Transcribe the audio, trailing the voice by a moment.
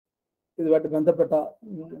ഇതുമായിട്ട് ബന്ധപ്പെട്ട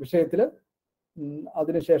വിഷയത്തിൽ.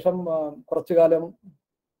 അതിനുശേഷം കുറച്ചു കാലം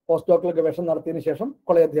പോസ്റ്റ് ഡോക്ടറൽ ഗവേഷണം നടത്തിയതിനു ശേഷം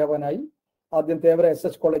കോളേജ് അധ്യാപകനായി. ആദ്യം തേവര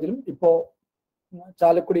SH കോളേജിലും ഇപ്പോൾ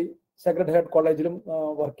ചാലക്കുടി സെക്രട്ടറി ഹെഡ് കോളേജിലും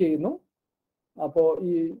വർക്ക് ചെയ്യുന്നു. അപ്പോൾ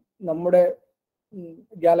ഈ നമ്മുടെ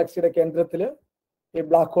ഗാലക്സിയുടെ കേന്ദ്രത്തിൽ ഈ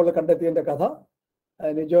ബ്ലാക്ക് ഹോൾ കണ്ടെത്തിയതിൻ്റെ കഥ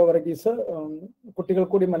നിജോ വർഗീസ് കുട്ടികൾ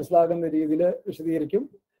കൂടി മനസ്സിലാകുന്ന രീതിയിൽ വിശദീകരിക്കും.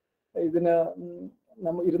 ഇതിന്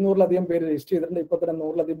 200-ലധികം പേര് രജിസ്റ്റർ ചെയ്തിട്ടുണ്ട്. ഇപ്പോൾ തന്നെ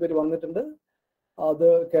 100-ലധികം പേര് വന്നിട്ടുണ്ട്. അത്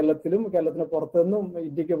കേരളത്തിലും കേരളത്തിന് പുറത്തുനിന്നും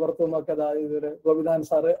ഇന്ത്യക്ക് പുറത്തുനിന്നും ഒക്കെ. അതായത് ഗോപിനാഥൻ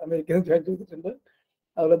സാറ് അമേരിക്കയിൽ നിന്ന് ജോയിൻ ചെയ്തിട്ടുണ്ട്.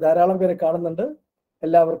 അതുപോലെ ധാരാളം പേരെ കാണുന്നുണ്ട്.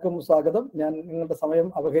 എല്ലാവർക്കും സ്വാഗതം. ഞാൻ നിങ്ങളുടെ സമയം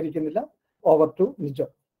അപഹരിക്കുന്നില്ല. Over to Nijo.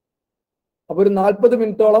 അപ്പോൾ ഒരു 40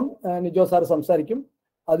 മിനിറ്റോളം നിജോ സാർ സംസാരിക്കും.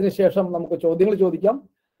 അതിനുശേഷം നമുക്ക് ചോദ്യങ്ങൾ ചോദിക്കാം.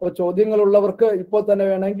 അപ്പോൾ ചോദ്യങ്ങളുള്ളവർക്ക് ഇപ്പോൾ തന്നെ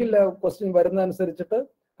വേണമെങ്കിൽ ക്വസ്റ്റ്യൻ വരുന്നതനുസരിച്ചിട്ട്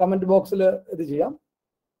കമന്റ് ബോക്സിൽ ഇത് ചെയ്യാം,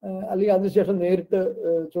 അല്ലെങ്കിൽ അതിനുശേഷം നേരിട്ട്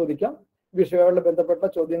ചോദിക്കാം. വിഷയവുമായി ബന്ധപ്പെട്ട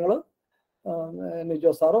ചോദ്യങ്ങൾ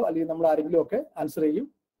നിജോ സാറോ അല്ലെങ്കിൽ നമ്മൾ ആരെങ്കിലും ഒക്കെ ആൻസർ ചെയ്യും.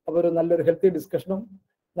 അപ്പോൾ ഒരു നല്ലൊരു ഹെൽത്തി ഡിസ്കഷനും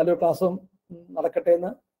നല്ലൊരു ക്ലാസ്സും നടക്കട്ടെ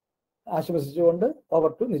എന്ന് ആശംസിച്ചുകൊണ്ട്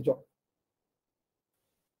over to Nijo.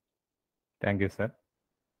 Thank you sir.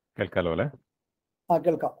 കേൾക്കാലോ അല്ലേ?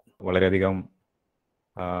 കേൾക്കാം. വളരെയധികം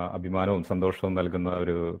അഭിമാനവും സന്തോഷവും നൽകുന്ന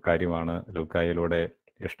ഒരു കാര്യമാണ് ലൂക്കായിലൂടെ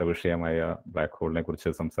ഇഷ്ടവിഷയമായ ബ്ലാക്ക് ഹോളിനെ കുറിച്ച്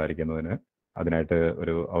സംസാരിക്കുന്നതിന്. അതിനായിട്ട്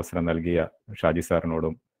ഒരു അവസരം നൽകിയ ഷാജി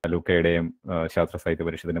സാറിനോടും ലൂക്കയുടെയും ശാസ്ത്ര സാഹിത്യ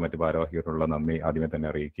പരിഷത്തിന്റെ മറ്റു ഭാരവാഹികളോടുള്ള നന്ദി ആദ്യമേ തന്നെ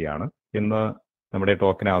അറിയിക്കുകയാണ്. ഇന്ന് നമ്മുടെ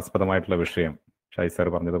ടോക്കിന് ആസ്പദമായിട്ടുള്ള വിഷയം ഷാജി സാർ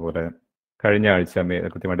പറഞ്ഞതുപോലെ കഴിഞ്ഞ ആഴ്ച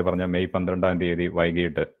കൃത്യമായിട്ട് പറഞ്ഞ മെയ് 12-ാം തീയതി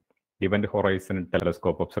വൈകിട്ട് ഇവന്റ് ഹൊറൈസൺ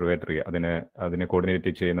ടെലസ്കോപ്പ് ഒബ്സർവേറ്ററി അതിനെ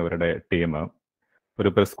കോർഡിനേറ്റ് ചെയ്യുന്നവരുടെ ടീം ഒരു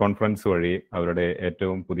പ്രസ് കോൺഫറൻസ് വഴി അവരുടെ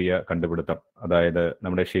ഏറ്റവും പുതിയ കണ്ടുപിടുത്തം, അതായത്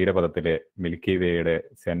നമ്മുടെ ക്ഷീരപഥത്തിലെ മിൽക്കി വേയുടെ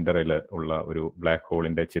സെന്ററിൽ ഉള്ള ഒരു ബ്ലാക്ക്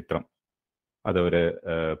ഹോളിന്റെ ചിത്രം അതവർ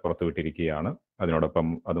പുറത്തുവിട്ടിരിക്കുകയാണ്. അതിനോടൊപ്പം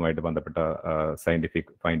അതുമായിട്ട് ബന്ധപ്പെട്ട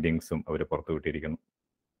സയന്റിഫിക് ഫൈൻഡിങ്സും അവർ പുറത്തുവിട്ടിരിക്കുന്നു.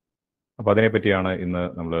 അപ്പോൾ അതിനെപ്പറ്റിയാണ് ഇന്ന്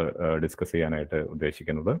നമ്മൾ ഡിസ്കസ് ചെയ്യാനായിട്ട്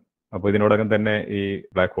ഉദ്ദേശിക്കുന്നത്. അപ്പോൾ ഇതിനോടകം തന്നെ ഈ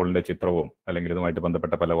ബ്ലാക്ക് ഹോളിന്റെ ചിത്രവും അല്ലെങ്കിൽ ഇതുമായിട്ട്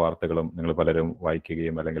ബന്ധപ്പെട്ട പല വാർത്തകളും നിങ്ങൾ പലരും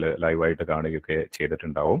വായിക്കുകയും അല്ലെങ്കിൽ ലൈവായിട്ട് കാണുകയൊക്കെ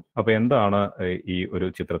ചെയ്തിട്ടുണ്ടാവും. അപ്പോൾ എന്താണ് ഈ ഒരു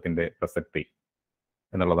ചിത്രത്തിന്റെ പ്രസക്തി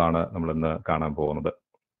എന്നുള്ളതാണ് നമ്മളിന്ന് കാണാൻ പോകുന്നത്.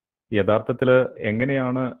 യഥാർത്ഥത്തിൽ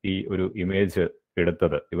എങ്ങനെയാണ് ഈ ഒരു ഇമേജ്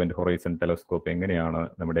എടുത്തത്? ഇവന്റ് ഹൊറൈസൺ ടെലസ്കോപ്പ് എങ്ങനെയാണ്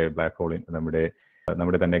നമ്മുടെ ബ്ലാക്ക് ഹോളിൻ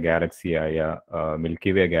നമ്മുടെ തന്നെ ഗാലക്സിയായ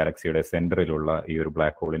മിൽക്കി വേ ഗാലക്സിയുടെ സെന്ററിലുള്ള ഈ ഒരു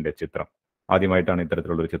ബ്ലാക്ക് ഹോളിന്റെ ചിത്രം ആദ്യമായിട്ടാണ്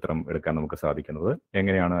ഇത്തരത്തിലുള്ള ഒരു ചിത്രം എടുക്കാൻ നമുക്ക് സാധിക്കുന്നത്.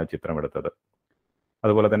 എങ്ങനെയാണ് ആ ചിത്രം എടുത്തത്?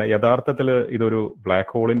 അതുപോലെ തന്നെ യഥാർത്ഥത്തിൽ ഇതൊരു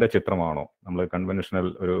ബ്ലാക്ക് ഹോളിന്റെ ചിത്രമാണോ? നമ്മൾ കൺവെൻഷണൽ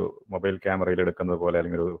ഒരു മൊബൈൽ ക്യാമറയിൽ എടുക്കുന്നത് പോലെ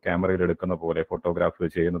അല്ലെങ്കിൽ ഒരു ക്യാമറയിൽ എടുക്കുന്ന പോലെ ഫോട്ടോഗ്രാഫി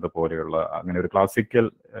ചെയ്യുന്നത് പോലെയുള്ള അങ്ങനെ ഒരു ക്ലാസിക്കൽ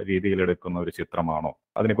രീതിയിൽ എടുക്കുന്ന ഒരു ചിത്രമാണോ?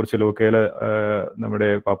 അതിനെക്കുറിച്ച് ലൂക്കയിൽ നമ്മുടെ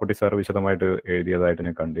പാപ്പുട്ടി സാർ വിശദമായിട്ട് എഴുതിയതായിട്ട്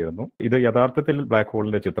ഞാൻ കണ്ടിരുന്നു. ഇത് യഥാർത്ഥത്തിൽ ബ്ലാക്ക്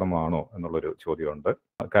ഹോളിന്റെ ചിത്രമാണോ എന്നുള്ളൊരു ചോദ്യമുണ്ട്.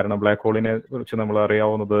 കാരണം ബ്ലാക്ക് ഹോളിനെ കുറിച്ച് നമ്മൾ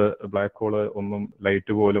അറിയാവുന്നത് ബ്ലാക്ക് ഹോള് ഒന്നും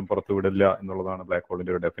ലൈറ്റ് പോലും പുറത്തുവിടില്ല എന്നുള്ളതാണ് ബ്ലാക്ക്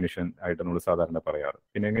ഹോളിന്റെ ഒരു ഡെഫിനിഷൻ ആയിട്ട് നമ്മൾ സാധാരണ പറയാറ്.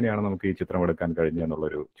 പിന്നെ എങ്ങനെയാണ് നമുക്ക് ഈ ചിത്രം എടുക്കാൻ കഴിഞ്ഞത്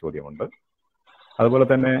എന്നുള്ളൊരു ചോദ്യമുണ്ട്. അതുപോലെ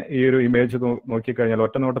തന്നെ ഈ ഒരു ഇമേജ് നോക്കിക്കഴിഞ്ഞാൽ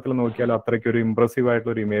ഒറ്റ നോട്ടത്തിൽ നോക്കിയാൽ അത്രയ്ക്ക് ഒരു ഇംപ്രസീവ്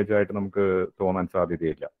ആയിട്ടുള്ള ഒരു ഇമേജ് ആയിട്ട് നമുക്ക് തോന്നാൻ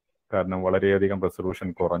സാധ്യതയില്ല. കാരണം വളരെയധികം റെസൊല്യൂഷൻ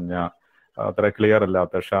കുറഞ്ഞ, അത്ര ക്ലിയർ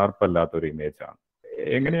അല്ലാത്ത, ഷാർപ്പ് അല്ലാത്ത ഒരു ഇമേജ് ആണ്.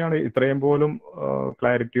 എങ്ങനെയാണ് ഇത്രയും പോലും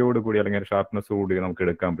ക്ലാരിറ്റിയോട് കൂടി അല്ലെങ്കിൽ ഷാർപ്നെസ് കൂടി നമുക്ക്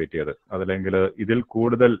എടുക്കാൻ പറ്റിയത്? അതല്ലെങ്കിൽ ഇതിൽ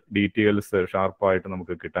കൂടുതൽ ഡീറ്റെയിൽസ് ഷാർപ്പായിട്ട്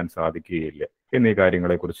നമുക്ക് കിട്ടാൻ സാധിക്കുകയില്ല എന്നീ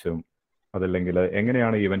കാര്യങ്ങളെ കുറിച്ചും, അതല്ലെങ്കിൽ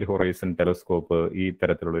എങ്ങനെയാണ് ഇവന്റ് ഹൊറൈസൺ ടെലസ്കോപ്പ് ഈ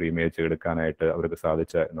തരത്തിലുള്ള ഒരു ഇമേജ് എടുക്കാനായിട്ട് അവർക്ക്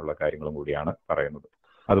സാധിച്ച എന്നുള്ള കാര്യങ്ങളും കൂടിയാണ് പറയുന്നത്.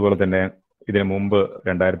 അതുപോലെ തന്നെ ഇതിനു മുമ്പ്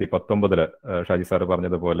 2019 ഷാജി സാർ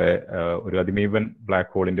പറഞ്ഞതുപോലെ ഒരു അതിമീവൻ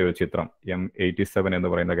ബ്ലാക്ക് ഹോളിന്റെ ഒരു ചിത്രം M87 എന്ന്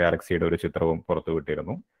പറയുന്ന ഗാലക്സിയുടെ ഒരു ചിത്രവും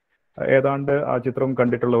പുറത്തുവിട്ടിരുന്നു. ഏതാണ്ട് ആ ചിത്രം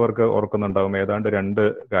കണ്ടിട്ടുള്ളവർക്ക് ഓർക്കുന്നുണ്ടാവും, ഏതാണ്ട് രണ്ട്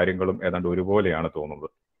കാര്യങ്ങളും ഏതാണ്ട് ഒരുപോലെയാണ് തോന്നുന്നത്.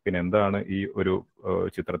 പിന്നെ എന്താണ് ഈ ഒരു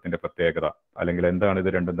ചിത്രത്തിന്റെ പ്രത്യേകത, അല്ലെങ്കിൽ എന്താണ് ഇത്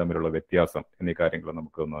രണ്ടും തമ്മിലുള്ള വ്യത്യാസം എന്നീ കാര്യങ്ങൾ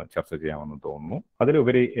നമുക്കൊന്ന് ചർച്ച ചെയ്യാമെന്ന് തോന്നുന്നു.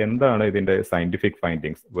 അതിലുപരി എന്താണ് ഇതിന്റെ സയന്റിഫിക്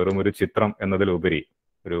ഫൈൻഡിങ്സ്? വെറും ഒരു ചിത്രം എന്നതിലുപരി,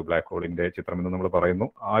 ഒരു ബ്ലാക്ക് ഹോളിന്റെ ചിത്രം എന്ന് നമ്മൾ പറയുന്നു,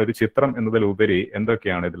 ആ ഒരു ചിത്രം എന്നതിലുപരി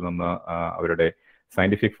എന്തൊക്കെയാണ് ഇതിൽ നിന്ന് അവരുടെ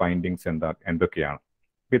സയന്റിഫിക് ഫൈൻഡിങ്സ് എന്തൊക്കെയാണ്?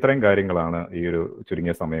 ഇത്രയും കാര്യങ്ങളാണ് ഈ ഒരു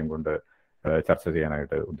ചുരുങ്ങിയ സമയം കൊണ്ട് ചർച്ച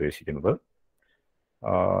ചെയ്യാനായിട്ട് ഉദ്ദേശിക്കുന്നത്.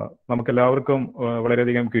 നമുക്കെല്ലാവർക്കും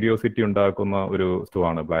വളരെയധികം ക്യൂരിയോസിറ്റി ഉണ്ടാക്കുന്ന ഒരു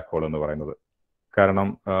വസ്തുവാണ് ബ്ലാക്ക് ഹോൾ എന്ന് പറയുന്നത്. കാരണം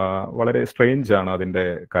വളരെ സ്ട്രെയിഞ്ച് ആണ് അതിന്റെ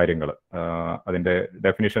കാര്യങ്ങൾ. അതിന്റെ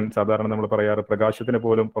ഡെഫിനിഷൻ സാധാരണ നമ്മൾ പറയാറ് പ്രകാശത്തിന്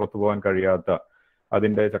പോലും പുറത്തു പോകാൻ കഴിയാത്ത,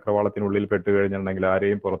 അതിന്റെ ചക്രവാളത്തിനുള്ളിൽ പെട്ടുകഴിഞ്ഞിട്ടുണ്ടെങ്കിൽ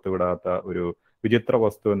ആരെയും പുറത്തുവിടാത്ത ഒരു വിചിത്ര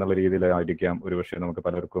വസ്തു എന്നുള്ള രീതിയിലായിരിക്കാം ഒരുപക്ഷെ നമുക്ക്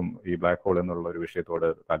പലർക്കും ഈ ബ്ലാക്ക് ഹോൾ എന്നുള്ള ഒരു വിഷയത്തോട്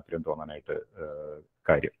താല്പര്യം തോന്നാനായിട്ട്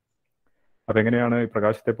കാര്യം. അപ്പൊ എങ്ങനെയാണ് ഈ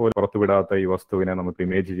പ്രകാശത്തെ പോലും പുറത്തുവിടാത്ത ഈ വസ്തുവിനെ നമുക്ക്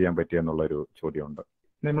ഇമേജ് ചെയ്യാൻ പറ്റിയ എന്നുള്ളൊരു ചോദ്യമുണ്ട്.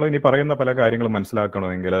 നമ്മൾ ഇനി പറയുന്ന പല കാര്യങ്ങളും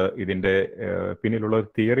മനസ്സിലാക്കണമെങ്കിൽ ഇതിന്റെ പിന്നിലുള്ള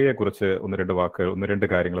തിയറിയെ കുറിച്ച് ഒന്ന് രണ്ട്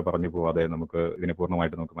കാര്യങ്ങൾ പറഞ്ഞു പോവാതെ നമുക്ക് ഇതിനെ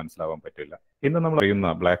പൂർണ്ണമായിട്ട് നമുക്ക് മനസ്സിലാവാൻ പറ്റില്ല. ഇന്ന് നമ്മൾ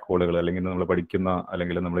അറിയുന്ന ബ്ലാക്ക് ഹോളുകൾ, അല്ലെങ്കിൽ നമ്മൾ പഠിക്കുന്ന,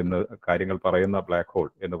 അല്ലെങ്കിൽ നമ്മൾ ഇന്ന് കാര്യങ്ങൾ പറയുന്ന ബ്ലാക്ക് ഹോൾ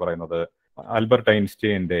എന്ന് പറയുന്നത് Albert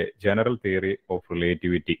ഐൻസ്റ്റീന്റെ general theory of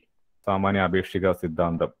relativity, സാമാന്യ ആപേക്ഷിക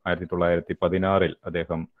സിദ്ധാന്തം 1916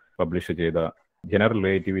 അദ്ദേഹം പബ്ലിഷ് ചെയ്ത ജനറൽ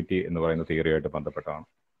റിലേറ്റിവിറ്റി എന്ന് പറയുന്ന തിയറിയായിട്ട് ബന്ധപ്പെട്ടാണ്.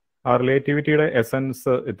 ആ റിലേറ്റിവിറ്റിയുടെ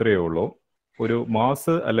എസൻസ് ഇത്രയേ ഉള്ളൂ: ഒരു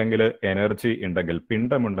മാസ് അല്ലെങ്കിൽ എനർജി ഉണ്ടെങ്കിൽ,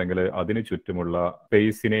 പിണ്ഡമുണ്ടെങ്കിൽ, അതിന് ചുറ്റുമുള്ള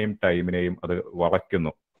സ്പേസിനെയും ടൈമിനെയും അത്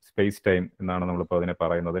വളയ്ക്കുന്നു. സ്പേസ് ടൈം എന്നാണ് നമ്മളിപ്പോൾ അതിനെ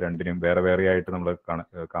പറയുന്നത്. രണ്ടിനും വേറെ വേറെ ആയിട്ട് നമ്മൾ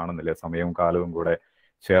കാണുന്നില്ല, സമയവും കാലവും കൂടെ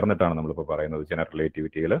ചേർന്നിട്ടാണ് നമ്മളിപ്പോൾ പറയുന്നത് ജനറൽ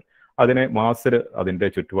റിലേറ്റിവിറ്റിയിൽ. അതിനെ മാസ് അതിന്റെ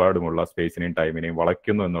ചുറ്റുപാടുമുള്ള സ്പേസിനെയും ടൈമിനെയും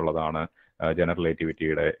വളയ്ക്കുന്നു എന്നുള്ളതാണ് ജനറൽ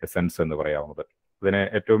റിലേറ്റിവിറ്റിയുടെ എസൻസ് എന്ന് പറയാവുന്നത്. അതിനെ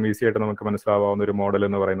ഏറ്റവും ഈസി ആയിട്ട് നമുക്ക് മനസ്സിലാവാവുന്ന ഒരു മോഡൽ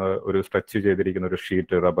എന്ന് പറയുന്നത് ഒരു സ്ട്രെച്ച് ചെയ്തിരിക്കുന്ന ഒരു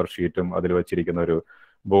ഷീറ്റ്, റബ്ബർ ഷീറ്റും അതിൽ വെച്ചിരിക്കുന്ന ഒരു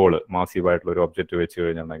ബോൾ, മാസീവായിട്ടുള്ള ഒരു ഒബ്ജക്റ്റ് വെച്ച്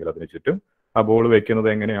കഴിഞ്ഞിട്ടുണ്ടെങ്കിൽ അതിന് ചുറ്റും ആ ബോൾ വെക്കുന്നത്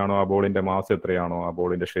എങ്ങനെയാണോ, ആ ബോളിന്റെ മാസ് എത്രയാണോ, ആ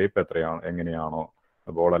ബോളിന്റെ ഷേപ്പ് എങ്ങനെയാണോ,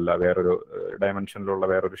 ബോളല്ല വേറൊരു ഡയമെൻഷനിലുള്ള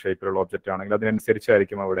വേറൊരു ഷേപ്പിലുള്ള ഒബ്ജക്റ്റ് ആണെങ്കിൽ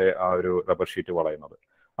അതിനനുസരിച്ചായിരിക്കും അവിടെ ആ ഒരു റബ്ബർ ഷീറ്റ് വളയുന്നത്.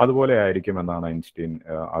 അതുപോലെ ആയിരിക്കും എന്നാണ് ഐൻസ്റ്റീൻ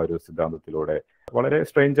ആ ഒരു സിദ്ധാന്തത്തിലൂടെ വളരെ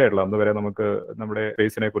സ്ട്രേഞ്ച് ആയിട്ടുള്ള, അന്ന് വരെ നമുക്ക് നമ്മുടെ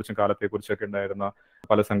സ്പേസിനെ കുറിച്ചും കാലത്തെക്കുറിച്ചൊക്കെ ഉണ്ടായിരുന്ന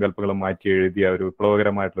പല സങ്കല്പങ്ങളും മാറ്റി എഴുതിയ ഒരു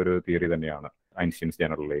വിപ്ലവകരമായിട്ടുള്ള ഒരു തിയറി തന്നെയാണ് ഐൻസ്റ്റീൻസ്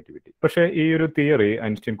ജനറൽ റിലേറ്റിവിറ്റി. പക്ഷേ ഈ ഒരു തിയറി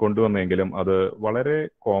ഐൻസ്റ്റീൻ കൊണ്ടുവന്നെങ്കിലും അത് വളരെ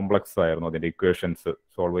കോംപ്ലക്സ് ആയിരുന്നു. അതിന്റെ ഇക്വേഷൻസ്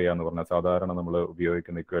സോൾവ് ചെയ്യാന്ന് പറഞ്ഞാൽ സാധാരണ നമ്മൾ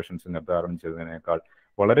ഉപയോഗിക്കുന്ന ഇക്വേഷൻസ് നിർദ്ധാരണം ചെയ്തതിനേക്കാൾ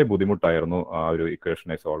വളരെ ബുദ്ധിമുട്ടായിരുന്നു ആ ഒരു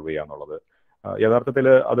ഇക്വേഷനെ സോൾവ് ചെയ്യാന്നുള്ളത്. യഥാർത്ഥത്തിൽ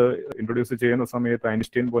അത് ഇൻട്രൊഡ്യൂസ് ചെയ്യുന്ന സമയത്ത്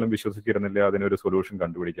ഐൻസ്റ്റീൻ പോലും വിശ്വസിച്ചിരുന്നില്ല അതിനൊരു സൊല്യൂഷൻ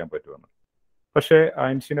കണ്ടുപിടിക്കാൻ പറ്റുമെന്ന്. പക്ഷേ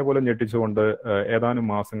ഐൻസ്റ്റീനെ പോലും ഞെട്ടിച്ചുകൊണ്ട് ഏതാനും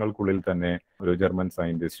മാസങ്ങൾക്കുള്ളിൽ തന്നെ ഒരു German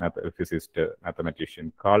scientist, physicist, mathematician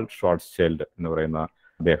call ഷ്വാർട്സ്ചൈൽഡ് എന്ന് പറയുന്ന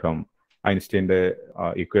അദ്ദേഹം ഐൻസ്റ്റീന്റെ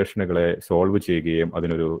ഇക്വേഷനുകളെ സോൾവ് ചെയ്യുകയും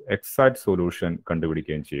അതിനൊരു എക്സാക്ട് സൊല്യൂഷൻ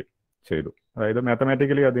കണ്ടുപിടിക്കുകയും ചെയ്തു. അതായത്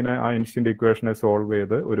മാത്തമാറ്റിക്കലി അതിനെ ആ ഐൻസ്റ്റീന്റെ ഇക്വേഷനെ സോൾവ്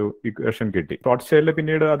ചെയ്ത് ഒരു ഇക്വേഷൻ കിട്ടി. ഷ്വാർട്സ്ചൈൽഡ്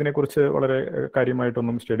പിന്നീട് അതിനെക്കുറിച്ച് വളരെ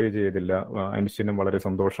കാര്യമായിട്ടൊന്നും സ്റ്റഡി ചെയ്തില്ല. ഐൻസ്റ്റീനും വളരെ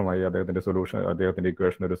സന്തോഷമായി അദ്ദേഹത്തിന്റെ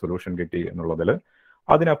ഇക്വേഷൻ ഒരു സൊല്യൂഷൻ കിട്ടി എന്നുള്ളതിൽ.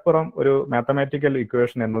 അതിനപ്പുറം ഒരു മാത്തമാറ്റിക്കൽ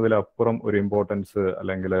ഇക്വേഷൻ എന്നതിലപ്പുറം ഒരു ഇമ്പോർട്ടൻസ്,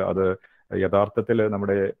 അല്ലെങ്കിൽ അത് യഥാർത്ഥത്തിൽ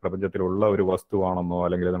നമ്മുടെ പ്രപഞ്ചത്തിലുള്ള ഒരു വസ്തുവാണെന്നോ,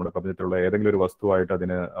 അല്ലെങ്കിൽ നമ്മുടെ പ്രപഞ്ചത്തിലുള്ള ഏതെങ്കിലും ഒരു വസ്തുവായിട്ട്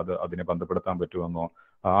അതിനെ ബന്ധപ്പെടുത്താൻ പറ്റുമെന്നോ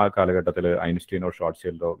ആ കാലഘട്ടത്തിൽ ഐൻസ്റ്റീനോ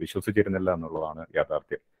ഷ്വാർട്സ്ചൈൽഡോ വിശ്വസിച്ചിരുന്നില്ല എന്നുള്ളതാണ്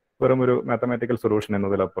യാഥാർത്ഥ്യം. വെറും ഒരു മാത്തമാറ്റിക്കൽ സൊല്യൂഷൻ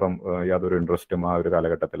എന്നതിലപ്പുറം യാതൊരു ഇൻട്രസ്റ്റും ആ ഒരു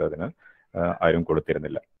കാലഘട്ടത്തിൽ അതിന് ആരും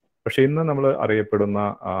കൊടുത്തിരുന്നില്ല. പക്ഷെ ഇന്ന് നമ്മൾ അറിയപ്പെടുന്ന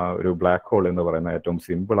ഒരു ബ്ലാക്ക് ഹോൾ എന്ന് പറയുന്ന ഏറ്റവും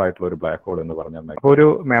സിമ്പിൾ ആയിട്ടുള്ള ഒരു ബ്ലാക്ക് ഹോൾ എന്ന് പറഞ്ഞാൽ ഒരു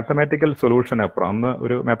മാത്തമാറ്റിക്കൽ സൊല്യൂഷൻ അപ്പുറം, അന്ന്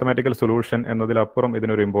ഒരു മാത്തമാറ്റിക്കൽ സൊല്യൂഷൻ എന്നതിലപ്പുറം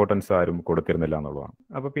ഇതിനൊരു ഇമ്പോർട്ടൻസ് ആരും കൊടുത്തിരുന്നില്ല എന്നുള്ളതാണ്.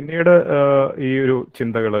 അപ്പൊ പിന്നീട് ഈ ഒരു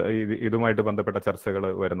ചിന്തകൾ, ഇതുമായിട്ട് ബന്ധപ്പെട്ട ചർച്ചകൾ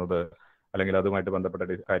വരുന്നത്, അല്ലെങ്കിൽ അതുമായിട്ട് ബന്ധപ്പെട്ട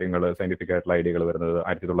കാര്യങ്ങൾ, സയന്റിഫിക് ആയിട്ടുള്ള ഐഡിയകൾ വരുന്നത്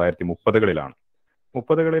 1930-കളിലാണ്.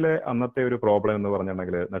 30-കളിലെ അന്നത്തെ ഒരു പ്രോബ്ലം എന്ന്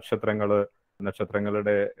പറഞ്ഞിട്ടുണ്ടെങ്കിൽ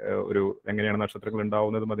നക്ഷത്രങ്ങളുടെ ഒരു എങ്ങനെയാണ് നക്ഷത്രങ്ങൾ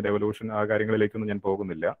ഉണ്ടാവുന്നതും അതിന്റെ എവല്യൂഷൻ, ആ കാര്യങ്ങളിലേക്കൊന്നും ഞാൻ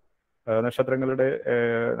പോകുന്നില്ല. നക്ഷത്രങ്ങൾ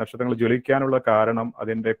ജ്വലിക്കാനുള്ള കാരണം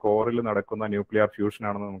അതിന്റെ കോറിൽ നടക്കുന്ന ന്യൂക്ലിയർ ഫ്യൂഷൻ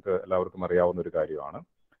ആണെന്ന് നമുക്ക് എല്ലാവർക്കും അറിയാവുന്ന ഒരു കാര്യമാണ്.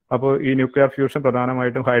 അപ്പോൾ ഈ ന്യൂക്ലിയർ ഫ്യൂഷൻ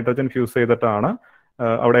പ്രധാനമായിട്ടും ഹൈഡ്രജൻ ഫ്യൂസ് ചെയ്തിട്ടാണ്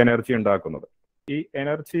അവിടെ എനർജി ഉണ്ടാക്കുന്നത്. ഈ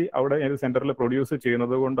എനർജി അവിടെ സെന്ററിൽ പ്രൊഡ്യൂസ്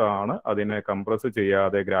ചെയ്യുന്നത് കൊണ്ടാണ് അതിനെ കംപ്രസ്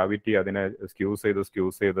ചെയ്യാതെ ഗ്രാവിറ്റി അതിനെ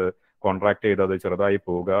സ്ക്യൂസ് ചെയ്ത് കോൺട്രാക്ട് ചെയ്ത് അത് ചെറുതായി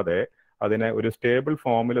പോകാതെ അതിനെ ഒരു സ്റ്റേബിൾ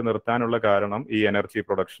ഫോമിൽ നിർത്താനുള്ള കാരണം ഈ എനർജി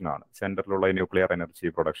പ്രൊഡക്ഷൻ ആണ്, സെന്ററിലുള്ള ന്യൂക്ലിയർ എനർജി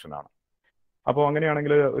പ്രൊഡക്ഷൻ ആണ്. അപ്പോൾ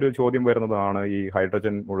അങ്ങനെയാണെങ്കിൽ ഒരു ചോദ്യം വരുന്നതാണ്, ഈ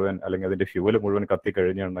ഹൈഡ്രജൻ മുഴുവൻ അല്ലെങ്കിൽ അതിന്റെ ഫ്യൂവൽ മുഴുവൻ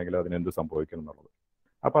കത്തിക്കഴിഞ്ഞിട്ടുണ്ടെങ്കിൽ അതിനെന്ത് സംഭവിക്കും എന്നുള്ളത്.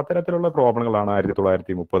 അപ്പൊ അത്തരത്തിലുള്ള പ്രോബ്ലങ്ങളാണ്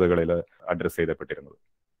 1930-കളിൽ അഡ്രസ് ചെയ്യപ്പെട്ടിരുന്നത്.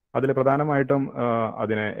 അതിൽ പ്രധാനമായിട്ടും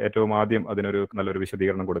അതിനെ ഏറ്റവും ആദ്യം അതിനൊരു നല്ലൊരു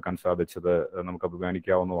വിശദീകരണം കൊടുക്കാൻ സാധിച്ചത് നമുക്ക്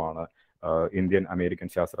അഭിമാനിക്കാവുന്നതാണ് ഇന്ത്യൻ അമേരിക്കൻ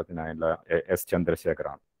ശാസ്ത്രജ്ഞനായുള്ള എസ്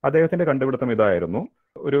ചന്ദ്രശേഖറാണ്. അദ്ദേഹത്തിന്റെ കണ്ടുപിടുത്തം ഇതായിരുന്നു: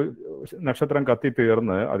 ഒരു നക്ഷത്രം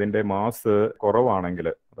കത്തിത്തീർന്ന് അതിന്റെ മാസ് കുറവാണെങ്കിൽ,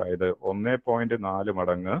 അതായത് 1.4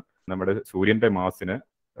 മടങ്ങ് നമ്മുടെ സൂര്യന്റെ മാസിന്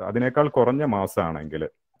അതിനേക്കാൾ കുറഞ്ഞ മാസാണെങ്കിൽ,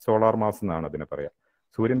 സോളാർ മാസ് എന്നാണ് അതിനെ പറയാം,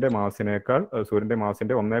 സൂര്യന്റെ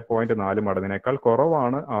മാസിന്റെ 1.4 മടങ്ങിനേക്കാൾ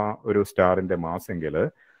കുറവാണ് ആ ഒരു സ്റ്റാറിന്റെ മാസെങ്കിൽ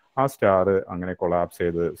ആ സ്റ്റാർ അങ്ങനെ കൊളാപ്സ്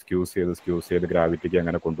ചെയ്ത് സ്ക്യൂസ് ചെയ്ത് ഗ്രാവിറ്റിക്ക്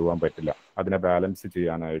അങ്ങനെ കൊണ്ടുപോകാൻ പറ്റില്ല. അതിനെ ബാലൻസ്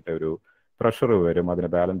ചെയ്യാനായിട്ട് ഒരു പ്രഷർ വരും. അതിനെ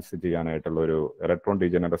ബാലൻസ് ചെയ്യാനായിട്ടുള്ള ഒരു ഇലക്ട്രോൺ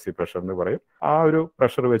ഡീജനറസി പ്രഷർ എന്ന് പറയും. ആ ഒരു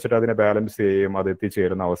പ്രഷർ വെച്ചിട്ട് അതിനെ ബാലൻസ് ചെയ്യും. അത്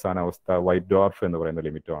എത്തിച്ചേരുന്ന അവസാന അവസ്ഥ വൈറ്റ് ഡ്വാർഫ് എന്ന് പറയുന്ന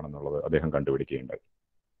ലിമിറ്റ് ആണെന്നുള്ളത് അദ്ദേഹം കണ്ടുപിടിക്കുകയുണ്ടായി.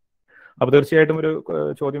 അപ്പൊ തീർച്ചയായിട്ടും ഒരു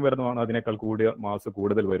ചോദ്യം വരുന്നതാണ്, അതിനേക്കാൾ മാസ്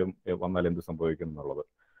കൂടുതൽ വന്നാൽ എന്ത് സംഭവിക്കും എന്നുള്ളത്.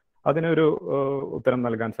 അതിനൊരു ഉത്തരം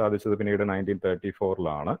നൽകാൻ സാധിച്ചത് പിന്നീട്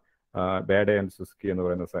 1934-ലാണ്. ബേഡെ ആൻഡ് സുസ്കി എന്ന്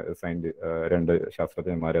പറയുന്ന രണ്ട്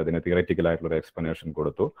ശാസ്ത്രജ്ഞന്മാർ അതിന് തിയററ്റിക്കൽ ആയിട്ടുള്ള ഒരു എക്സ്പ്ലനേഷൻ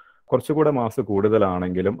കൊടുത്തു. കുറച്ചുകൂടെ മാസ്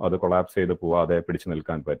കൂടുതലാണെങ്കിലും അത് കൊളാപ്സ് ചെയ്ത് പോവാതെ പിടിച്ചു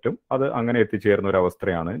നിൽക്കാൻ പറ്റും. അത് അങ്ങനെ എത്തിച്ചേർന്ന ഒരു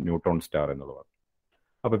അവസ്ഥയാണ് ന്യൂട്രോൺ സ്റ്റാർ എന്നുള്ളത്.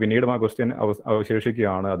 അപ്പോൾ പിന്നീട് ആ ക്വസ്റ്റ്യൻ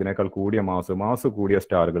അവശേഷിക്കുകയാണ് അതിനേക്കാൾ കൂടിയ മാസ് കൂടിയ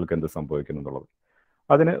സ്റ്റാറുകൾക്ക് എന്ത് സംഭവിക്കുന്നു എന്നുള്ളത്.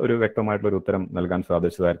 അതിന് ഒരു വ്യക്തമായിട്ടുള്ള ഒരു ഉത്തരം നൽകാൻ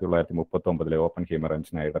സാധിച്ചത് 1939 ഓപ്പൻഹീമർ ആൻഡ്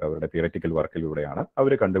സ്നൈഡർ അവരുടെ തിയററ്റിക്കൽ വർക്കിലൂടെയാണ്.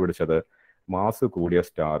 അവർ കണ്ടുപിടിച്ചത് മാസ് കൂടിയ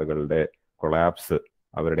സ്റ്റാറുകളുടെ കൊളാപ്സ്,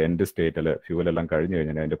 അവരുടെ എൻഡ് സ്റ്റേറ്റിൽ ഫ്യൂവൽ എല്ലാം കഴിഞ്ഞു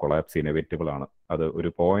കഴിഞ്ഞാൽ അതിന്റെ കൊളാപ്സ് ഇനെവിറ്റബിൾ ആണ്, അത് ഒരു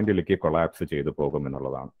പോയിന്റിലേക്ക് കൊളാപ്സ് ചെയ്തു പോകും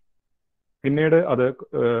എന്നുള്ളതാണ്. പിന്നീട് അത്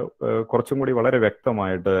കുറച്ചും കൂടി വളരെ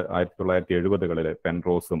വ്യക്തമായിട്ട് 1970-കളിൽ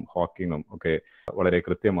പെൻറോസും ഹോക്കിങ്ങും ഒക്കെ വളരെ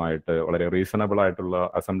കൃത്യമായിട്ട് വളരെ റീസണബിൾ ആയിട്ടുള്ള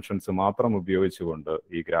അസംഷൻസ് മാത്രം ഉപയോഗിച്ചുകൊണ്ട്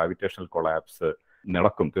ഈ ഗ്രാവിറ്റേഷണൽ കൊളാപ്സ്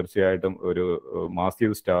നടക്കും, തീർച്ചയായിട്ടും ഒരു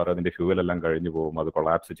മാസീവ് സ്റ്റാർ അതിന്റെ ഫ്യൂവൽ എല്ലാം കഴിഞ്ഞു പോകും, അത്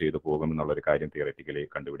കൊളാപ്സ് ചെയ്തു പോകും എന്നുള്ളൊരു കാര്യം തിയററ്റിക്കലി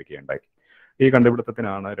കണ്ടുപിടിക്കുകയുണ്ടായി. ഈ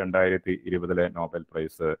കണ്ടുപിടുത്തത്തിനാണ് 2020 നോബൽ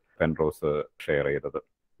പ്രൈസ് പെൻറോസ് ഷെയർ ചെയ്തത്.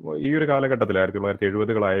 ഈ ഒരു കാലഘട്ടത്തിൽ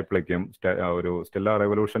 1970-കളായപ്പോഴേക്കും ഒരു സ്റ്റെല്ലാർ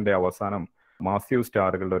റെവല്യൂഷന്റെ അവസാനം മാസീവ്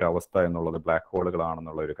സ്റ്റാറുകളുടെ ഒരു അവസ്ഥ എന്നുള്ളത് ബ്ലാക്ക്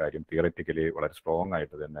ഹോളുകളാണെന്നുള്ള ഒരു കാര്യം തിയററ്റിക്കലി വളരെ സ്ട്രോങ്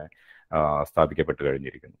ആയിട്ട് തന്നെ സ്ഥാപിക്കപ്പെട്ട്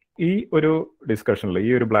കഴിഞ്ഞിരിക്കുന്നു. ഈ ഒരു ഡിസ്കഷനിൽ ഈ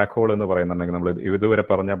ഒരു ബ്ലാക്ക് ഹോൾ എന്ന് പറയുന്നുണ്ടെങ്കിൽ നമ്മൾ ഇതുവരെ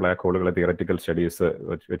പറഞ്ഞ ബ്ലാക്ക് ഹോളുകളെ തിയററ്റിക്കൽ സ്റ്റഡീസ്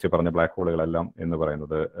വെച്ച് പറഞ്ഞ ബ്ലാക്ക് ഹോളുകളെല്ലാം എന്ന്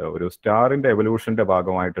പറയുന്നത് ഒരു സ്റ്റാറിന്റെ എവല്യൂഷന്റെ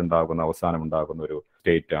ഭാഗമായിട്ടുണ്ടാകുന്ന അവസാനം ഉണ്ടാകുന്ന ഒരു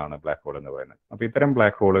സ്റ്റേറ്റ് ആണ് ബ്ലാക്ക് ഹോൾ എന്ന് പറയുന്നത്. അപ്പൊ ഇത്തരം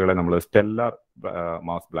ബ്ലാക്ക് ഹോളുകളെ നമ്മൾ സ്റ്റെല്ലാർ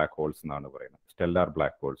മാസ് ബ്ലാക്ക് ഹോൾസ് എന്നാണ് പറയുന്നത്, സ്റ്റെല്ലാർ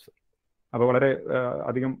ബ്ലാക്ക് ഹോൾസ്. അപ്പോൾ വളരെ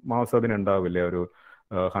അധികം മാസ് അതിനുണ്ടാവില്ല, ഒരു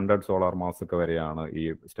 100 സോളാർ മാസ് ഒക്കെ വരെയാണ് ഈ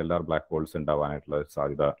സ്റ്റെല്ലാർ ബ്ലാക്ക് ഹോൾസ് ഉണ്ടാവാനായിട്ടുള്ള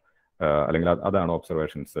സാധ്യത, അല്ലെങ്കിൽ അതാണ്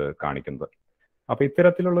ഒബ്സർവേഷൻസ് കാണിക്കുന്നത്. അപ്പൊ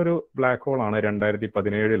ഇത്തരത്തിലുള്ളൊരു ബ്ലാക്ക് ഹോൾ ആണ്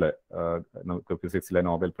 2017 നമുക്ക് ഫിസിക്സിലെ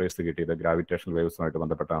നോബൽ പ്രൈസ് കിട്ടിയത്, ഗ്രാവിറ്റേഷണൽ വേവ്സുമായിട്ട്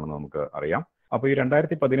ബന്ധപ്പെട്ടാണെന്ന് നമുക്ക് അറിയാം. അപ്പൊ ഈ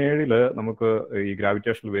 2017 നമുക്ക് ഈ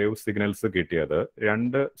ഗ്രാവിറ്റേഷണൽ വേവ് സിഗ്നൽസ് കിട്ടിയത്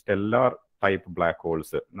 2 സ്റ്റെല്ലാർ ടൈപ്പ് ബ്ലാക്ക്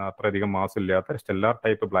ഹോൾസ്, അത്രയധികം മാസ് ഇല്ലാത്ത stellar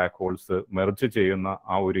type black holes merge ചെയ്യുന്ന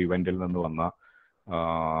ആ ഒരു ഇവന്റിൽ നിന്ന് വന്ന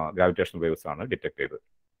ഗ്രാവിറ്റേഷണൽ വേവ്സ് ആണ് ഡിറ്റക്ട് ചെയ്തത്.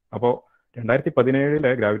 അപ്പോൾ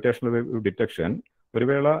 2017 ഗ്രാവിറ്റേഷണൽ വേവ് ഡിറ്റക്ഷൻ ഒരു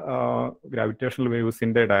വേള ഗ്രാവിറ്റേഷണൽ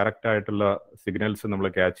വേവ്സിന്റെ ഡയറക്റ്റ് ആയിട്ടുള്ള സിഗ്നൽസ് നമ്മൾ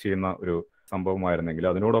ക്യാച്ച് ചെയ്യുന്ന ഒരു സംഭവമായിരുന്നെങ്കിൽ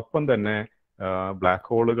അതിനോടൊപ്പം തന്നെ ബ്ലാക്ക്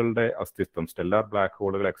ഹോളുകളുടെ അസ്തിത്വം, സ്റ്റെല്ലാർ ബ്ലാക്ക്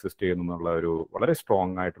ഹോളുകൾ എക്സിസ്റ്റ് ചെയ്യുന്നു എന്നുള്ള ഒരു വളരെ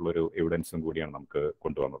സ്ട്രോങ് ആയിട്ടുള്ള ഒരു എവിഡൻസും കൂടിയാണ് നമുക്ക്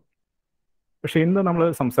കൊണ്ടുവന്നത്. പക്ഷെ ഇന്ന് നമ്മൾ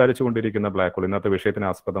സംസാരിച്ചു കൊണ്ടിരിക്കുന്ന ബ്ലാക്ക് ഹോൾ, ഇന്നത്തെ വിഷയത്തിന്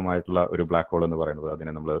ആസ്പദമായിട്ടുള്ള ഒരു ബ്ലാക്ക് ഹോൾ എന്ന് പറയുന്നത്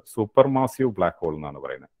അതിനെ നമ്മൾ സൂപ്പർ മാസീവ് ബ്ലാക്ക് ഹോൾ എന്നാണ്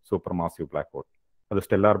പറയുന്നത്. സൂപ്പർ മാസീവ് ബ്ലാക്ക് ഹോൾ അത്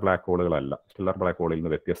സ്റ്റെല്ലാർ ബ്ലാക്ക് ഹോളുകളല്ല, സ്റ്റെല്ലാർ ബ്ലാക്ക് ഹോളിൽ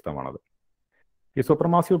നിന്ന് വ്യത്യസ്തമാണത്. ഈ സൂപ്പർ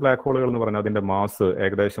മാസീവ് ബ്ലാക്ക് ഹോളുകൾ എന്ന് പറഞ്ഞാൽ അതിന്റെ മാസ്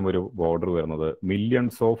ഏകദേശം ഒരു ബോർഡർ വരുന്നത്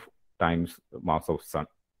millions of times mass of sun.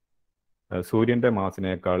 സൂര്യന്റെ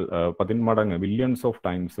മാസിനേക്കാൾ 10 മടങ്ങ് മില്യൺസ് ഓഫ്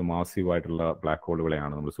ടൈംസ് മാസീവ് ആയിട്ടുള്ള ബ്ലാക്ക്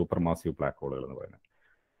ഹോളുകളെയാണ് നമ്മൾ സൂപ്പർ മാസീവ് ബ്ലാക്ക് ഹോളുകൾ എന്ന് പറയുന്നത്.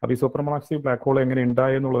 അപ്പൊ ഈ സൂപ്പർ മാസീവ് ബ്ലാക്ക് ഹോൾ എങ്ങനെ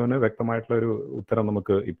ഉണ്ടായി എന്നുള്ളതിന് വ്യക്തമായിട്ടുള്ള ഒരു ഉത്തരം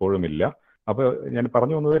നമുക്ക് ഇപ്പോഴും ഇല്ല. അപ്പൊ ഞാൻ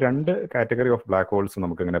പറഞ്ഞു വന്നത് 2 കാറ്റഗറി ഓഫ് ബ്ലാക്ക് ഹോൾസ്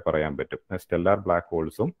നമുക്ക് ഇങ്ങനെ പറയാൻ പറ്റും, stellar black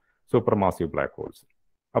ഹോൾസും super massive black ഹോൾസും.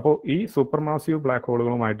 അപ്പോൾ ഈ സൂപ്പർ മാസീവ് ബ്ലാക്ക്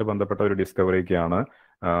ഹോളുകളുമായിട്ട് ബന്ധപ്പെട്ട ഒരു ഡിസ്കവറിക്കാണ്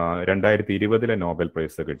 2020 നോബൽ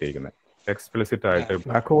പ്രൈസ് കിട്ടിയിരിക്കുന്നത്. എക്സ്പ്ലിസിറ്റ് ആയിട്ട്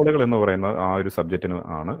ബ്ലാക്ക് ഹോളുകൾ എന്ന് പറയുന്ന ആ ഒരു സബ്ജക്റ്റിന്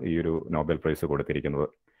ആണ് ഈ ഒരു നോബൽ പ്രൈസ് കൊടുത്തിരിക്കുന്നത്.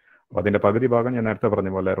 അപ്പോൾ അതിന്റെ പകുതി ഭാഗം ഞാൻ നേരത്തെ പറഞ്ഞ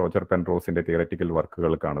പോലെ റോജർ പെൻറോസിന്റെ തിയററ്റിക്കൽ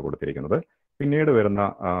വർക്കുകൾക്കാണ് കൊടുത്തിരിക്കുന്നത്. പിന്നീട് വരുന്ന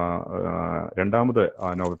രണ്ടാമത്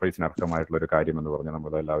നോബൽ പ്രൈസിന് അർഹമായിട്ടുള്ള ഒരു കാര്യം എന്ന് പറഞ്ഞാൽ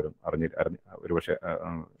നമ്മളെല്ലാവരും ഒരുപക്ഷെ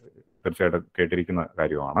തീർച്ചയായിട്ടും കേട്ടിരിക്കുന്ന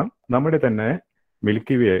കാര്യമാണ്. നമ്മുടെ തന്നെ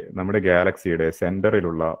മിൽക്കി വേ, നമ്മുടെ ഗാലക്സിയുടെ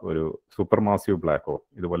സെന്ററിലുള്ള ഒരു സൂപ്പർ മാസീവ് ബ്ലാക്ക് ഹോൾ,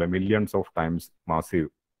 ഇതുപോലെ millions of times massive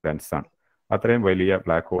than sun, അത്രയും വലിയ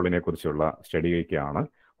ബ്ലാക്ക് ഹോളിനെ കുറിച്ചുള്ള സ്റ്റഡിക്കാണ്,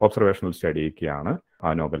 ഒബ്സർവേഷണൽ സ്റ്റഡിക്കാണ് ആ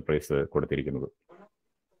നോബൽ പ്രൈസ് കൊടുത്തിരിക്കുന്നത്.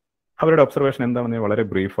 അവരുടെ ഒബ്സർവേഷൻ എന്താണെന്ന് വളരെ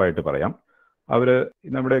ബ്രീഫായിട്ട് പറയാം. അവര്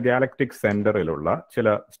നമ്മുടെ ഗാലക്റ്റിക് സെന്ററിലുള്ള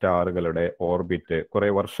ചില സ്റ്റാറുകളുടെ ഓർബിറ്റ് കുറെ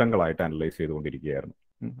വർഷങ്ങളായിട്ട് അനലൈസ് ചെയ്തുകൊണ്ടിരിക്കുകയായിരുന്നു.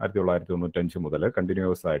 1995 മുതൽ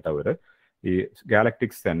കണ്ടിന്യൂസ് ആയിട്ട് അവർ ഈ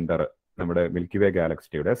ഗാലക്റ്റിക് സെന്റർ, നമ്മുടെ മിൽക്കി വേ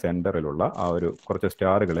ഗാലക്സിയുടെ സെന്ററിലുള്ള ആ ഒരു കുറച്ച്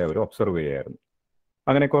സ്റ്റാറുകളെ അവർ ഒബ്സർവ് ചെയ്യായിരുന്നു.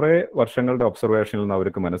 അങ്ങനെ കുറെ വർഷങ്ങളുടെ ഒബ്സർവേഷനിൽ നിന്ന്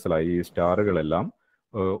അവർക്ക് മനസ്സിലായി ഈ സ്റ്റാറുകളെല്ലാം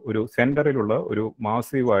ഒരു സെന്ററിലുള്ള ഒരു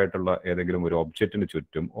മാസീവായിട്ടുള്ള ഏതെങ്കിലും ഒരു ഒബ്ജക്റ്റിന്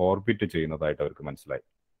ചുറ്റും ഓർബിറ്റ് ചെയ്യുന്നതായിട്ട് അവർക്ക് മനസ്സിലായി.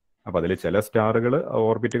 അപ്പൊ അതിൽ ചില സ്റ്റാറുകൾ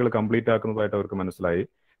ഓർബിറ്റുകൾ കംപ്ലീറ്റ് ആക്കുന്നതായിട്ട് അവർക്ക് മനസ്സിലായി,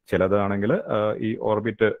 ചിലതാണെങ്കിൽ ഈ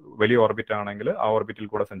ഓർബിറ്റ് വലിയ ഓർബിറ്റ് ആണെങ്കിൽ ആ ഓർബിറ്റിൽ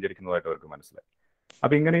കൂടെ സഞ്ചരിക്കുന്നതായിട്ട് അവർക്ക് മനസ്സിലായി.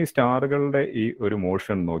 അപ്പൊ ഇങ്ങനെ ഈ സ്റ്റാറുകളുടെ ഈ ഒരു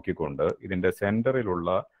മോഷൻ നോക്കിക്കൊണ്ട് ഇതിന്റെ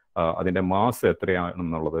സെന്ററിലുള്ള അതിന്റെ മാസ്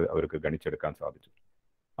എത്രയാണെന്നുള്ളത് അവർക്ക് ഗണിച്ചെടുക്കാൻ സാധിച്ചു.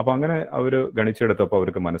 അപ്പൊ അങ്ങനെ അവർ ഗണിച്ചെടുത്തപ്പോൾ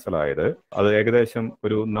അവർക്ക് മനസ്സിലായത് അത് ഏകദേശം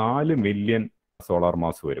ഒരു 4 മില്യൺ സോളാർ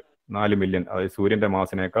മാസ് വരും. 4 മില്യൺ, അതായത് സൂര്യന്റെ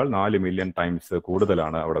മാസിനേക്കാൾ 4 മില്യൺ ടൈംസ്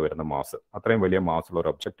കൂടുതലാണ് അവിടെ വരുന്ന മാസ്. അത്രയും വലിയ മാസുള്ള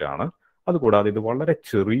ഒരു ഒബ്ജക്റ്റ് ആണ്. അതുകൂടാതെ ഇത് വളരെ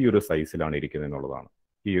ചെറിയൊരു സൈസിലാണ് ഇരിക്കുന്നത് എന്നുള്ളതാണ്.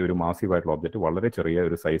 ഈ ഒരു മാസീവായിട്ടുള്ള ഒബ്ജക്റ്റ് വളരെ ചെറിയ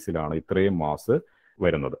ഒരു സൈസിലാണ് ഇത്രയും മാസ്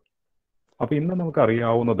വരുന്നത്. അപ്പൊ ഇന്ന് നമുക്ക്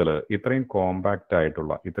അറിയാവുന്നതിൽ ഇത്രയും കോമ്പാക്റ്റ്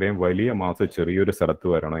ആയിട്ടുള്ള ഇത്രയും വലിയ മാസ് ചെറിയൊരു സ്ഥലത്ത്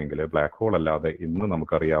വരണമെങ്കിൽ ബ്ലാക്ക് ഹോൾ അല്ലാതെ ഇന്ന്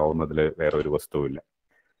നമുക്കറിയാവുന്നതിൽ വേറെ ഒരു വസ്തുവില്ല.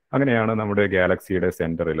 അങ്ങനെയാണ് നമ്മുടെ ഗാലക്സിയുടെ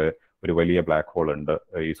സെന്ററിൽ ഒരു വലിയ ബ്ലാക്ക് ഹോൾ ഉണ്ട്,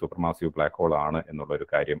 ഈ സൂപ്പർ മാസീവ് ബ്ലാക്ക് ഹോൾ ആണ് എന്നുള്ള ഒരു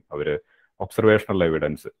കാര്യം അവർ ഒബ്സർവേഷണൽ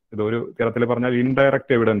എവിഡൻസ്. ഇതൊരു തരത്തിൽ പറഞ്ഞാൽ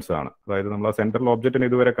ഇൻഡയറക്റ്റ് എവിഡൻസ് ആണ്. അതായത് നമ്മൾ ആ സെൻട്രൽ ഒബ്ജക്റ്റിനെ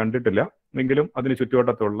ഇതുവരെ കണ്ടിട്ടില്ല, എങ്കിലും അതിന്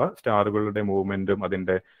ചുറ്റുവട്ടത്തുള്ള സ്റ്റാറുകളുടെ മൂവ്മെന്റും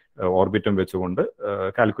അതിന്റെ ഓർബിറ്റും വെച്ചുകൊണ്ട്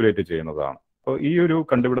കാൽക്കുലേറ്റ് ചെയ്യുന്നതാണ്. അപ്പോൾ ഈ ഒരു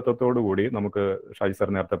കണ്ടുപിടുത്തത്തോടു കൂടി നമുക്ക് ഷാജി സാർ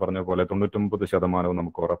നേരത്തെ പറഞ്ഞ പോലെ 99%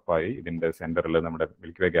 നമുക്ക് ഉറപ്പായി ഇതിന്റെ സെന്ററിൽ, നമ്മുടെ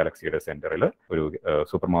മിൽക്കി വേ ഗാലക്സിയുടെ സെന്ററിൽ ഒരു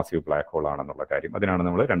സൂപ്പർ മാസീവ് ബ്ലാക്ക് ഹോൾ ആണെന്നുള്ള കാര്യം. അതിനാണ്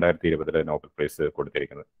നമ്മൾ 2020 നോബൽ പ്രൈസ്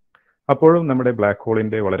കൊടുത്തിരിക്കുന്നത്. അപ്പോഴും നമ്മുടെ ബ്ലാക്ക്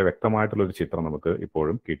ഹോളിന്റെ വളരെ വ്യക്തമായിട്ടുള്ള ഒരു ചിത്രം നമുക്ക്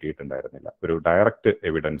ഇപ്പോഴും കിട്ടിയിട്ടുണ്ടായിരുന്നില്ല. ഒരു ഡയറക്റ്റ്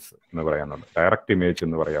എവിഡൻസ് എന്ന് പറയാവുന്ന, ഡയറക്റ്റ് ഇമേജ്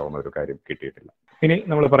എന്ന് പറയാവുന്ന ഒരു കാര്യം കിട്ടിയിട്ടില്ല. ഇനി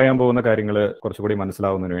നമ്മൾ പറയാൻ പോകുന്ന കാര്യങ്ങൾ കുറച്ചുകൂടി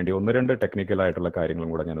മനസ്സിലാവുന്നതിന് വേണ്ടി 1-2 ടെക്നിക്കൽ ആയിട്ടുള്ള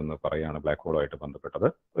കാര്യങ്ങളും കൂടെ ഞാനൊന്ന് പറയുകയാണ് ബ്ലാക്ക് ഹോളുമായിട്ട് ബന്ധപ്പെട്ടത്.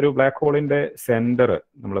 ഒരു ബ്ലാക്ക് ഹോളിന്റെ സെന്റർ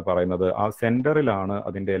നമ്മൾ പറയുന്നത്, ആ സെന്ററിലാണ്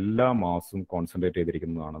അതിന്റെ എല്ലാ മാസും കോൺസെൻട്രേറ്റ്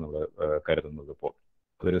ചെയ്തിരിക്കുന്നതാണ് നമ്മൾ കരുതുന്നത്. ഇപ്പോൾ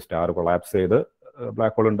അതൊരു സ്റ്റാർ കൊളാപ്സ് ചെയ്ത്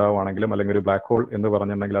ബ്ലാക്ക് ഹോൾ ഉണ്ടാവുകയാണെങ്കിലും, അല്ലെങ്കിൽ ഒരു ബ്ലാക്ക് ഹോൾ എന്ന്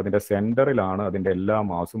പറഞ്ഞിട്ടുണ്ടെങ്കിൽ അതിന്റെ സെന്ററിലാണ് അതിന്റെ എല്ലാ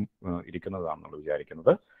മാസും ഇരിക്കുന്നതാണ് നമ്മൾ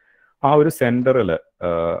വിചാരിക്കുന്നത്. ആ ഒരു സെന്ററിൽ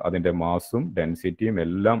അതിന്റെ മാസും ഡെൻസിറ്റിയും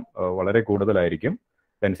എല്ലാം വളരെ കൂടുതലായിരിക്കും.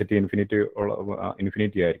 ഡെൻസിറ്റി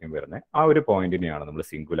ഇൻഫിനിറ്റി ആയിരിക്കും വരുന്നത്. ആ ഒരു പോയിന്റിനെയാണ് നമ്മൾ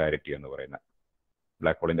സിംഗുലാരിറ്റി എന്ന് പറയുന്നത്.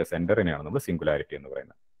 ബ്ലാക്ക് ഹോളിന്റെ സെന്ററിനെയാണ് നമ്മൾ സിംഗുലാരിറ്റി എന്ന്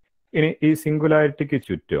പറയുന്നത്. ഇനി ഈ സിംഗുലാരിറ്റിക്ക്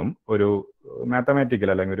ചുറ്റും ഒരു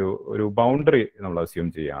മാത്തമാറ്റിക്കൽ അല്ലെങ്കിൽ ഒരു ബൗണ്ടറി നമ്മൾ അസ്യൂം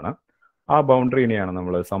ചെയ്യാണ്. ആ ബൗണ്ടറിനെയാണ്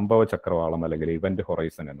നമ്മൾ സംഭവ ചക്രവാളം അല്ലെങ്കിൽ ഇവന്റ്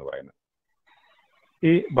ഹൊറൈസൺ എന്ന് പറയുന്നത്.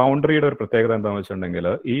 ഈ ബൗണ്ടറിയുടെ ഒരു പ്രത്യേകത എന്താണെന്ന് വെച്ചിട്ടുണ്ടെങ്കിൽ,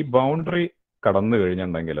 ഈ ബൗണ്ടറി കടന്നു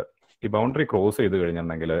കഴിഞ്ഞിട്ടുണ്ടെങ്കിൽ, ഈ ബൗണ്ടറി ക്രോസ് ചെയ്ത്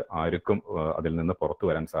കഴിഞ്ഞിട്ടുണ്ടെങ്കിൽ ആർക്കും അതിൽ നിന്ന് പുറത്തു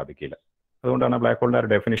വരാൻ സാധിക്കില്ല. അതുകൊണ്ടാണ് ബ്ലാക്ക് ഹോളിന്റെ ഒരു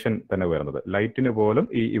ഡെഫിനിഷൻ തന്നെ വരുന്നത്. ലൈറ്റിന് പോലും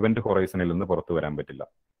ഈ ഇവന്റ് ഹൊറൈസണിൽ നിന്ന് പുറത്തു വരാൻ പറ്റില്ല.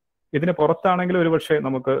 ഇതിന് പുറത്താണെങ്കിൽ ഒരുപക്ഷെ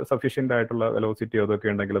നമുക്ക് സഫീഷ്യന്റ് ആയിട്ടുള്ള വെലോസിറ്റിയോ അതൊക്കെ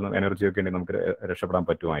ഉണ്ടെങ്കിലും എനർജിയോ ഒക്കെ ഉണ്ടെങ്കിൽ നമുക്ക് രക്ഷപ്പെടാൻ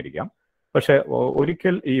പറ്റുമായിരിക്കാം. പക്ഷെ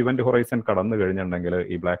ഒരിക്കൽ ഈ ഇവന്റ് ഹൊറൈസൺ കടന്നു കഴിഞ്ഞിട്ടുണ്ടെങ്കിൽ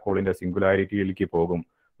ഈ ബ്ലാക്ക് ഹോളിന്റെ സിംഗുലാരിറ്റിയിലേക്ക് പോകും.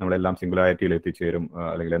 നമ്മളെല്ലാം സിംഗുലാരിറ്റിയിൽ എത്തിച്ചേരും,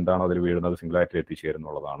 അല്ലെങ്കിൽ എന്താണോ അതിൽ വീഴുന്നത് സിംഗുലാരിറ്റിയിൽ എത്തിച്ചേരും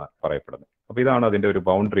എന്നുള്ളതാണ് പറയപ്പെടുന്നത്. അപ്പോൾ ഇതാണ് അതിന്റെ ഒരു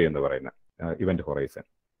ബൗണ്ടറി എന്ന് പറയുന്നത്, ഇവന്റ് ഹൊറൈസൺ.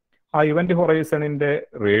 ആ ഇവന്റ് ഹൊറൈസണിന്റെ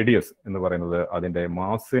റേഡിയസ് എന്ന് പറയുന്നത് അതിന്റെ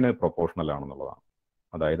മാസിന് പ്രൊപ്പോർഷണൽ ആണെന്നുള്ളതാണ്.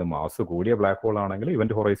 അതായത് മാസ് കൂടിയ ബ്ലാക്ക് ഹോൾ ആണെങ്കിൽ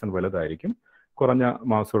ഇവന്റ് ഹൊറൈസൺ വലുതായിരിക്കും, കുറഞ്ഞ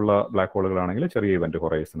മാസുള്ള ബ്ലാക്ക് ഹോളുകളാണെങ്കിൽ ചെറിയ ഇവന്റ്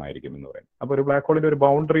ഹൊറൈസൺ ആയിരിക്കും എന്ന് പറയും. അപ്പോൾ ഒരു ബ്ലാക്ക് ഹോളിന്റെ ഒരു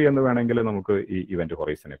ബൗണ്ടറി എന്ന് വേണമെങ്കിൽ നമുക്ക് ഈ ഇവന്റ്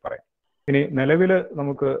ഹൊറൈസനെ പറയാം. ഇനി നിലവിൽ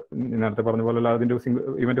നമുക്ക് നേരത്തെ പറഞ്ഞ പോലെ അതിന്റെ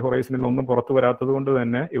ഇവന്റ് ഹൊറൈസണിൽ ഒന്നും പുറത്തു വരാത്തത് കൊണ്ട്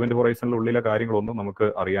തന്നെ ഇവന്റ് ഹൊറൈസണിനുള്ളിലെ കാര്യങ്ങളൊന്നും നമുക്ക്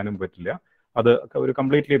അറിയാനും പറ്റില്ല. അത് ഒരു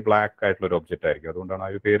കംപ്ലീറ്റ്ലി ബ്ലാക്ക് ആയിട്ടുള്ള ഒരു ഒബ്ജക്റ്റ് ആയിരിക്കും. അതുകൊണ്ടാണ്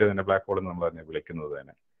ആ ഒരു പേര് തന്നെ ബ്ലാക്ക് ഹോൾ എന്ന് നമ്മൾ അതിനെ വിളിക്കുന്നത്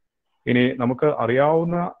തന്നെ. ഇനി നമുക്ക്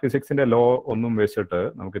അറിയാവുന്ന ഫിസിക്സിന്റെ ലോ ഒന്നും വെച്ചിട്ട്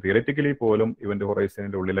നമുക്ക് തിയററ്റിക്കലി പോലും ഇവന്റ്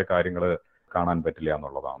ഹൊറൈസണിന്റെ ഉള്ളിലെ കാര്യങ്ങൾ കാണാൻ പറ്റില്ല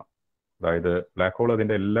എന്നുള്ളതാണ്. അതായത് ബ്ലാക്ക് ഹോൾ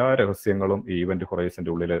അതിന്റെ എല്ലാ രഹസ്യങ്ങളും ഈ ഇവന്റ്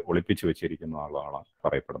ഹൊറൈസന്റെ ഉള്ളിൽ ഒളിപ്പിച്ചു വെച്ചിരിക്കുന്ന ആളാണ്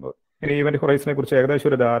പറയപ്പെടുന്നത്. ഇനി ഇവന്റ് ഹൊറൈസനെ കുറിച്ച് ഏകദേശം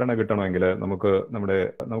ഒരു ധാരണ കിട്ടണമെങ്കിൽ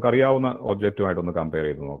നമുക്കറിയാവുന്ന ഒബ്ജക്റ്റുമായിട്ടൊന്ന് കമ്പയർ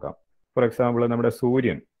ചെയ്ത് നോക്കാം. ഫോർ എക്സാമ്പിൾ നമ്മുടെ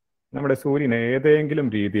സൂര്യൻ ഏതെങ്കിലും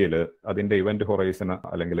രീതിയിൽ അതിന്റെ ഇവന്റ് ഹൊറൈസൺ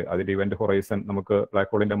അല്ലെങ്കിൽ അതിന്റെ ഇവന്റ് ഹൊറൈസൺ നമുക്ക്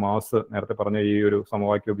ബ്ലാക്ക് ഹോളിന്റെ മാസ് നേരത്തെ പറഞ്ഞ ഈ ഒരു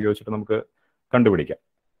സമവാക്യം ഉപയോഗിച്ചിട്ട് നമുക്ക് കണ്ടുപിടിക്കാം.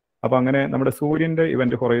 അപ്പൊ അങ്ങനെ നമ്മുടെ സൂര്യന്റെ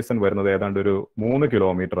ഇവന്റ് ഹൊറൈസൺ വരുന്നത് ഏതാണ്ട് ഒരു 3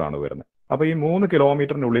 കിലോമീറ്റർ ആണ് വരുന്നത്. അപ്പൊ ഈ 3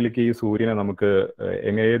 കിലോമീറ്ററിനുള്ളിലേക്ക് ഈ സൂര്യനെ നമുക്ക്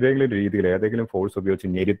ഏതെങ്കിലും രീതിയിൽ ഏതെങ്കിലും ഫോഴ്സ് ഉപയോഗിച്ച്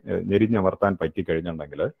ഞെരിഞ്ഞമർത്താൻ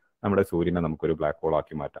പറ്റിക്കഴിഞ്ഞിട്ടുണ്ടെങ്കിൽ നമ്മുടെ സൂര്യനെ നമുക്കൊരു ബ്ലാക്ക് ഹോൾ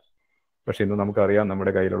ആക്കി മാറ്റാം. പക്ഷെ ഇന്ന് നമുക്കറിയാം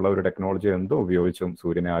നമ്മുടെ കയ്യിലുള്ള ഒരു ടെക്നോളജി എന്തോ ഉപയോഗിച്ചും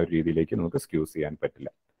സൂര്യനെ ആ ഒരു രീതിയിലേക്ക് നമുക്ക് സ്ക്യൂസ് ചെയ്യാൻ പറ്റില്ല.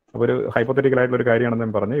 അപ്പോൾ ഒരു ഹൈപ്പോത്തറ്റിക്കൽ ആയിട്ടുള്ള ഒരു കാര്യമാണെന്ന്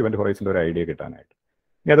ഞാൻ പറഞ്ഞ് ഇവന്റ് ഹൊറൈസന്റെ ഒരു ഐഡിയ കിട്ടാനായിട്ട്.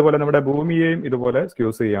 ഇനി അതുപോലെ നമ്മുടെ ഭൂമിയെയും ഇതുപോലെ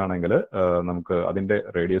സ്ക്യൂസ് ചെയ്യുകയാണെങ്കിൽ നമുക്ക് അതിന്റെ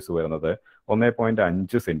റേഡിയസ് വരുന്നത്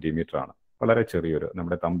 1.5 സെന്റിമീറ്റർ ആണ്. വളരെ ചെറിയൊരു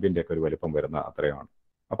നമ്മുടെ തമ്പിന്റെ ഒക്കെ ഒരു വലിപ്പം വരുന്ന അത്രയാണ്.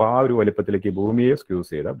 അപ്പൊ ആ ഒരു വലിപ്പത്തിലേക്ക് ഭൂമിയെ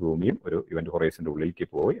സ്ക്യൂസ് ചെയ്ത ഭൂമിയും ഒരു ഇവന്റ് ഹൊറൈസന്റെ ഉള്ളിലേക്ക്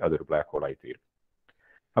പോയി അതൊരു ബ്ലാക്ക് ഹോൾ ആയി തീരും.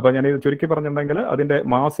 അപ്പൊ ഞാൻ ഇത് ചുരുക്കി പറഞ്ഞിട്ടുണ്ടെങ്കിൽ അതിന്റെ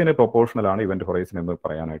മാസിന് പ്രൊപ്പോർഷണൽ ആണ് ഇവന്റ് ഹൊറൈസൺ എന്ന്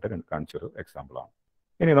പറയാനായിട്ട് കാണിച്ചൊരു എക്സാമ്പിൾ ആണ്.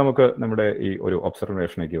 ഇനി നമുക്ക് നമ്മുടെ ഈ ഒരു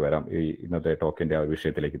ഒബ്സർവേഷനിലേക്ക് വരാം. ഈ ഇന്നത്തെ ടോക്കിന്റെ ആ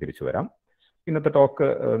വിഷയത്തിലേക്ക് തിരിച്ചു വരാം. ഇന്നത്തെ ടോക്ക്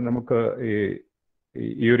നമുക്ക്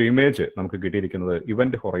ഈ ഒരു ഇമേജ് നമുക്ക് കിട്ടിയിരിക്കുന്നത്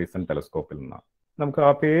ഇവന്റ് ഹൊറൈസൺ ടെലസ്കോപ്പിൽ നിന്നാണ്. നമുക്ക്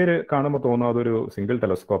ആ പേര് കാണുമ്പോൾ തോന്നുന്നത് അതൊരു സിംഗിൾ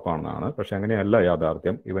ടെലസ്കോപ്പ് ആണെന്നാണ്. പക്ഷെ അങ്ങനെയല്ല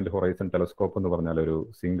യാഥാർത്ഥ്യം. ഇവന്റ് ഹൊറൈസൺ ടെലസ്കോപ്പ് എന്ന് പറഞ്ഞാൽ ഒരു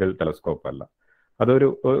സിംഗിൾ ടെലസ്കോപ്പ് അല്ല. അതൊരു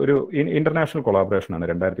ഇന്റർനാഷണൽ കൊളാബറേഷൻ ആണ്.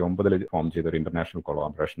 2009 ഫോം ചെയ്ത ഒരു ഇന്റർനാഷണൽ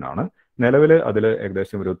കൊളാബറേഷൻ ആണ്. നിലവിൽ അതിൽ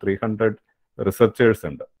ഏകദേശം ഒരു 300 റിസർച്ചേഴ്സ്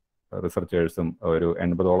ഉണ്ട്. റിസർച്ചേഴ്സും ഒരു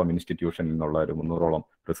 80ഓളം ഇൻസ്റ്റിറ്റ്യൂഷനിൽ നിന്നുള്ള ഒരു 300ഓളം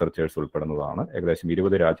റിസർച്ചേഴ്സ് ഉൾപ്പെടുന്നതാണ്. ഏകദേശം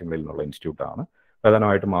 20 രാജ്യങ്ങളിൽ നിന്നുള്ള ഇൻസ്റ്റിറ്റ്യൂട്ടാണ്.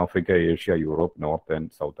 പ്രധാനമായിട്ടും Africa, Asia, Europe, north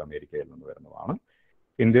and south അമേരിക്കയിൽ നിന്ന് വരുന്നതാണ്.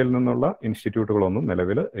 ഇന്ത്യയിൽ നിന്നുള്ള ഇൻസ്റ്റിറ്റ്യൂട്ടുകളൊന്നും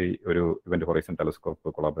നിലവിൽ ഈ ഒരു ഇവന്റ് ഹൊറൈസൺ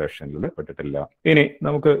ടെലസ്കോപ്പ് കൊളാബറേഷനിൽ പെട്ടിട്ടില്ല. ഇനി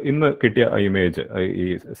നമുക്ക് ഇന്ന് കിട്ടിയ ഇമേജ്, ഈ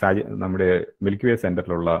നമ്മുടെ മിൽക്കി വേ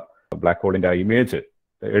സെന്ററിലുള്ള ബ്ലാക്ക് ഹോളിന്റെ ആ ഇമേജ്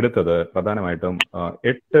എടുത്തത് പ്രധാനമായിട്ടും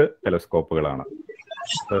 8 ടെലസ്കോപ്പുകളാണ്.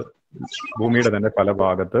 ഭൂമിയുടെ തന്നെ പല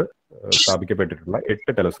ഭാഗത്ത് സ്ഥാപിക്കപ്പെട്ടിട്ടുള്ള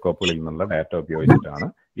 8 ടെലസ്കോപ്പുകളിൽ നിന്നുള്ള ഡാറ്റ ഉപയോഗിച്ചിട്ടാണ്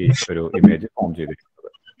ഈ ഒരു ഇമേജ് ഫോം ചെയ്തിരിക്കുന്നത്.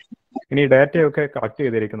 ഇനി ഡാറ്റയൊക്കെ കളക്ട്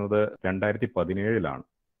ചെയ്തിരിക്കുന്നത് 2017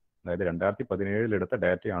 അതായത് 2017 എടുത്ത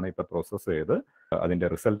ഡാറ്റയാണ് ഇപ്പൊ പ്രോസസ് ചെയ്ത് അതിന്റെ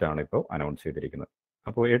റിസൾട്ട് ആണ് ഇപ്പോൾ അനൗൺസ് ചെയ്തിരിക്കുന്നത്.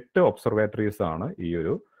 അപ്പോൾ 8 ഒബ്സർവേറ്ററീസ് ആണ് ഈ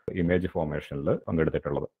ഒരു ഇമേജ് ഫോർമേഷനിൽ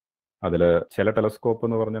പങ്കെടുത്തിട്ടുള്ളത്. അതിൽ ചില ടെലസ്കോപ്പ്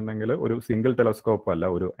എന്ന് പറഞ്ഞിട്ടുണ്ടെങ്കിൽ ഒരു സിംഗിൾ ടെലസ്കോപ്പ് അല്ല,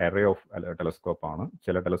 ഒരു എറേ ഓഫ് ടെലസ്കോപ്പ് ആണ്.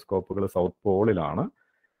 ചില ടെലസ്കോപ്പുകൾ സൗത്ത് പോളിലാണ്.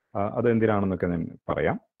 അത് എന്തിനാണെന്നൊക്കെ ഞാൻ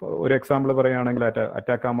പറയാം. ഒരു എക്സാമ്പിൾ പറയുകയാണെങ്കിൽ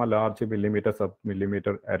അറ്റാക്കാമ large millimetre sub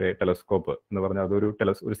millimetre array telescope എന്ന് പറഞ്ഞാൽ അതൊരു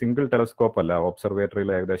ഒരു സിംഗിൾ ടെലസ്കോപ്പ് അല്ല.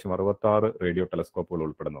 ഒബ്സർവേറ്ററിയിൽ ഏകദേശം 66 റേഡിയോ ടെലസ്കോപ്പുകൾ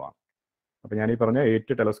ഉൾപ്പെടുന്നതാണ്. അപ്പൊ ഞാൻ ഈ പറഞ്ഞ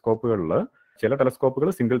 8 ടെലസ്കോപ്പുകളിൽ ചില ടെലസ്കോപ്പുകൾ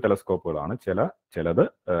സിംഗിൾ ടെലസ്കോപ്പുകളാണ്, ചിലത്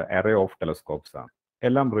എറേ ഓഫ് ടെലസ്കോപ്സ് ആണ്.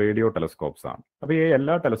 എല്ലാം റേഡിയോ ടെലസ്കോപ്സ് ആണ്. അപ്പൊ ഈ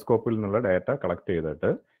എല്ലാ ടെലസ്കോപ്പിൽ നിന്നുള്ള ഡാറ്റ കളക്ട് ചെയ്തിട്ട്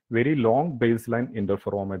very long base line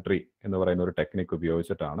interferometry എന്ന് പറയുന്ന ഒരു ടെക്നിക്ക്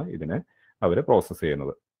ഉപയോഗിച്ചിട്ടാണ് ഇതിനെ അവർ പ്രോസസ്സ്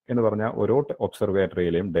ചെയ്യുന്നത്. എന്ന് പറഞ്ഞാൽ ഓരോ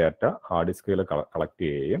ഒബ്സർവേറ്ററിയിലെയും ഡാറ്റ ഹാർഡ് ഡിസ്കിൽ കളക്ട്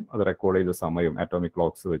ചെയ്യുകയും അത് റെക്കോർഡ് ചെയ്ത സമയം ആറ്റോമിക്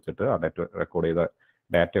ക്ലോക്സ് വെച്ചിട്ട് ആ ഡാറ്റ റെക്കോർഡ് ചെയ്ത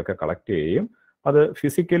ഡാറ്റയൊക്കെ കളക്ട് ചെയ്യുകയും അത്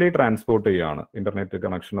ഫിസിക്കലി ട്രാൻസ്പോർട്ട് ചെയ്യുകയാണ്. ഇന്റർനെറ്റ്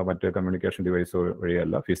കണക്ഷനോ മറ്റ് കമ്മ്യൂണിക്കേഷൻ ഡിവൈസോ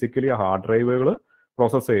വഴിയല്ല, ഫിസിക്കലി ഹാർഡ് ഡ്രൈവുകൾ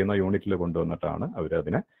പ്രോസസ്സ് ചെയ്യുന്ന യൂണിറ്റിൽ കൊണ്ടുവന്നിട്ടാണ് അവർ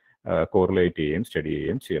അതിനെ കോറിലേറ്റ് ചെയ്യുകയും സ്റ്റഡി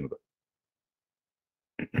ചെയ്യുകയും ചെയ്യുന്നത്.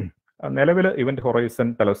 നിലവിൽ ഇവന്റ് ഹൊറൈസൺ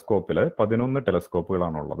ടെലസ്കോപ്പിൽ 11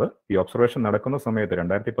 ടെലസ്കോപ്പുകളാണുള്ളത്. ഈ ഒബ്സർവേഷൻ നടക്കുന്ന സമയത്ത്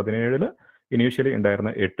 2017 ഇനീഷ്യലി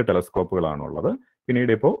ഉണ്ടായിരുന്ന 8 ടെലസ്കോപ്പുകളാണുള്ളത്.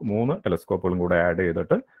 പിന്നീട് ഇപ്പോൾ 3 ടെലസ്കോപ്പുകളും കൂടെ ആഡ്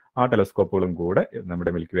ചെയ്തിട്ട് ആ ടെലസ്കോപ്പുകളും കൂടെ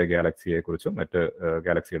നമ്മുടെ മിൽക്കി വേ ഗാലക്സിയെ കുറിച്ചും മറ്റ്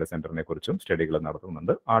ഗാലക്സിയുടെ സെന്ററിനെ കുറിച്ചും സ്റ്റഡികൾ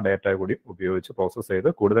നടത്തുന്നുണ്ട്. ആ ഡാറ്റ കൂടി ഉപയോഗിച്ച് പ്രോസസ്സ് ചെയ്ത്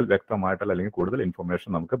കൂടുതൽ വ്യക്തമായിട്ടുള്ള അല്ലെങ്കിൽ കൂടുതൽ ഇൻഫർമേഷൻ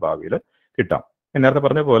നമുക്ക് ഭാവിയിൽ കിട്ടാം. നേരത്തെ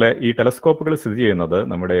പറഞ്ഞ പോലെ ഈ ടെലസ്കോപ്പുകൾ സ്ഥിതി ചെയ്യുന്നത്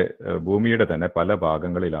നമ്മുടെ ഭൂമിയുടെ തന്നെ പല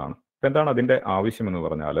ഭാഗങ്ങളിലാണ്. എന്താണ് അതിന്റെ ആവശ്യം എന്ന്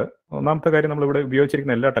പറഞ്ഞാൽ, ഒന്നാമത്തെ കാര്യം നമ്മളിവിടെ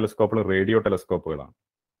ഉപയോഗിച്ചിരിക്കുന്ന എല്ലാ ടെലസ്കോപ്പുകളും റേഡിയോ ടെലസ്കോപ്പുകളാണ്.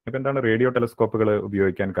 ഇപ്പൊ എന്താണ് റേഡിയോ ടെലസ്കോപ്പുകൾ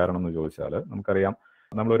ഉപയോഗിക്കാൻ കാരണം എന്ന് ചോദിച്ചാൽ, നമുക്കറിയാം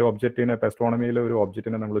നമ്മളൊരു ഒബ്ജക്റ്റിനെ, ആസ്ട്രോണമിയിലെ ഒരു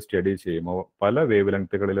ഒബ്ജക്റ്റിനെ നമ്മൾ സ്റ്റഡി ചെയ്യുമ്പോൾ പല വേവ്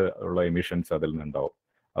ലെങ്ത്തുകളിൽ ഉള്ള എമിഷൻസ് അതിൽ നിന്നുണ്ടാവും.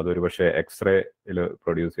 അതൊരു പക്ഷേ എക്സ്റേയിൽ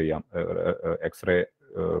പ്രൊഡ്യൂസ്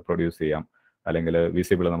ചെയ്യാം, അല്ലെങ്കിൽ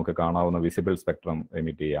വിസിബിൾ, നമുക്ക് കാണാവുന്ന വിസിബിൾ സ്പെക്ട്രം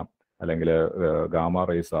എമിറ്റ് ചെയ്യാം, അല്ലെങ്കിൽ ഗാമ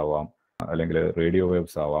റേസ് ആവാം, അല്ലെങ്കിൽ റേഡിയോ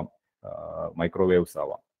വേവ്സ് ആവാം, മൈക്രോവേവ്സ്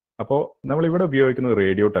ആവാം. അപ്പോൾ നമ്മളിവിടെ ഉപയോഗിക്കുന്നത്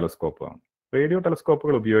റേഡിയോ ടെലസ്കോപ്പാണ്. റേഡിയോ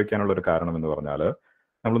ടെലസ്കോപ്പുകൾ ഉപയോഗിക്കാനുള്ള ഒരു കാരണം എന്ന് പറഞ്ഞാൽ,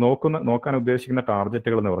 നമ്മൾ നോക്കാൻ ഉദ്ദേശിക്കുന്ന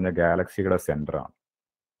ടാർഗറ്റുകൾ എന്ന് പറഞ്ഞാൽ ഗാലക്സിയുടെ സെന്ററാണ്.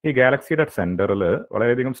 ഈ ഗാലക്സിയുടെ സെന്ററിൽ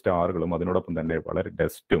വളരെയധികം സ്റ്റാറുകളും അതിനോടൊപ്പം തന്നെ വളരെ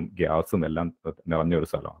ഡസ്റ്റും ഗ്യാസും എല്ലാം നിറഞ്ഞൊരു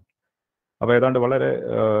സ്ഥലമാണ്. അപ്പോൾ ഏതാണ്ട് വളരെ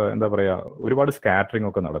എന്താ പറയുക, ഒരുപാട് സ്കാറ്ററിംഗ്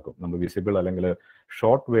ഒക്കെ നടക്കും. നമ്മൾ വിസിബിൾ അല്ലെങ്കിൽ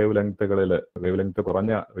ഷോർട്ട് വേവ് ലെങ്ത്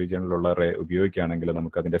കുറഞ്ഞ റീജിയനിലുള്ള റേ ഉപയോഗിക്കുകയാണെങ്കിൽ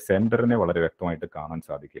നമുക്ക് അതിന്റെ സെന്ററിനെ വളരെ വ്യക്തമായിട്ട് കാണാൻ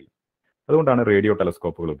സാധിക്കില്ല. അതുകൊണ്ടാണ് റേഡിയോ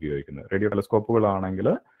ടെലസ്കോപ്പുകൾ ഉപയോഗിക്കുന്നത്. റേഡിയോ ടെലസ്കോപ്പുകളാണെങ്കിൽ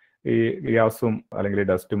ഈ ഗ്യാസും അല്ലെങ്കിൽ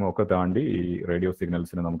ഡസ്റ്റും ഒക്കെ താണ്ടി ഈ റേഡിയോ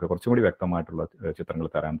സിഗ്നൽസിന് നമുക്ക് കുറച്ചും കൂടി വ്യക്തമായിട്ടുള്ള ചിത്രങ്ങൾ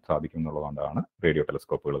തരാൻ സാധിക്കും എന്നുള്ളതുകൊണ്ടാണ് റേഡിയോ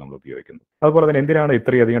ടെലസ്കോപ്പുകൾ നമ്മൾ ഉപയോഗിക്കുന്നത്. അതുപോലെ തന്നെ എന്തിനാണ്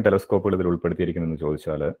ഇത്രയധികം ടെലസ്കോപ്പുകൾ ഇതിൽ ഉൾപ്പെടുത്തിയിരിക്കുന്നതെന്ന്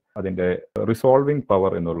ചോദിച്ചാൽ, അതിന്റെ റിസോൾവിംഗ്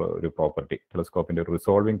പവർ എന്നുള്ള ഒരു പ്രോപ്പർട്ടി, ടെലസ്കോപ്പിന്റെ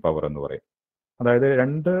റിസോൾവിംഗ് പവർ എന്ന് പറയും. അതായത്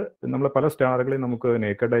നമ്മൾ പല സ്റ്റാറുകളെയും നമുക്ക്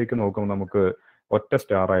നേക്കഡ് ഐക്ക് നോക്കുമ്പോൾ നമുക്ക് ഒറ്റ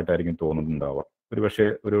സ്റ്റാർ ആയിട്ടായിരിക്കും തോന്നുന്നുണ്ടാവുക. ഒരുപക്ഷെ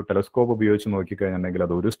ഒരു ടെലസ്കോപ്പ് ഉപയോഗിച്ച് നോക്കിക്കഴിഞ്ഞിട്ടുണ്ടെങ്കിൽ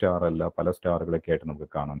അത് ഒരു സ്റ്റാർ അല്ല, പല സ്റ്റാറുകളൊക്കെ ആയിട്ട് നമുക്ക്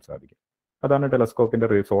കാണാൻ സാധിക്കും. അതാണ് ടെലസ്കോപ്പിന്റെ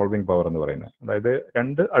റിസോൾവിംഗ് പവർ എന്ന് പറയുന്നത്. അതായത്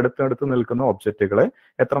രണ്ട് അടുത്തടുത്ത് നിൽക്കുന്ന ഒബ്ജക്റ്റുകളെ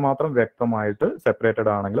എത്രമാത്രം വ്യക്തമായിട്ട് സെപ്പറേറ്റഡ്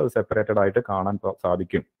ആണെങ്കിൽ അത് സെപ്പറേറ്റഡ് ആയിട്ട് കാണാൻ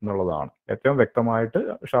സാധിക്കും എന്നുള്ളതാണ്. ഏറ്റവും വ്യക്തമായിട്ട്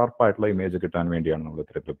ഷാർപ്പായിട്ടുള്ള ഇമേജ് കിട്ടാൻ വേണ്ടിയാണ് നമ്മൾ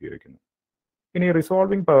ഇത്തരത്തിൽ ഉപയോഗിക്കുന്നത്. ഇനി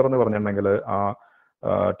റിസോൾവിംഗ് പവർ എന്ന് പറഞ്ഞിട്ടുണ്ടെങ്കിൽ ആ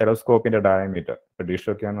ടെലസ്കോപ്പിന്റെ ഡയമീറ്റർ,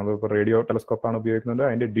 ഡിഷൊക്കെയാണ് നമ്മളിപ്പോൾ റേഡിയോ ടെലസ്കോപ്പാണ് ഉപയോഗിക്കുന്നത്,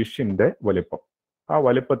 അതിന്റെ ഡിഷിന്റെ വലിപ്പം ആ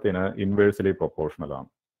വലിപ്പത്തിന് ഇൻവേഴ്സ്ലി പ്രൊപ്പോർഷണൽ ആണ്.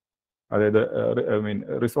 അതായത്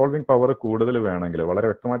റിസോൾവിംഗ് പവർ കൂടുതൽ വേണമെങ്കിൽ, വളരെ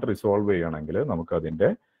വ്യക്തമായിട്ട് റിസോൾവ് ചെയ്യുകയാണെങ്കിൽ നമുക്ക് അതിന്റെ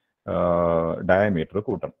ഡയമീറ്റർ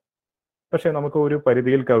കൂട്ടണം. പക്ഷേ നമുക്ക് ഒരു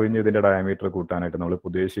പരിധിയിൽ കവിഞ്ഞ് ഇതിന്റെ ഡയമീറ്റർ കൂട്ടാനായിട്ട് നമ്മൾ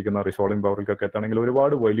ഉദ്ദേശിക്കുന്ന റിസോൾവിംഗ് പവറിലേക്കൊക്കെ എത്തണമെങ്കിൽ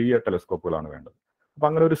ഒരുപാട് വലിയ ടെലസ്കോപ്പുകളാണ് വേണ്ടത്. അപ്പൊ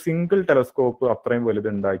അങ്ങനെ ഒരു സിംഗിൾ ടെലസ്കോപ്പ് അത്രയും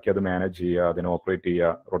വലുതുണ്ടാക്കി അത് മാനേജ് ചെയ്യുക, അതിനെ ഓപ്പറേറ്റ്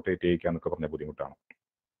ചെയ്യുക, റൊട്ടേറ്റ് ചെയ്യുക എന്നൊക്കെ പറഞ്ഞ ബുദ്ധിമുട്ടാണ്.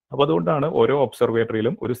 അപ്പൊ അതുകൊണ്ടാണ് ഓരോ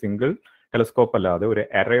ഒബ്സർവേറ്ററിയിലും ഒരു സിംഗിൾ ടെലസ്കോപ്പ് അല്ലാതെ ഒരു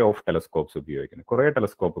എറേ ഓഫ് ടെലസ്കോപ്സ് ഉപയോഗിക്കുന്നത്, കുറേ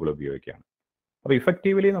ടെലസ്കോപ്പുകൾ ഉപയോഗിക്കുകയാണ്. അപ്പൊ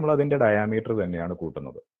ഇഫക്റ്റീവ്ലി നമ്മൾ അതിന്റെ ഡയാമീറ്റർ തന്നെയാണ്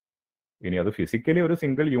കൂട്ടുന്നത്. ഇനി അത് ഫിസിക്കലി ഒരു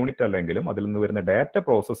സിംഗിൾ യൂണിറ്റ് അല്ലെങ്കിലും അതിൽ നിന്ന് വരുന്ന ഡാറ്റ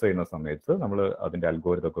പ്രോസസ്സ് ചെയ്യുന്ന സമയത്ത് നമ്മൾ അതിന്റെ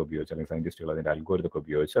അൽഗോരിതം ഉപയോഗിച്ച്, അല്ലെങ്കിൽ സയന്റിസ്റ്റുകൾ അതിന്റെ അൽഗോരിതം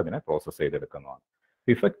ഉപയോഗിച്ച് അതിനെ പ്രോസസ്സ് ചെയ്തെടുക്കുന്നതാണ്.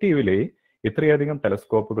 ഇഫക്റ്റീവ്ലി ഇത്രയധികം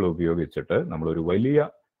ടെലസ്കോപ്പുകൾ ഉപയോഗിച്ചിട്ട് നമ്മൾ ഒരു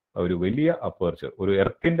വലിയ അപ്പർച്ചർ, ഒരു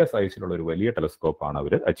എർത്തിന്റെ സൈസിലുള്ള ഒരു വലിയ ടെലസ്കോപ്പാണ്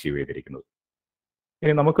അവർ അച്ചീവ് ചെയ്തിരിക്കുന്നത്.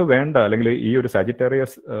 ഇനി നമുക്ക് വേണ്ട, അല്ലെങ്കിൽ ഈ ഒരു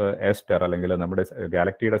സാജിറ്റേറിയസ് എ സ്റ്റാർ അല്ലെങ്കിൽ നമ്മുടെ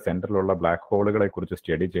ഗാലക്സിയുടെ സെന്ററിലുള്ള ബ്ലാക്ക് ഹോളുകളെ കുറിച്ച്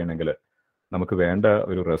സ്റ്റഡി ചെയ്യണമെങ്കിൽ നമുക്ക് വേണ്ട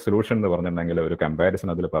ഒരു റെസൊല്യൂഷൻ എന്ന് പറഞ്ഞിട്ടുണ്ടെങ്കിൽ, ഒരു കമ്പാരിസൺ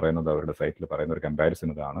അതിൽ പറയുന്നത്, അവരുടെ സൈറ്റിൽ പറയുന്ന ഒരു കമ്പാരിസൺ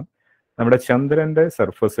ഇതാണ്. നമ്മുടെ ചന്ദ്രന്റെ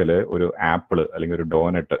സർഫസിൽ ഒരു ആപ്പിൾ അല്ലെങ്കിൽ ഒരു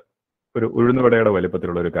ഡോനറ്റ്, ഒരു ഉഴുന്നുവടയുടെ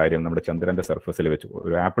വലുപ്പത്തിലുള്ള ഒരു കാര്യം നമ്മുടെ ചന്ദ്രന്റെ സർഫസിൽ വെച്ച്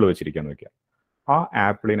ഒരു ആപ്പിൾ വെച്ചിരിക്കാന്ന് വെക്കാം. ആ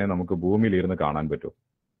ആപ്പിളിനെ നമുക്ക് ഭൂമിയിൽ ഇരുന്ന് കാണാൻ പറ്റും.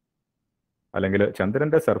 അല്ലെങ്കിൽ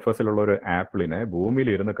ചന്ദ്രന്റെ സർഫസിലുള്ള ഒരു ആപ്പിളിനെ ഭൂമിയിൽ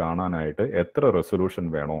ഇരുന്ന് കാണാനായിട്ട് എത്ര റെസൊല്യൂഷൻ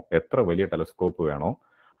വേണോ, എത്ര വലിയ ടെലസ്കോപ്പ് വേണോ,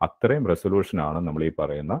 അത്രയും റെസൊല്യൂഷനാണ് നമ്മൾ ഈ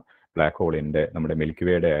പറയുന്ന ബ്ലാക്ക് ഹോളിന്റെ നമ്മുടെ മിൽക്കി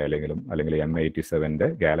വേയുടെ ആയാലെങ്കിലും അല്ലെങ്കിൽ M87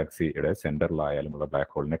 ഗാലക്സിയുടെ സെന്ററിലായാലുമുള്ള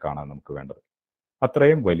ബ്ലാക്ക് ഹോളിനെ കാണാൻ നമുക്ക് വേണ്ടത്.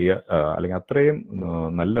 അത്രയും വലിയ അല്ലെങ്കിൽ അത്രയും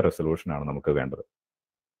നല്ല റെസൊല്യൂഷനാണ് നമുക്ക് വേണ്ടത്.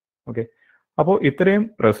 ഓക്കെ, അപ്പോൾ ഇത്രയും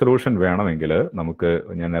റെസൊല്യൂഷൻ വേണമെങ്കിൽ നമുക്ക്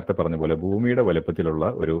ഞാൻ നേരത്തെ പറഞ്ഞ പോലെ ഭൂമിയുടെ വലുപ്പത്തിലുള്ള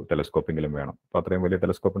ഒരു ടെലസ്കോപ്പെങ്കിലും വേണം. അപ്പോൾ അത്രയും വലിയ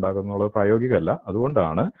ടെലസ്കോപ്പ് ഉണ്ടാകുന്നുള്ളത് പ്രായോഗികമല്ല.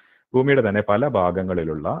 അതുകൊണ്ടാണ് ഭൂമിയുടെ തന്നെ പല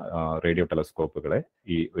ഭാഗങ്ങളിലുള്ള റേഡിയോ ടെലസ്കോപ്പുകളെ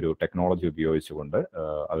ഈ ഒരു ടെക്നോളജി ഉപയോഗിച്ചുകൊണ്ട്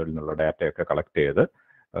അതിൽ നിന്നുള്ള ഡാറ്റയൊക്കെ കളക്ട് ചെയ്ത്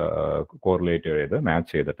കോറിലേറ്റ് ചെയ്ത്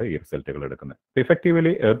മാച്ച് ചെയ്തിട്ട് ഈ റിസൾട്ടുകൾ എടുക്കുന്നത്.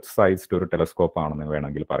 ഇഫക്റ്റീവ്ലി എർത്ത് സൈസ്ഡ് ഒരു ടെലസ്കോപ്പ് ആണെന്ന്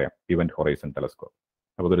വേണമെങ്കിൽ പറയാം ഇവന്റ് ഹൊറൈസൺ ടെലസ്കോപ്പ്.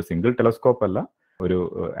 അപ്പോൾ ഇതൊരു സിംഗിൾ ടെലസ്കോപ്പ് അല്ല, ഒരു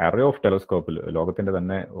അറേ ഓഫ് ടെലസ്കോപ്പിൽ ലോകത്തിന്റെ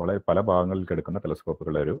തന്നെ വളരെ പല ഭാഗങ്ങളിൽ കിടക്കുന്ന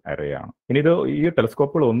ടെലസ്കോപ്പുകളുടെ ഒരു അറേയാണ്. ഇനി ഈ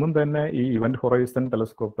ടെലസ്കോപ്പുകൾ ഒന്നും തന്നെ ഈ ഇവന്റ് ഹൊറൈസൺ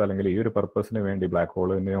ടെലസ്കോപ്പ് അല്ലെങ്കിൽ ഈ ഒരു പർപ്പസിന് വേണ്ടി ബ്ലാക്ക്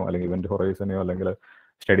ഹോളിനെയോ അല്ലെങ്കിൽ ഇവന്റ് ഹൊറൈസനെയോ അല്ലെങ്കിൽ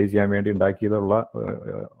സ്റ്റഡി ചെയ്യാൻ വേണ്ടി ഉണ്ടാക്കിയതുള്ള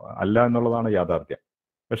അല്ല എന്നുള്ളതാണ് യാഥാർത്ഥ്യം.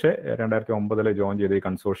 പക്ഷേ 2009 ജോയിൻ ചെയ്ത ഈ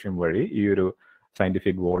കൺസോർഷ്യം വഴി ഈ ഒരു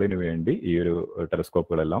സയന്റിഫിക് ഗോളിന് വേണ്ടി ഈ ഒരു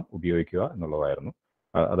ടെലസ്കോപ്പുകളെല്ലാം ഉപയോഗിക്കുക എന്നുള്ളതായിരുന്നു,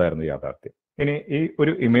 അതായിരുന്നു യാഥാർത്ഥ്യം. ഇനി ഈ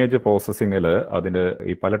ഒരു ഇമേജ് പ്രോസസ്സിങ്ങിൽ അതിന്റെ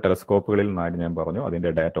ഈ പല ടെലസ്കോപ്പുകളിൽ നിന്നായിട്ട് ഞാൻ പറഞ്ഞു അതിന്റെ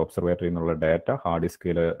ഡാറ്റ ഒബ്സർവേറ്ററി എന്നുള്ള ഡാറ്റ ഹാർഡ്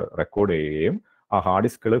ഡിസ്കിൽ റെക്കോർഡ് ചെയ്യുകയും ആ hard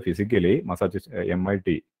ഡിസ്കുകൾ physically MIT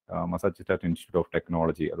Massachusetts institute of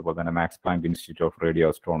technology അതുപോലെ തന്നെ max Planck institute of radio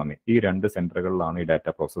astronomy ഈ 2 സെന്ററുകളിലാണ് ഈ ഡാറ്റ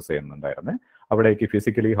പ്രോസസ്സ് ചെയ്യുന്നുണ്ടായിരുന്നത്. അവിടേക്ക്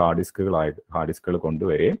ഫിസിക്കലി ഹാർഡ് ഡിസ്കുകൾ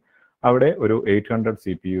കൊണ്ടുവരികയും അവിടെ ഒരു 800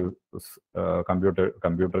 CPU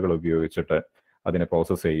കമ്പ്യൂട്ടറുകൾ ഉപയോഗിച്ചിട്ട് അതിനെ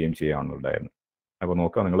പ്രോസസ്സ് ചെയ്യുകയും ചെയ്യാനുണ്ടായിരുന്നു. അപ്പോൾ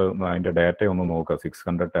നോക്കുക, നിങ്ങൾ അതിന്റെ ഡാറ്റ ഒന്ന് നോക്കുക,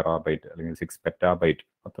 600 ടെറാബൈറ്റ് അല്ലെങ്കിൽ 6 പെറ്റാബൈറ്റ്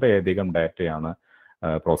അത്രയധികം ഡാറ്റയാണ്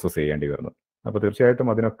പ്രോസസ്സ് ചെയ്യേണ്ടി വരുന്നത്. അപ്പോൾ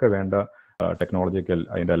തീർച്ചയായിട്ടും അതിനൊക്കെ വേണ്ട ടെക്നോളജിക്കൽ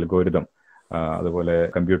അതിന്റെ അൽഗോരിതം അതുപോലെ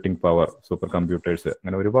കമ്പ്യൂട്ടിംഗ് പവർ, സൂപ്പർ കമ്പ്യൂട്ടേഴ്സ്,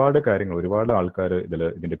 അങ്ങനെ ഒരുപാട് കാര്യങ്ങൾ, ഒരുപാട് ആൾക്കാർ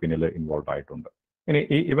ഇതിന്റെ പിന്നിൽ ഇൻവോൾവ് ആയിട്ടുണ്ട്. ഇനി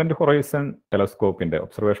ഈ ഇവന്റ് ഹൊറൈസൺ ടെലസ്കോപ്പിന്റെ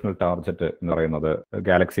ഒബ്സർവേഷണൽ ടാർഗറ്റ് എന്ന് പറയുന്നത്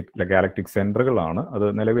ഗാലക്ടിക് സെന്ററുകളാണ്. അത്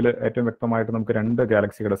നിലവിൽ ഏറ്റവും വ്യക്തമായിട്ട് നമുക്ക് 2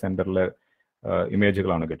 ഗാലക്സികളുടെ സെന്ററിലെ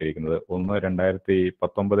ഇമേജുകളാണ് കിട്ടിയിരിക്കുന്നത്. ഒന്ന്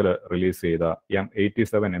 2019 റിലീസ് ചെയ്ത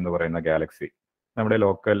M87 എന്ന് പറയുന്ന ഗാലക്സി, നമ്മുടെ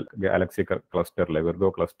ലോക്കൽ ഗാലക്സി ക്ലസ്റ്ററിലെ വിർഗോ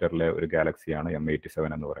ക്ലസ്റ്ററിലെ ഒരു ഗാലക്സിയാണ്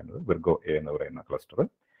M87 എന്ന് പറയുന്നത്, വിർഗോ A എന്ന് പറയുന്ന ക്ലസ്റ്റർ.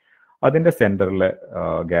 അതിന്റെ സെന്ററിലെ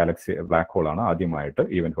ഗാലക്സി ബ്ലാക്ക് ഹോൾ ആണ് ആദ്യമായിട്ട്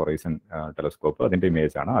ഈവന്റ് ഹൊറൈസൺ ടെലസ്കോപ്പ് അതിന്റെ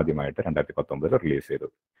ഇമേജ് ആണ് ആദ്യമായിട്ട് 2019 റിലീസ്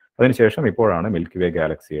ചെയ്തത്. അതിനുശേഷം ഇപ്പോഴാണ് മിൽക്കി വേ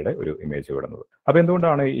ഗാലക്സിയുടെ ഒരു ഇമേജ് വിടുന്നത്. അപ്പൊ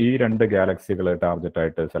എന്തുകൊണ്ടാണ് ഈ 2 ഗാലക്സികൾ ടാർഗറ്റ്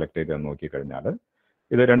ആയിട്ട് സെലക്ട് ചെയ്തെന്ന് നോക്കിക്കഴിഞ്ഞാൽ,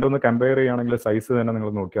 ഇത് രണ്ടൊന്ന് കമ്പയർ ചെയ്യുകയാണെങ്കിൽ സൈസ് തന്നെ നിങ്ങൾ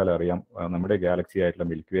നോക്കിയാൽ അറിയാം. നമ്മുടെ ഗാലക്സി ആയിട്ടുള്ള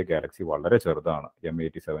മിൽക്കി വേ ഗാലക്സി വളരെ ചെറുതാണ്.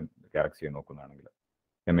 M87 ഗാലക്സിയെ നോക്കുന്നതാണെങ്കിൽ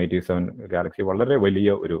M87 ഗാലക്സി വളരെ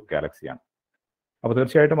വലിയ ഒരു ഗാലക്സിയാണ്. അപ്പോൾ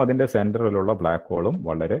തീർച്ചയായിട്ടും അതിന്റെ സെന്ററിലുള്ള ബ്ലാക്ക് ഹോളും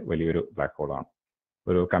വളരെ വലിയൊരു ബ്ലാക്ക് ഹോളാണ്.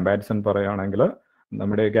 ഒരു കമ്പാരിസൺ പറയുകയാണെങ്കിൽ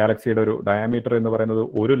നമ്മുടെ ഗാലക്സിയുടെ ഒരു ഡയമീറ്റർ എന്ന് പറയുന്നത്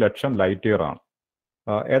 1,00,000 ലൈറ്റ് ഇയർ ആണ്.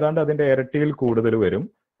 ഏതാണ്ട് അതിന്റെ ഇരട്ടിയിൽ കൂടുതൽ വരും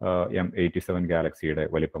M87 ഗാലക്സിയുടെ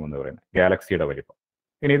വലിപ്പം എന്ന് പറയുന്നത്, ഗാലക്സിയുടെ വലിപ്പം.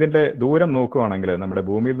 ഇനി ഇതിന്റെ ദൂരം നോക്കുകയാണെങ്കിൽ നമ്മുടെ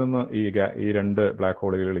ഭൂമിയിൽ നിന്ന് ഈ 2 ബ്ലാക്ക്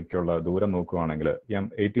ഹോളുകളിലേക്കുള്ള ദൂരം നോക്കുകയാണെങ്കിൽ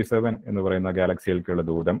M87 എന്ന് പറയുന്ന ഗാലക്സിയിലേക്കുള്ള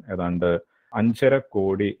ദൂരം ഏതാണ്ട് 5.5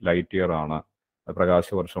 കോടി ലൈറ്റ് ഇയർ ആണ്,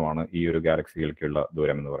 പ്രകാശവർഷമാണ് ഈ ഒരു ഗാലക്സിയിലേക്കുള്ള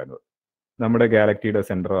ദൂരം എന്ന് പറയുന്നത്. നമ്മുടെ ഗാലക്സിയുടെ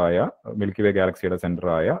സെന്ററായ മിൽക്കി വേ ഗാലക്സിയുടെ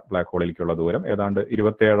സെന്ററായ ബ്ലാക്ക് ഹോളിലേക്കുള്ള ദൂരം ഏതാണ്ട്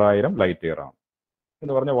 27,000 ലൈറ്റ് ഇയർ ആണ്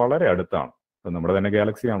എന്ന് പറഞ്ഞാൽ വളരെ അടുത്താണ്. നമ്മുടെ തന്നെ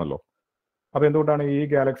ഗാലക്സി ആണല്ലോ. അപ്പൊ എന്തുകൊണ്ടാണ് ഈ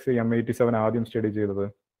ഗാലക്സി M87 ആദ്യം സ്റ്റഡി ചെയ്തത്?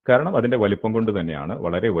 കാരണം അതിന്റെ വലിപ്പം കൊണ്ട് തന്നെയാണ്,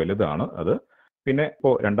 വളരെ വലുതാണ് അത്. പിന്നെ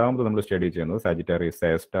ഇപ്പോൾ രണ്ടാമത് നമ്മൾ സ്റ്റഡി ചെയ്യുന്നത് സാജിറ്റേറിയസ്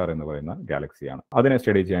എ സ്റ്റാർ എന്ന് പറയുന്ന ഗാലക്സിയാണ്. അതിനെ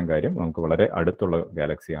സ്റ്റഡി ചെയ്യാൻ കാര്യം നമുക്ക് വളരെ അടുത്തുള്ള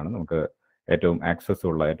ഗാലക്സിയാണ്, നമുക്ക് ഏറ്റവും ആക്സസ്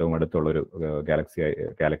ഉള്ള ഏറ്റവും അടുത്തുള്ള ഒരു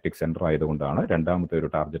ഗാലക്ടിക് സെന്റർ ആയതുകൊണ്ടാണ് രണ്ടാമത്തെ ഒരു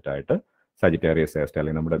ടാർഗറ്റ് ആയിട്ട് സാജിറ്റേറിയസ് എ സ്റ്റാർ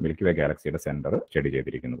അല്ലെങ്കിൽ നമ്മുടെ മിൽക്കി വേ ഗാലക്സിയുടെ സെന്റർ സ്റ്റഡി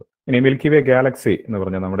ചെയ്തിരിക്കുന്നത്. ഇനി മിൽക്കി വേ ഗാലക്സി എന്ന്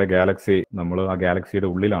പറഞ്ഞാൽ നമ്മുടെ ഗാലക്സി നമ്മൾ ആ ഗാലക്സിയുടെ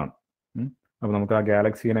ഉള്ളിലാണ്. അപ്പൊ നമുക്ക് ആ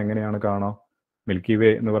ഗാലക്സിനെ എങ്ങനെയാണ് കാണാം? മിൽക്കി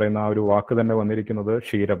വേ എന്ന് പറയുന്ന ആ ഒരു വാക്ക് തന്നെ വന്നിരിക്കുന്നത്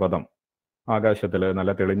ക്ഷീരപഥം, ആകാശത്തിൽ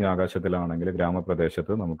നല്ല തെളിഞ്ഞ ആകാശത്തിലാണെങ്കിൽ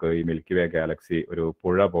ഗ്രാമപ്രദേശത്ത് നമുക്ക് ഈ മിൽക്കി വേ ഗാലക്സി ഒരു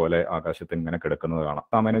പുഴ പോലെ ആകാശത്തിൽ ഇങ്ങനെ കിടക്കുന്നത് കാണാം.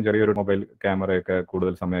 സാമാന്യം ചെറിയൊരു മൊബൈൽ ക്യാമറയൊക്കെ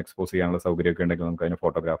കൂടുതൽ സമയം എക്സ്പോസ് ചെയ്യാനുള്ള സൗകര്യമൊക്കെ ഉണ്ടെങ്കിൽ നമുക്ക് അതിന്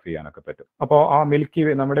ഫോട്ടോഗ്രാഫി ചെയ്യാനൊക്കെ പറ്റും. അപ്പോൾ ആ മിൽക്കി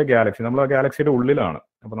വേ നമ്മുടെ ഗാലക്സി, നമ്മൾ ആ ഗാലക്സിയുടെ ഉള്ളിലാണ്.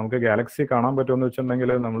 അപ്പൊ നമുക്ക് ഗാലക്സി കാണാൻ പറ്റുമെന്ന്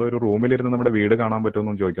വെച്ചിട്ടുണ്ടെങ്കിൽ നമ്മളൊരു റൂമിലിരുന്ന് നമ്മുടെ വീട് കാണാൻ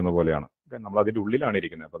പറ്റുമെന്നും ചോദിക്കുന്ന പോലെയാണ്. നമ്മൾ അതിന്റെ ഉള്ളിലാണ്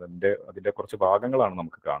ഇരിക്കുന്നത്. അപ്പൊ അതിന്റെ കുറച്ച് ഭാഗങ്ങളാണ്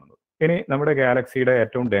നമുക്ക് കാണുന്നത്. ഇനി നമ്മുടെ ഗാലക്സിയുടെ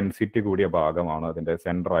ഏറ്റവും ഡെൻസിറ്റി കൂടിയ ഭാഗമാണ് അതിന്റെ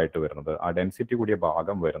സെന്റർ ആയിട്ട് വരുന്നത്. ആ ഡെൻസിറ്റി കൂടിയ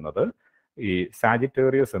ഭാഗം വരുന്നത് ഈ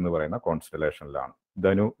സാജിറ്റേറിയസ് എന്ന് പറയുന്ന കോൺസ്റ്റലേഷനിലാണ്,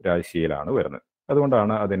 ധനു രാശിയിലാണ് വരുന്നത്.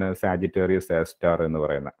 അതുകൊണ്ടാണ് അതിന് സാജിറ്റേറിയസ് എ സ്റ്റാർ എന്ന്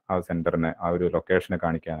പറയുന്ന ആ സെന്ററിനെ, ആ ഒരു ലൊക്കേഷനെ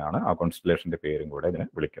കാണിക്കാനാണ് ആ കോൺസ്റ്റലേഷന്റെ പേരും കൂടെ ഇതിനെ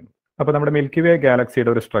വിളിക്കുന്നത്. അപ്പൊ നമ്മുടെ മിൽക്കി വേ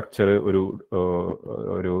ഗാലക്സിയുടെ ഒരു സ്ട്രക്ചർ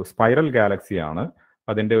ഒരു സ്പൈറൽ ഗാലക്സിയാണ്.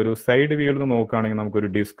 അതിന്റെ ഒരു സൈഡ് വ്യൂവിൽ നിന്ന് നോക്കുകയാണെങ്കിൽ നമുക്കൊരു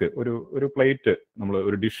ഡിസ്ക്, ഒരു പ്ലേറ്റ്, നമ്മൾ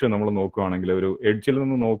ഒരു ഡിഷ് നമ്മൾ നോക്കുകയാണെങ്കിൽ ഒരു എഡ്ജിൽ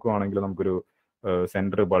നിന്ന് നോക്കുകയാണെങ്കിൽ നമുക്കൊരു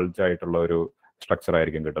സെന്റർ ബൾജ് ആയിട്ടുള്ള ഒരു സ്ട്രക്ചർ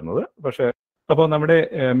ആയിരിക്കും കിട്ടുന്നത്. പക്ഷെ അപ്പോൾ നമ്മുടെ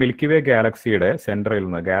മിൽക്കി വേ ഗാലക്സിയുടെ സെൻറ്ററിൽ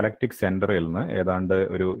നിന്ന്, ഗാലക്റ്റിക് സെൻറ്ററിൽ നിന്ന് ഏതാണ്ട്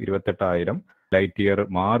ഒരു 28,000 ലൈറ്റ് ഇയർ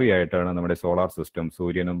മാറിയായിട്ടാണ് നമ്മുടെ സോളാർ സിസ്റ്റം,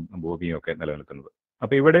 സൂര്യനും ഭൂമിയും ഒക്കെ നിലനിൽക്കുന്നത്.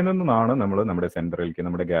 അപ്പോൾ ഇവിടെ നിന്നാണ് നമ്മൾ നമ്മുടെ സെൻറ്ററിലേക്ക്,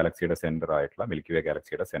 നമ്മുടെ ഗാലക്സിയുടെ സെൻറ്റർ ആയിട്ടുള്ള മിൽക്കി വേ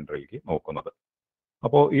ഗാലക്സിയുടെ സെൻറ്ററിലേക്ക് നോക്കുന്നത്.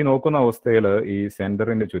 അപ്പോൾ ഈ നോക്കുന്ന അവസ്ഥയിൽ ഈ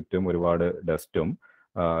സെൻറ്ററിന് ചുറ്റും ഒരുപാട് ഡസ്റ്റും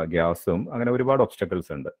ഗ്യാസും അങ്ങനെ ഒരുപാട്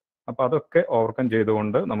ഒബ്സ്റ്റക്കിൾസ് ഉണ്ട്. അപ്പോൾ അതൊക്കെ ഓവർകം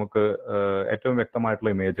ചെയ്തുകൊണ്ട് നമുക്ക് ഏറ്റവും വ്യക്തമായിട്ടുള്ള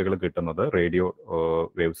ഇമേജുകൾ കിട്ടുന്നത് റേഡിയോ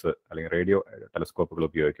വേവ്സ് അല്ലെങ്കിൽ റേഡിയോ ടെലസ്കോപ്പുകൾ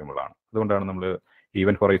ഉപയോഗിക്കുമ്പോഴാണ്. അതുകൊണ്ടാണ് നമ്മൾ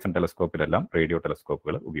ഈവന്റ് ഹൊറൈസൺ ടെലസ്കോപ്പിലെല്ലാം റേഡിയോ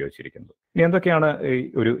ടെലസ്കോപ്പുകൾ ഉപയോഗിച്ചിരിക്കുന്നത്. ഇനി എന്തൊക്കെയാണ് ഈ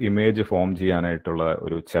ഒരു ഇമേജ് ഫോം ചെയ്യാനായിട്ടുള്ള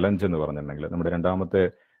ഒരു ചലഞ്ച് എന്ന് പറഞ്ഞിട്ടുണ്ടെങ്കിൽ, നമ്മുടെ രണ്ടാമത്തെ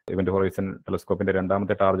ഇവന്റ് ഹൊറൈസൺ ടെലസ്കോപ്പിന്റെ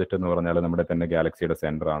രണ്ടാമത്തെ ടാർഗറ്റ് എന്ന് പറഞ്ഞാൽ നമ്മുടെ തന്നെ ഗാലക്സിയുടെ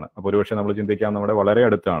സെന്റർ ആണ്. അപ്പോൾ ഒരുപക്ഷെ നമ്മൾ ചിന്തിക്കാം നമ്മുടെ വളരെ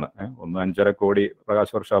അടുത്താണ്, 1.5 കോടി പ്രകാശ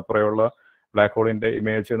വർഷം അപ്പുറമുള്ള ബ്ലാക്ക് ഹോളിന്റെ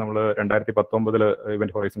ഇമേജ് നമ്മൾ 2019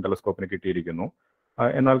 ഇവന്റ് ഹൊറൈസൺ ടെലസ്കോപ്പിന് കിട്ടിയിരിക്കുന്നു.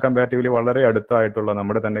 എന്നാൽ കമ്പാരിറ്റീവ്ലി വളരെ അടുത്തായിട്ടുള്ള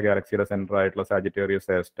നമ്മുടെ തന്നെ ഗാലക്സിയുടെ സെന്റർ ആയിട്ടുള്ള സാജിറ്റേറിയസ്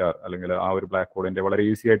എ സ്റ്റാർ അല്ലെങ്കിൽ ആ ഒരു ബ്ലാക്ക് ഹോളിന്റെ വളരെ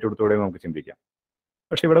ഈസി ആയിട്ട് എടുത്തുകൂടെ നമുക്ക് ചിന്തിക്കാം.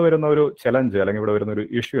 പക്ഷെ ഇവിടെ വരുന്ന ഒരു ചലഞ്ച് അല്ലെങ്കിൽ ഇവിടെ വരുന്ന ഒരു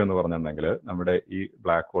ഇഷ്യൂ എന്ന് പറഞ്ഞിട്ടുണ്ടെങ്കിൽ, നമ്മുടെ ഈ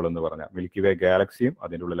ബ്ലാക്ക് ഹോൾ എന്ന് പറഞ്ഞാൽ മിൽക്കി വേ ഗാലക്സിയും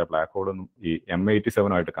അതിൻ്റെ ഉള്ളിലെ ബ്ലാക്ക് ഹോളും ഈ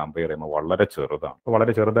M87 ആയിട്ട് കമ്പയർ ചെയ്യുമ്പോൾ വളരെ ചെറുതാണ്. അപ്പോൾ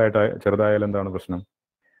വളരെ ചെറുതായാലും എന്താണ് പ്രശ്നം?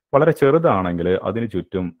 വളരെ ചെറുതാണെങ്കിൽ അതിന്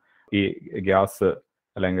ചുറ്റും ഈ ഗ്യാസ്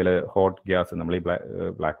അല്ലെങ്കിൽ ഹോട്ട് ഗ്യാസ്, നമ്മൾ ഈ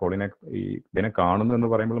ബ്ലാക്ക് ഹോളിനെ ഇതിനെ കാണുന്നു എന്ന്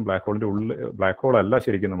പറയുമ്പോഴും ബ്ലാക്ക് ഹോളിന്റെ ഉള്ളിൽ, ബ്ലാക്ക് ഹോൾ അല്ല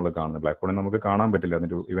ശരിക്കും നമ്മൾ കാണുന്നത്. ബ്ലാക്ക് ഹോളിനെ നമുക്ക് കാണാൻ പറ്റില്ല,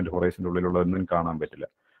 അതിന്റെ ഇവന്റ് ഹൊറൈസന്റെ ഉള്ളിലുള്ളതൊന്നും കാണാൻ പറ്റില്ല.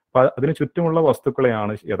 അപ്പൊ അതിന് ചുറ്റുമുള്ള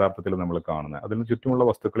വസ്തുക്കളെയാണ് യഥാർത്ഥത്തിൽ നമ്മൾ കാണുന്നത്. അതിന് ചുറ്റുമുള്ള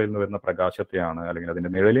വസ്തുക്കളിൽ നിന്ന് വരുന്ന പ്രകാശത്തെയാണ് അല്ലെങ്കിൽ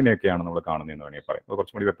അതിന്റെ നിഴലിനെയൊക്കെയാണ് നമ്മൾ കാണുന്നതെന്ന് വേണമെങ്കിൽ പറയാം. അത്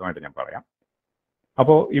കുറച്ചും കൂടി വ്യക്തമായിട്ട് ഞാൻ പറയാം.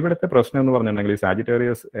 അപ്പോൾ ഇവിടുത്തെ പ്രശ്നം എന്ന് പറഞ്ഞിട്ടുണ്ടെങ്കിൽ, ഈ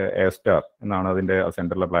സാജിറ്റേറിയസ് എ സ്റ്റാർ എന്നാണ് അതിന്റെ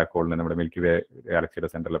സെന്ററിലെ ബ്ലാക്ക് ഹോളിനെ, നമ്മുടെ മിൽക്കി വേ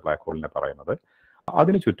ഗാലക്സിയുടെ സെന്ററിലെ ബ്ലാക്ക് ഹോളിനെ പറയുന്നത്.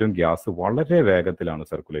 അതിന് ചുറ്റും ഗ്യാസ് വളരെ വേഗത്തിലാണ്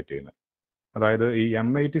സർക്കുലേറ്റ് ചെയ്യുന്നത്. അതായത് ഈ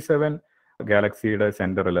M87 ഗാലക്സിയുടെ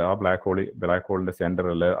സെന്ററിൽ, ആ ബ്ലാക്ക് ഹോളിന്റെ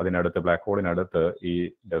സെന്ററിൽ, ബ്ലാക്ക് ഹോളിനടുത്ത് ഈ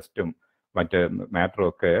ഡസ്റ്റും മറ്റ് മാറ്ററും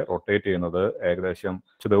ഒക്കെ റൊട്ടേറ്റ് ചെയ്യുന്നത് ഏകദേശം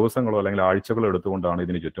ദിവസങ്ങളോ അല്ലെങ്കിൽ ആഴ്ചകളോ എടുത്തുകൊണ്ടാണ്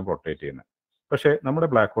ഇതിന് ചുറ്റും റൊട്ടേറ്റ് ചെയ്യുന്നത്. പക്ഷേ നമ്മുടെ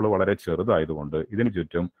ബ്ലാക്ക് ഹോൾ വളരെ ചെറുതായതുകൊണ്ട് ഇതിന്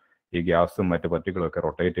ചുറ്റും ഈ ഗ്യാസും മറ്റ് പർട്ടിക്കിളൊക്കെ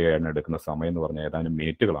റൊട്ടേറ്റ് ചെയ്യാൻ എടുക്കുന്ന സമയം എന്ന് പറഞ്ഞാൽ ഏതാനും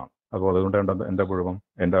മിനിറ്റുകളാണ്. അപ്പോൾ അതുകൊണ്ട്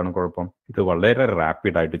എന്താണ് കുഴപ്പം? ഇത് വളരെ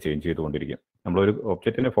റാപ്പിഡായിട്ട് ചേഞ്ച് ചെയ്തുകൊണ്ടിരിക്കും. നമ്മളൊരു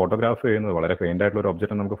ഒബ്ജക്റ്റിനെ ഫോട്ടോഗ്രാഫ് ചെയ്യുന്നത്, വളരെ ഫെയിൻ്റ് ആയിട്ടുള്ള ഒരു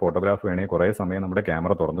ഒബ്ജക്റ്റിനെ നമുക്ക് ഫോട്ടോഗ്രാഫ് ചെയ്യണമെങ്കിൽ കുറേ സമയം നമ്മുടെ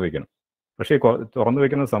ക്യാമറ തുറന്നു വെക്കണം. പക്ഷേ തുറന്നു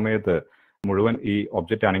വെക്കുന്ന സമയത്ത് മുഴുവൻ ഈ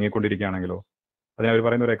ഒബ്ജക്റ്റ് അനങ്ങിക്കൊണ്ടിരിക്കുകയാണെങ്കിലോ? അതിന് അവർ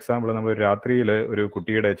പറയുന്ന ഒരു എക്സാമ്പിൾ, നമ്മൾ രാത്രിയിൽ ഒരു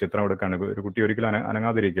കുട്ടിയുടെ ചിത്രം എടുക്കുകയാണെങ്കിൽ, ഒരു കുട്ടി ഒരിക്കലും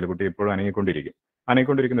അനങ്ങാതിരിക്കില്ല, കുട്ടി എപ്പോഴും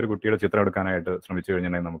അനങ്ങിക്കൊണ്ടിരിക്കുന്ന ഒരു കുട്ടിയുടെ ചിത്രം എടുക്കാനായിട്ട് ശ്രമിച്ചു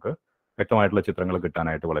കഴിഞ്ഞിട്ടുണ്ടെങ്കിൽ നമുക്ക് വ്യക്തമായിട്ടുള്ള ചിത്രങ്ങൾ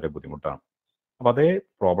കിട്ടാനായിട്ട് വളരെ ബുദ്ധിമുട്ടാണ്. അപ്പോൾ അതേ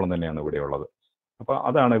പ്രോബ്ലം തന്നെയാണ് ഇവിടെ ഉള്ളത്. അപ്പോൾ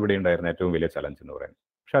അതാണ് ഇവിടെ ഉണ്ടായിരുന്ന ഏറ്റവും വലിയ ചലഞ്ച് എന്ന് പറയുന്നത്.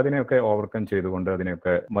 പക്ഷെ അതിനെയൊക്കെ ഓവർകം ചെയ്തുകൊണ്ട്,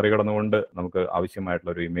 അതിനെയൊക്കെ മറികടന്നുകൊണ്ട് നമുക്ക്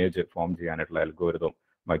ആവശ്യമായിട്ടുള്ള ഒരു ഇമേജ് ഫോം ചെയ്യാനായിട്ടുള്ള അൽഗോരിതം,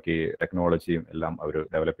 ബാക്കി ടെക്നോളജിയും എല്ലാം അവർ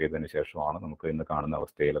ഡെവലപ്പ് ചെയ്തതിന് ശേഷമാണ് നമുക്ക് ഇന്ന് കാണുന്ന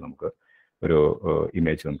അവസ്ഥയിൽ നമുക്ക് ഒരു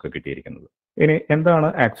ഇമേജ് നമുക്ക് കിട്ടിയിരിക്കുന്നത്. ഇനി എന്താണ്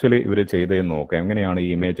ആക്ച്വലി ഇവർ ചെയ്തതെന്ന് നോക്കാം. എങ്ങനെയാണ് ഈ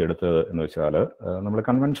ഇമേജ് എടുത്തത് എന്ന് വെച്ചാൽ, നമ്മൾ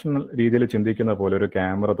കൺവെൻഷണൽ രീതിയിൽ ചിന്തിക്കുന്ന പോലെ ഒരു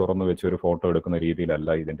ക്യാമറ തുറന്നു വെച്ച് ഒരു ഫോട്ടോ എടുക്കുന്ന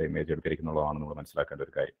രീതിയിലല്ല ഇതിന്റെ ഇമേജ് എടുത്തിരിക്കുന്നുള്ളതാണ് നമ്മൾ മനസ്സിലാക്കേണ്ട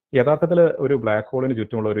ഒരു കാര്യം. യഥാർത്ഥത്തിൽ ഒരു ബ്ലാക്ക് ഹോളിന്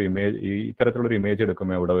ചുറ്റുമുള്ള ഒരു ഇമേജ്, ഈ ഇത്തരത്തിലുള്ള ഒരു ഇമേജ്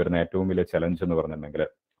എടുക്കുമ്പോൾ ഇവിടെ വരുന്ന ഏറ്റവും വലിയ ചലഞ്ച് എന്ന് പറഞ്ഞിട്ടുണ്ടെങ്കിൽ,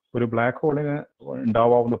 ഒരു ബ്ലാക്ക് ഹോളിന്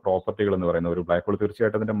ഉണ്ടാവാവുന്ന പ്രോപ്പർട്ടികൾ എന്ന് പറയുന്നത്, ഒരു ബ്ലാക്ക് ഹോൾ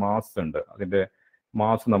തീർച്ചയായിട്ടും അതിന്റെ മാസ് ഉണ്ട്. അതിന്റെ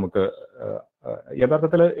മാസ് നമുക്ക്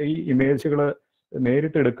യഥാർത്ഥത്തിൽ ഈ ഇമേജുകൾ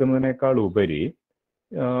നേരിട്ട് എടുക്കുന്നതിനേക്കാൾ ഉപരി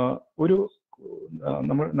ഒരു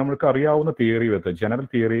നമ്മൾക്ക് അറിയാവുന്ന തിയറി ജനറൽ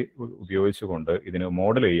തിയറി ഉപയോഗിച്ചുകൊണ്ട് ഇതിന്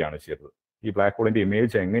മോഡൽ ചെയ്യുകയാണ് ചെയ്തത്. ഈ ബ്ലാക്ക് ഹോളിന്റെ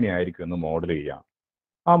ഇമേജ് എങ്ങനെയായിരിക്കും എന്ന് മോഡൽ ചെയ്യുകയാണ്.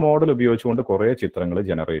 ആ മോഡൽ ഉപയോഗിച്ചുകൊണ്ട് കുറേ ചിത്രങ്ങൾ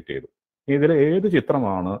ജനറേറ്റ് ചെയ്തു. ഇതിൽ ഏത്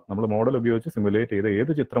ചിത്രമാണ് നമ്മൾ മോഡൽ ഉപയോഗിച്ച് സിമുലേറ്റ് ചെയ്ത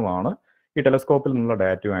ഏത് ചിത്രമാണ് ഈ ടെലസ്കോപ്പിൽ നിന്നുള്ള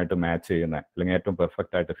ഡാറ്റയുമായിട്ട് മാച്ച് ചെയ്യുന്നത് അല്ലെങ്കിൽ ഏറ്റവും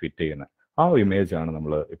പെർഫെക്റ്റ് ആയിട്ട് ഫിറ്റ് ചെയ്യുന്നത്, ആ ഇമേജ് ആണ്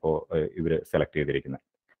നമ്മൾ ഇപ്പോൾ ഇവർ സെലക്ട് ചെയ്തിരിക്കുന്നത്.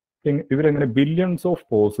 ഇവരെങ്ങനെ billions of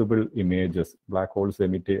possible images, black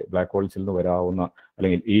ഹോൾസിൽ നിന്ന് വരാവുന്ന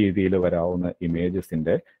അല്ലെങ്കിൽ ഈ രീതിയിൽ വരാവുന്ന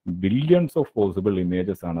ഇമേജസിന്റെ ബില്യൺസ് ഓഫ് പോസിബിൾ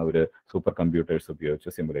ഇമേജസ് ആണ് അവർ സൂപ്പർ കമ്പ്യൂട്ടേഴ്സ്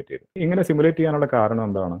ഉപയോഗിച്ച് സിമുലേറ്റ് ചെയ്തത്. ഇങ്ങനെ സിമുലേറ്റ് ചെയ്യാനുള്ള കാരണം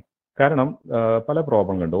എന്താണ്? കാരണം പല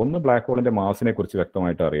പ്രോബ്ലങ്ങളുണ്ട്. ഒന്ന്, ബ്ലാക്ക് ഹോളിന്റെ മാസിനെ കുറിച്ച്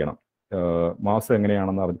വ്യക്തമായിട്ട് അറിയണം. മാസ്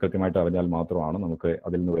എങ്ങനെയാണെന്ന് കൃത്യമായിട്ട് അറിഞ്ഞാൽ മാത്രമാണ് നമുക്ക്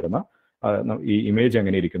അതിൽ നിന്ന് വരുന്ന ഈ ഇമേജ്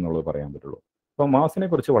എങ്ങനെ ഇരിക്കും എന്നുള്ളത് പറയാൻ പറ്റുള്ളൂ. അപ്പോൾ മാസിനെ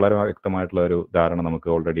കുറിച്ച് വളരെ വ്യക്തമായിട്ടുള്ള ഒരു ധാരണ നമുക്ക്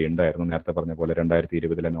ഓൾറെഡി ഉണ്ടായിരുന്നു. നേരത്തെ പറഞ്ഞ പോലെ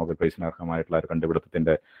 2020 നോബൽ പ്രൈസിന് അർഹമായിട്ടുള്ള ഒരു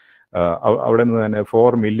കണ്ടുപിടുത്തത്തിന്റെ അവിടെ നിന്ന് തന്നെ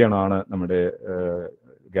 4 മില്യൺ ആണ് നമ്മുടെ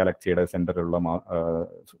ഗാലക്സിയുടെ സെന്ററിലുള്ള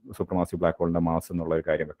സൂപ്പർമാസീവ് ബ്ലാക്ക് ഹോളിന്റെ മാസ് എന്നുള്ള ഒരു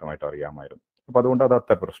കാര്യം വ്യക്തമായിട്ട് അറിയാമായിരുന്നു. അപ്പോൾ അതുകൊണ്ട് അത്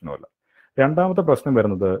അത്ര പ്രശ്നമല്ല. രണ്ടാമത്തെ പ്രശ്നം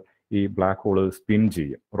വരുന്നത്, ഈ ബ്ലാക്ക് ഹോള് സ്പിൻ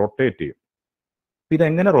ചെയ്യും, റൊട്ടേറ്റ് ചെയ്യും.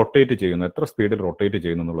 ഇതെങ്ങനെ റൊട്ടേറ്റ് ചെയ്യുന്നു, എത്ര സ്പീഡിൽ റൊട്ടേറ്റ്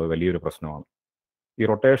ചെയ്യുന്നു എന്നുള്ളത് വലിയൊരു പ്രശ്നമാണ്. ഈ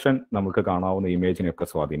റൊട്ടേഷൻ നമുക്ക് കാണാവുന്ന ഇമേജിനെയൊക്കെ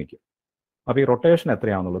സ്വാധീനിക്കും. അപ്പോൾ ഈ റൊട്ടേഷൻ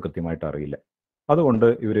എത്രയാണെന്നുള്ളത് കൃത്യമായിട്ട് അറിയില്ല. അതുകൊണ്ട്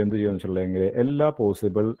ഇവരെന്ത് ചെയ്യുമെന്ന് വെച്ചിട്ടുണ്ടെങ്കിൽ എല്ലാ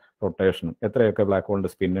പോസിബിൾ റൊട്ടേഷനും എത്രയൊക്കെ ബ്ലാക്ക്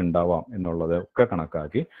ഹോളിന്റെ സ്പിൻ ഉണ്ടാവാം എന്നുള്ളത് ഒക്കെ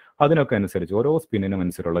കണക്കാക്കി അതിനൊക്കെ അനുസരിച്ച് ഓരോ സ്പിന്നിനും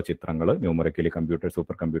അനുസരിച്ചുള്ള ചിത്രങ്ങൾ ന്യൂമറിക്കലി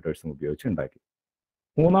സൂപ്പർ കമ്പ്യൂട്ടേഴ്സും ഉപയോഗിച്ച് ഉണ്ടാക്കി.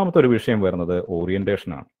 മൂന്നാമത്തെ ഒരു വിഷയം വരുന്നത്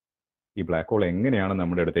ഓറിയന്റേഷനാണ്. ഈ ബ്ലാക്ക് ഹോൾ എങ്ങനെയാണ്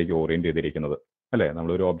നമ്മുടെ അടുത്തേക്ക് ഓറിയന്റ് ചെയ്തിരിക്കുന്നത്, അല്ലേ?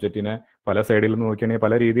 നമ്മളൊരു ഒബ്ജക്റ്റിനെ പല സൈഡിൽ നിന്ന് നോക്കിയാണെങ്കിൽ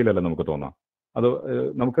പല രീതിയിലല്ല നമുക്ക് തോന്നാം. അത്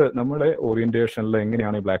നമുക്ക് നമ്മുടെ ഓറിയന്റേഷനിൽ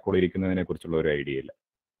എങ്ങനെയാണ് ഈ ബ്ലാക്ക് ഹോൾ ഇരിക്കുന്നതിനെ കുറിച്ചുള്ള ഒരു ഐഡിയ ഇല്ല.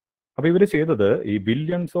 അപ്പൊ ഇവർ ചെയ്തത് ഈ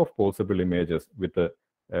ബില്യൺസ് ഓഫ് പോസിബിൾ ഇമേജസ് വിത്ത്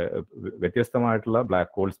വ്യത്യസ്തമായിട്ടുള്ള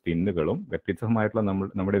ബ്ലാക്ക് ഹോൾ സ്പിന്നുകളും വ്യത്യസ്തമായിട്ടുള്ള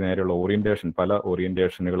നമ്മുടെ നേരെയുള്ള ഓറിയന്റേഷൻ, പല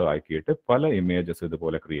ഓറിയന്റേഷനുകളും ആക്കിയിട്ട് പല ഇമേജസ്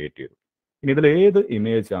ഇതുപോലെ ക്രിയേറ്റ് ചെയ്തു. ഇനി ഇതിൽ ഏത്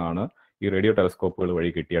ഇമേജ് ആണ് ഈ റേഡിയോ ടെലസ്കോപ്പുകൾ വഴി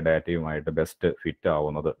കിട്ടിയ ഡാറ്റയുമായിട്ട് ബെസ്റ്റ് ഫിറ്റ്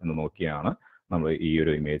ആവുന്നത് എന്ന് നോക്കിയാണ് നമ്മൾ ഈ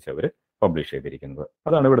ഒരു ഇമേജ് അവർ പബ്ലിഷ് ചെയ്തിരിക്കുന്നത്.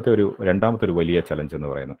 അതാണ് ഇവിടുത്തെ രണ്ടാമത്തെ ഒരു വലിയ ചലഞ്ച് എന്ന്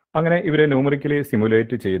പറയുന്നത്. അങ്ങനെ ഇവരെ ന്യൂമറിക്കലി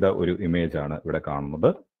സിമുലേറ്റ് ചെയ്ത ഒരു ഇമേജ് ആണ് ഇവിടെ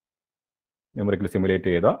കാണുന്നത്. ന്യൂമറിക്കൽ സിമുലേറ്റ്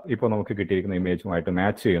ചെയ്ത ഇപ്പോൾ നമുക്ക് കിട്ടിയിരിക്കുന്ന ഇമേജുമായിട്ട്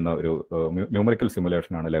മാച്ച് ചെയ്യുന്ന ഒരു ന്യൂമറിക്കൽ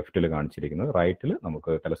സിമുലേഷൻ ആണ് ലെഫ്റ്റിൽ കാണിച്ചിരിക്കുന്നത്. റൈറ്റിൽ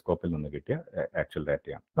നമുക്ക് ടെലസ്കോപ്പിൽ നിന്ന് കിട്ടിയ ആക്ച്വൽ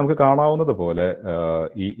ഡാറ്റയാണ്. നമുക്ക് കാണാവുന്നത് പോലെ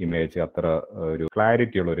ഈ ഇമേജ് അത്ര ഒരു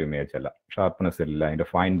ക്ലാരിറ്റി ഉള്ള ഒരു ഇമേജ് അല്ല, ഷാർപ്പ്നെസ് ഇല്ല, അതിന്റെ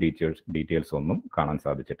ഫൈൻ ഡീറ്റെയിൽസ് ഒന്നും കാണാൻ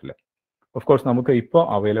സാധിച്ചിട്ടില്ല. ഓഫ് കോഴ്സ് നമുക്ക് ഇപ്പോൾ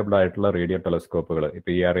അവൈലബിൾ ആയിട്ടുള്ള റേഡിയോ ടെലസ്കോപ്പുകൾ,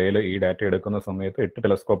 ഇപ്പോൾ ഈ അറേയിൽ ഈ ഡാറ്റ എടുക്കുന്ന സമയത്ത് 8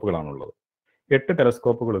 ടെലസ്കോപ്പുകളാണുള്ളത്. 8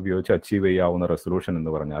 ടെലസ്കോപ്പുകൾ ഉപയോഗിച്ച് അച്ചീവ് ചെയ്യാവുന്ന റെസൊല്യൂഷൻ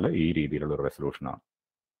എന്ന് പറഞ്ഞാൽ ഈ രീതിയിലുള്ള ഒരു റെസൊല്യൂഷനാണ്.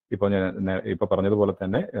 ഇപ്പോൾ ഞാൻ പറഞ്ഞതുപോലെ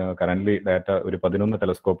തന്നെ കറന്റ്ലി ഡാറ്റ ഒരു 11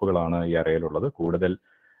 ടെലസ്കോപ്പുകളാണ് ഈ അറേയിലുള്ളത്. കൂടുതൽ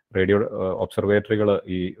റേഡിയോ ഒബ്സർവേറ്ററികൾ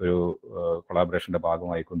ഈ ഒരു കൊളാബറേഷന്റെ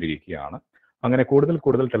ഭാഗമായിക്കൊണ്ടിരിക്കുകയാണ്. അങ്ങനെ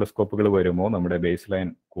കൂടുതൽ ടെലസ്കോപ്പുകൾ വരുമ്പോൾ നമ്മുടെ ബേസ് ലൈൻ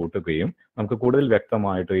കൂട്ടുകയും നമുക്ക് കൂടുതൽ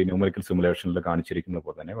വ്യക്തമായിട്ട് ഈ ന്യൂമറിക്കൽ സിമുലേഷനിൽ കാണിച്ചിരിക്കുന്ന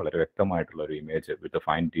പോലെ തന്നെ വളരെ വ്യക്തമായിട്ടുള്ള ഒരു ഇമേജ് വിത്ത്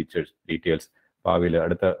ഫൈൻ ഡീറ്റെയിൽസ് ഭാവിയിൽ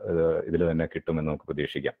അടുത്ത ഇതിൽ തന്നെ കിട്ടുമെന്ന് നമുക്ക്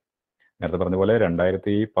പ്രതീക്ഷിക്കാം. നേരത്തെ പറഞ്ഞ പോലെ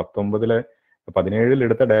 2017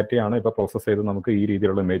 എടുത്ത ഡാറ്റയാണ് ഇപ്പോൾ പ്രോസസ്സ് ചെയ്ത് നമുക്ക് ഈ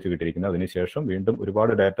രീതിയിലുള്ള ഇമേജ് കിട്ടിയിരിക്കുന്നത്. അതിനുശേഷം വീണ്ടും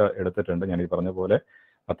ഒരുപാട് ഡാറ്റ എടുത്തിട്ടുണ്ട്. ഞാൻ ഈ പറഞ്ഞ പോലെ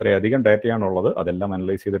അത്രയധികം ഡാറ്റയാണുള്ളത്. അതെല്ലാം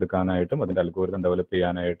അനലൈസ് ചെയ്തെടുക്കാനായിട്ടും അതിൻ്റെ അൽഗോരിതം ഡെവലപ്പ്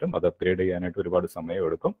ചെയ്യാനായിട്ടും അത് അപ്ഗ്രേഡ് ചെയ്യാനായിട്ടും ഒരുപാട് സമയം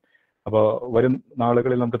എടുക്കും. അപ്പോൾ വരും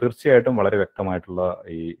നാളുകളിൽ നമുക്ക് തീർച്ചയായിട്ടും വളരെ വ്യക്തമായിട്ടുള്ള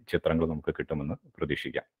ഈ ചിത്രങ്ങൾ നമുക്ക് കിട്ടുമെന്ന്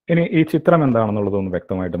പ്രതീക്ഷിക്കാം. ഇനി ഈ ചിത്രം എന്താണെന്നുള്ളതൊന്ന്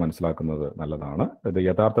വ്യക്തമായിട്ട് മനസ്സിലാക്കുന്നത് നല്ലതാണ്. ഇത്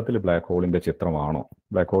യഥാർത്ഥത്തിൽ ബ്ലാക്ക് ഹോളിന്റെ ചിത്രമാണോ?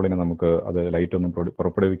 ബ്ലാക്ക് ഹോളിനെ നമുക്ക് അത് ലൈറ്റ് ഒന്നും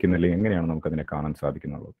പുറപ്പെടുവിക്കുന്നില്ലെങ്കിൽ എങ്ങനെയാണ് നമുക്കതിനെ കാണാൻ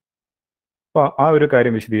സാധിക്കുന്നുള്ളത്? അപ്പോൾ ആ ഒരു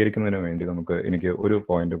കാര്യം വിശദീകരിക്കുന്നതിന് വേണ്ടി എനിക്ക് ഒരു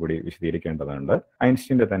പോയിന്റ് കൂടി വിശദീകരിക്കേണ്ടതുണ്ട്.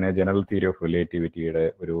 ഐൻസ്റ്റീൻ്റെ തന്നെ ജനറൽ തിയറി ഓഫ് റിലേറ്റിവിറ്റിയുടെ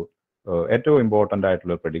ഒരു ഏറ്റവും ഇമ്പോർട്ടൻ്റ്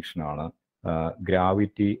ആയിട്ടുള്ള പ്രഡിക്ഷനാണ്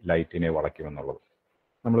ഗ്രാവിറ്റി ലൈറ്റിനെ വളയ്ക്കുമെന്നുള്ളത്.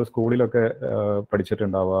 നമ്മൾ സ്കൂളിലൊക്കെ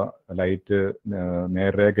പഠിച്ചിട്ടുണ്ടാവുക ലൈറ്റ്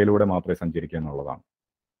നേർരേഖയിലൂടെ മാത്രമേ സഞ്ചരിക്കൂ എന്നുള്ളതാണ്.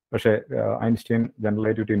 പക്ഷേ ഐൻസ്റ്റീൻ ജനറൽ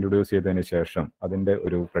റിലേറ്റിവിറ്റി ഇൻട്രൊഡ്യൂസ് ചെയ്തതിന് ശേഷം അതിൻ്റെ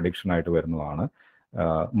ഒരു പ്രഡിക്ഷനായിട്ട് വരുന്നതാണ്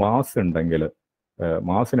മാസ് ഉണ്ടെങ്കിൽ,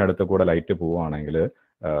 മാസിനടുത്ത് കൂടെ ലൈറ്റ് പോവുകയാണെങ്കിൽ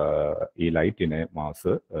ഈ ലൈറ്റിനെ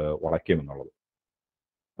മാസ് വളയ്ക്കുമെന്നുള്ളത്.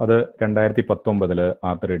 അത് 2019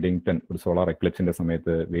 ആർത്തർ എഡിങ്ടൺ ഒരു സോളാർ എക്ലിപ്സിന്റെ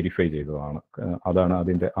സമയത്ത് വെരിഫൈ ചെയ്തതാണ്. അതാണ്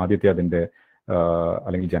അതിന്റെ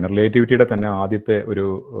അല്ലെങ്കിൽ ജനറൽ റിലേറ്റിവിറ്റിയുടെ തന്നെ ആദ്യത്തെ ഒരു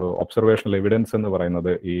ഒബ്സർവേഷണൽ എവിഡൻസ് എന്ന്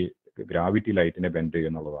പറയുന്നത് ഈ ഗ്രാവിറ്റി ലൈറ്റിനെ ബെൻഡ്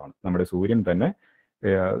ചെയ്യുന്നുള്ളതാണ്. നമ്മുടെ സൂര്യൻ തന്നെ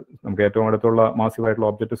നമുക്ക് ഏറ്റവും അടുത്തുള്ള മാസീവായിട്ടുള്ള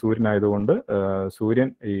ഒബ്ജക്റ്റ് സൂര്യൻ ആയതുകൊണ്ട് സൂര്യൻ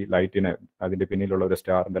ഈ ലൈറ്റിനെ, അതിന്റെ പിന്നിലുള്ള ഒരു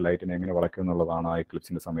സ്റ്റാറിന്റെ ലൈറ്റിനെ എങ്ങനെ വളയ്ക്കും എന്നുള്ളതാണ് ആ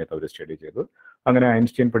എക്ലിപ്സിന്റെ സമയത്ത് അവർ സ്റ്റഡി ചെയ്തത്. അങ്ങനെ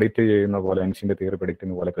ഐൻസ്റ്റീൻ പ്രെഡിക്റ്റ് ചെയ്യുന്ന പോലെ, ഐൻസ്റ്റീന്റെ തിയറി പ്രെഡിക്റ്റ്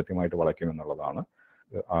ചെയ്യുന്ന പോലെ കൃത്യമായിട്ട് വളയ്ക്കും എന്നുള്ളതാണ്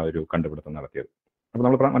ആ ഒരു കണ്ടുപിടുത്തം നടത്തിയത്. അപ്പോൾ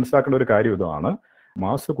നമ്മൾ മനസ്സിലാക്കേണ്ട ഒരു കാര്യം ഇതാണ്,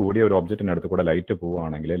 മാസ് കൂടിയ ഒരു ഒബ്ജക്റ്റിന് അടുത്ത് കൂടെ ലൈറ്റ്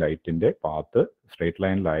പോവുകയാണെങ്കിൽ ലൈറ്റിന്റെ പാത്ത് സ്ട്രെയിറ്റ്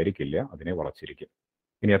ലൈനിലായിരിക്കില്ല, അതിനെ വളച്ചിരിക്കും.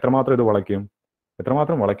 ഇനി എത്രമാത്രം ഇത് വളയ്ക്കും,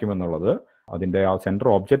 എത്രമാത്രം വളയ്ക്കുമെന്നുള്ളത് അതിന്റെ ആ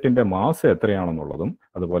സെൻട്രൽ ഒബ്ജക്റ്റിന്റെ മാസ് എത്രയാണെന്നുള്ളതും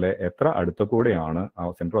അതുപോലെ എത്ര അടുത്ത കൂടെയാണ് ആ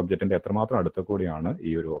സെൻട്രൽ ഒബ്ജക്റ്റിന്റെ എത്രമാത്രം അടുത്ത കൂടെയാണ്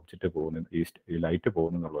ഈ ഒരു ഒബ്ജക്റ്റ് പോകുന്നത്, ഈ ലൈറ്റ്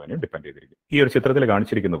പോകുന്നതിനെ ഡിപ്പെൻഡ് ചെയ്തിരിക്കും. ഈ ഒരു ചിത്രത്തിൽ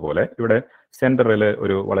കാണിച്ചിരിക്കുന്ന പോലെ ഇവിടെ സെന്ററിൽ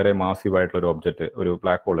ഒരു വളരെ മാസീവായിട്ടുള്ള ഒരു ഒബ്ജക്റ്റ്, ഒരു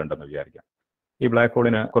ബ്ലാക്ക് ഹോൾ ഉണ്ടെന്ന് വിചാരിക്കാം. ഈ ബ്ലാക്ക്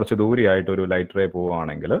ഹോളിന് കുറച്ച് ദൂരെയായിട്ട് ഒരു ലൈറ്റ് റേ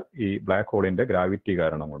പോവുകയാണെങ്കിൽ ഈ ബ്ലാക്ക് ഹോളിന്റെ ഗ്രാവിറ്റി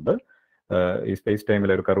കാരണം കൊണ്ട് ഈ സ്പേസ്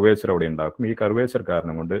ടൈമിൽ ഒരു കർവേച്ചർ അവിടെ ഉണ്ടാക്കും. ഈ കർവേച്ചർ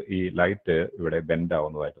കാരണം കൊണ്ട് ഈ ലൈറ്റ് ഇവിടെ ബെൻഡ്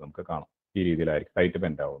ആവുന്നതായിട്ട് നമുക്ക് കാണാം. ഈ രീതിയിലായിരിക്കും ലൈറ്റ്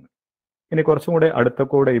ബെൻഡ് ആവുന്നത്. ഇനി കുറച്ചും കൂടെ അടുത്ത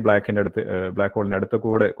കൂടെ ഈ ബ്ലാക്ക് ഹോളിന്റെ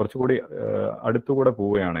കുറച്ചുകൂടി അടുത്തുകൂടെ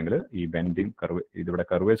പോവുകയാണെങ്കിൽ ഈ ബെൻഡിങ് ഇതിവിടെ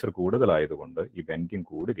കർവേച്ചർ കൂടുതലായതുകൊണ്ട് ഈ ബെൻഡിങ്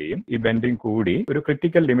കൂടുകയും ഈ ബെൻഡിങ് കൂടി ഒരു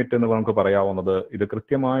ക്രിട്ടിക്കൽ ലിമിറ്റ് എന്ന് നമുക്ക് പറയാവുന്നത് ഇത്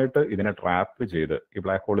കൃത്യമായിട്ട് ഇതിനെ ട്രാപ്പ് ചെയ്ത്, ഈ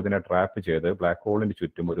ബ്ലാക്ക് ഹോൾ ഇതിനെ ട്രാപ്പ് ചെയ്ത് ബ്ലാക്ക് ഹോളിന്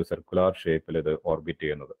ചുറ്റും ഒരു സർക്കുലർ ഷേപ്പിൽ ഇത് ഓർബിറ്റ്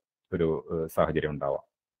ചെയ്യുന്നത് ഒരു സാഹചര്യം ഉണ്ടാവാം.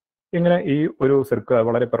 ഇങ്ങനെ ഈ ഒരു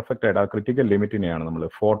വളരെ പെർഫെക്റ്റ് ആയിട്ട് ആ ക്രിട്ടിക്കൽ ലിമിറ്റിനെയാണ് നമ്മൾ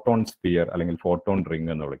ഫോട്ടോൺ സ്പിയർ അല്ലെങ്കിൽ ഫോട്ടോൺ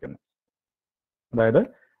റിംഗ് എന്ന് വിളിക്കുന്നത്. അതായത്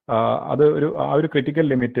അത് ആ ഒരു ക്രിട്ടിക്കൽ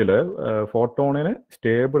ലിമിറ്റിൽ ഫോട്ടോണിന്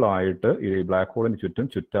സ്റ്റേബിൾ ആയിട്ട് ഈ ബ്ലാക്ക് ഹോളിന്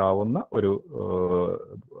ചുറ്റാവുന്ന ഒരു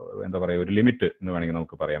എന്താ പറയുക ഒരു ലിമിറ്റ് എന്ന് വേണമെങ്കിൽ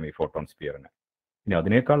നമുക്ക് പറയാം ഈ ഫോട്ടോൺ സ്പിയറിന്. ഇനി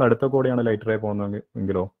അതിനേക്കാൾ അടുത്ത കൂടെയാണ് ലൈറ്റ് റേ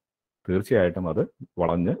പോകുന്നതെങ്കിലോ തീർച്ചയായിട്ടും അത്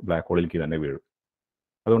വളഞ്ഞ് ബ്ലാക്ക് ഹോളിലേക്ക് തന്നെ വീഴും.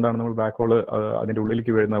 അതുകൊണ്ടാണ് നമ്മൾ ബ്ലാക്ക് ഹോൾ അതിൻ്റെ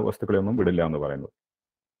ഉള്ളിലേക്ക് വീഴുന്ന വസ്തുക്കളെയൊന്നും വിടില്ല എന്ന് പറയുന്നത്.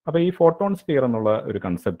 അപ്പോൾ ഈ ഫോട്ടോൺ സ്പിയർ എന്നുള്ള ഒരു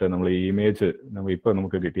കൺസെപ്റ്റ് നമ്മൾ ഈ ഇമേജ് ഇപ്പോൾ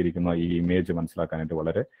നമുക്ക് കിട്ടിയിരിക്കുന്ന ഈ ഇമേജ് മനസ്സിലാക്കാനായിട്ട്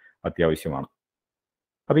വളരെ അത്യാവശ്യമാണ്.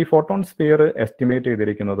 അപ്പോൾ ഈ ഫോട്ടോൺ സ്ഫിയർ എസ്റ്റിമേറ്റ്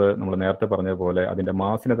ചെയ്തിരിക്കുന്നത് നമ്മൾ നേരത്തെ പറഞ്ഞ പോലെ അതിന്റെ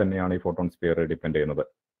മാസിനെ തന്നെയാണ് ഈ ഫോട്ടോൺ സ്ഫിയർ ഡിപ്പെൻഡ് ചെയ്യുന്നത്.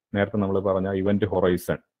 നേരത്തെ നമ്മൾ പറഞ്ഞ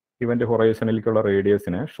ഇവന്റ് ഹൊറൈസണിലേക്കുള്ള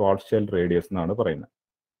റേഡിയസിനെ ഷോർട്ട് ഷെൽ റേഡിയസ് എന്നാണ് പറയുന്നത്.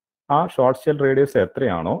 ആ ഷോർട്ട് ഷെൽ റേഡിയസ്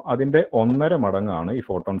എത്രയാണോ അതിന്റെ 1.5 മടങ്ങാണ് ഈ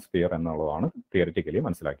ഫോട്ടോൺ സ്ഫിയർ എന്നുള്ളതാണ് തിയറിറ്റിക്കലി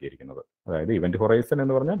മനസ്സിലാക്കിയിരിക്കുന്നത്. അതായത് ഇവന്റ് ഹൊറൈസൺ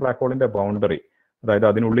എന്ന് പറഞ്ഞാൽ ബ്ലാക്ക് ഹോളിന്റെ ബൗണ്ടറി, അതായത്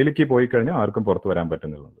അതിനുള്ളിലേക്ക് പോയി കഴിഞ്ഞാൽ ആർക്കും പുറത്തു വരാൻ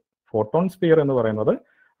പറ്റുന്നുള്ളത്. ഫോട്ടോൺ സ്ഫിയർ എന്ന് പറയുന്നത്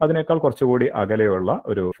അതിനേക്കാൾ കുറച്ചുകൂടി അകലെയുള്ള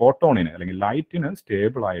ഒരു ഫോട്ടോണിന് അല്ലെങ്കിൽ ലൈറ്റിന്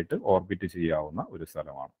സ്റ്റേബിൾ ആയിട്ട് ഓർബിറ്റ് ചെയ്യാവുന്ന ഒരു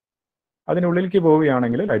സ്ഥലമാണ്. അതിനുള്ളിലേക്ക്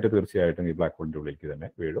പോവുകയാണെങ്കിൽ ലൈറ്റ് തീർച്ചയായിട്ടും ഈ ബ്ലാക്ക് ഹോളിന്റെ ഉള്ളിലേക്ക് തന്നെ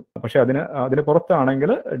വീഴും. പക്ഷെ അതിന്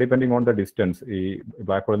പുറത്താണെങ്കിൽ ഡിപ്പെൻഡിങ് ഓൺ ദ ഡിസ്റ്റൻസ്, ഈ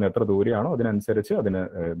ബ്ലാക്ക് ഹോളിന് എത്ര ദൂരെയാണോ അതിനനുസരിച്ച് അതിന്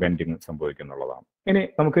ബെൻഡിങ് സംഭവിക്കുന്നുള്ളതാണ്. ഇനി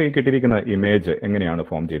നമുക്ക് ഈ കിട്ടിയിരിക്കുന്ന ഇമേജ് എങ്ങനെയാണ്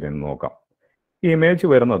ഫോം ചെയ്തതെന്ന് നോക്കാം. ഈ ഇമേജ്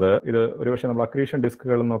വരുന്നത്, ഇത് ഒരുപക്ഷെ നമ്മൾ അക്രീഷൻ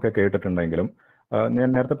ഡിസ്കുകൾ എന്നൊക്കെ കേട്ടിട്ടുണ്ടെങ്കിലും ഞാൻ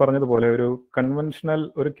നേരത്തെ പറഞ്ഞതുപോലെ ഒരു കൺവെൻഷണൽ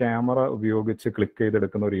ഒരു ക്യാമറ ഉപയോഗിച്ച് ക്ലിക്ക്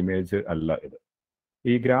ചെയ്തെടുക്കുന്ന ഒരു ഇമേജ് അല്ല ഇത്.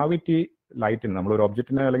 ഈ ഗ്രാവിറ്റി ലൈറ്റിന് നമ്മൾ ഒരു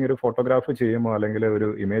ഒബ്ജക്റ്റിനെ അല്ലെങ്കിൽ ഒരു ഫോട്ടോഗ്രാഫ് ചെയ്യുമ്പോൾ അല്ലെങ്കിൽ ഒരു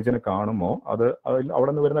ഇമേജിനെ കാണുമ്പോൾ അവിടെ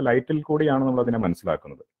നിന്ന് വരുന്ന ലൈറ്റിൽ കൂടിയാണ് നമ്മൾ അതിനെ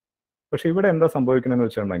മനസ്സിലാക്കുന്നത്. പക്ഷെ ഇവിടെ എന്താ സംഭവിക്കുന്നതെന്ന്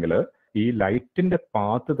വെച്ചിട്ടുണ്ടെങ്കിൽ ഈ ലൈറ്റിന്റെ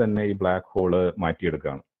പാത്ത് തന്നെ ഈ ബ്ലാക്ക് ഹോള്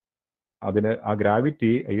മാറ്റിയെടുക്കുകയാണ്. അതിന് ആ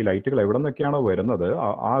ഗ്രാവിറ്റി ഈ ലൈറ്റുകൾ എവിടെ നിന്നൊക്കെയാണോ വരുന്നത്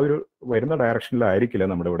ആ ഒരു വരുന്ന ഡയറക്ഷനിലായിരിക്കില്ല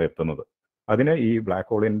നമ്മുടെ ഇവിടെ എത്തുന്നത്. അതിന് ഈ ബ്ലാക്ക്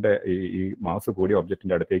ഹോളിന്റെ ഈ മാസ് കൂടിയ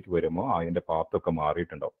ഒബ്ജക്റ്റിന്റെ അടുത്തേക്ക് വരുമ്പോൾ അതിന്റെ പാത്തൊക്കെ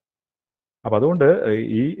മാറിയിട്ടുണ്ടാവും. അപ്പൊ അതുകൊണ്ട്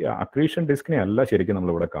ഈ അക്രീഷൻ ഡിസ്കിനെ അല്ല ശരിക്കും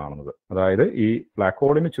നമ്മളിവിടെ കാണുന്നത്. അതായത് ഈ ബ്ലാക്ക്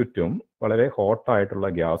ഹോളിന് ചുറ്റും വളരെ ഹോട്ടായിട്ടുള്ള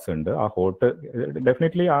ഗ്യാസ് ഉണ്ട്. ആ ഹോട്ട്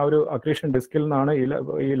ഡെഫിനറ്റ്ലി ആ ഒരു അക്രീഷൻ ഡിസ്കിൽ നിന്നാണ്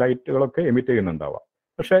ഈ ലൈറ്റുകളൊക്കെ എമിറ്റ് ചെയ്യുന്നുണ്ടാവുക.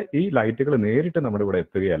 പക്ഷെ ഈ ലൈറ്റുകൾ നേരിട്ട് നമ്മുടെ ഇവിടെ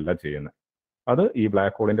എത്തുകയല്ല ചെയ്യുന്നത്. അത് ഈ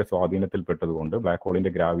ബ്ലാക്ക് ഹോളിന്റെ സ്വാധീനത്തിൽപ്പെട്ടതുകൊണ്ട് ബ്ലാക്ക്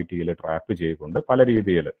ഹോളിന്റെ ഗ്രാവിറ്റിയിൽ ട്രാപ്പ് ചെയ്തുകൊണ്ട് പല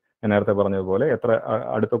രീതിയിൽ, ഞാൻ നേരത്തെ പറഞ്ഞതുപോലെ എത്ര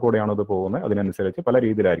അടുത്ത കൂടെയാണോ ഇത് പോകുന്നത് അതിനനുസരിച്ച് പല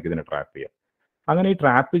രീതിയിലായിരിക്കും ഇതിനെ ട്രാപ്പ് ചെയ്യുക. അങ്ങനെ ഈ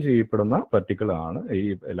ട്രാപ്പ് ചെയ്യപ്പെടുന്ന പാർട്ടിക്കിളാണ് ഈ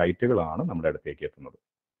ലൈറ്റുകളാണ് നമ്മുടെ അടുത്തേക്ക് എത്തുന്നത്.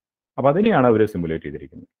 അപ്പൊ അതിനെയാണ് അവർ സിമുലേറ്റ്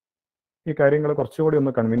ചെയ്തിരിക്കുന്നത്. ഈ കാര്യങ്ങൾ കുറച്ചുകൂടി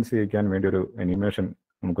ഒന്ന് കൺവിൻസ് ചെയ്യിക്കാൻ വേണ്ടി ഒരു അനിമേഷൻ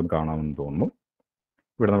നമുക്കൊന്ന് കാണാമെന്ന് തോന്നുന്നു.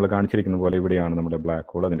 ഇവിടെ നമ്മൾ കാണിച്ചിരിക്കുന്ന പോലെ ഇവിടെയാണ് നമ്മുടെ ബ്ലാക്ക്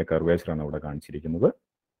ഹോൾ, അതിന്റെ കർവേച്ചറാണ് ഇവിടെ കാണിച്ചിരിക്കുന്നത്.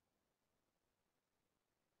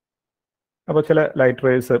 അപ്പോൾ ചില ലൈറ്റ്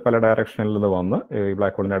റേസ് പല ഡയറക്ഷനിൽ നിന്ന് വന്ന് ഈ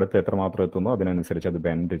ബ്ലാക്ക് ഹോളിന്റെ അടുത്ത് എത്രമാത്രം എത്തുന്നു അതിനനുസരിച്ച് അത്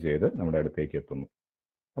ബെൻഡ് ചെയ്ത് നമ്മുടെ അടുത്തേക്ക് എത്തുന്നു.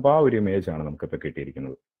 അപ്പോൾ ആ ഒരു ഇമേജാണ് നമുക്കിപ്പോൾ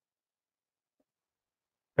കിട്ടിയിരിക്കുന്നത്.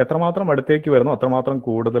 എത്രമാത്രം അടുത്തേക്ക് വരുന്നു അത്രമാത്രം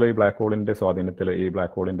കൂടുതൽ ഈ ബ്ലാക്ക് ഹോളിന്റെ സ്വാധീനത്തിൽ ഈ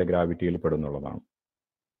ബ്ലാക്ക് ഹോളിന്റെ ഗ്രാവിറ്റിയിൽ പെടുന്നുള്ളതാണ്.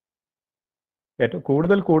 ഏറ്റവും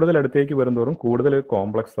കൂടുതൽ അടുത്തേക്ക് വരുന്നതോറും കൂടുതൽ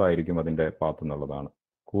കോംപ്ലക്സ് ആയിരിക്കും അതിന്റെ പാത്ത് എന്നുള്ളതാണ്.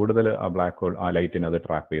 കൂടുതൽ ആ ബ്ലാക്ക് ഹോൾ ആ ലൈറ്റിനെ അത്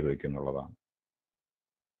ട്രാപ്പ് ചെയ്ത് വെക്കുന്നുള്ളതാണ്.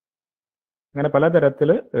 അങ്ങനെ പലതരത്തിൽ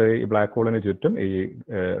ഈ ബ്ലാക്ക് ഹോളിന് ചുറ്റും ഈ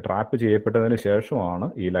ട്രാപ്പ് ചെയ്യപ്പെട്ടതിന് ശേഷമാണ്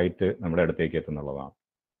ഈ ലൈറ്റ് നമ്മുടെ അടുത്തേക്ക് എത്തുന്നുള്ളതാണ്.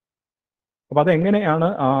 അപ്പോൾ അതെങ്ങനെയാണ്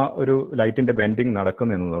ആ ഒരു ലൈറ്റിന്റെ ബെൻഡിങ്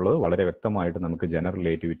നടക്കുന്നത് എന്നുള്ളത് വളരെ വ്യക്തമായിട്ട് നമുക്ക് ജനറൽ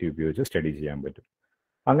റിലേറ്റിവിറ്റി ഉപയോഗിച്ച് സ്റ്റഡി ചെയ്യാൻ പറ്റും.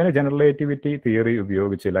 അങ്ങനെ ജനറൽ റിലേറ്റിവിറ്റി തിയറി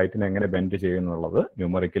ഉപയോഗിച്ച് ലൈറ്റിനെ എങ്ങനെ ബെൻഡ് ചെയ്യുന്നുള്ളത്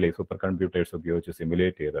ന്യൂമറിക്കലി സൂപ്പർ കമ്പ്യൂട്ടേഴ്സ് ഉപയോഗിച്ച്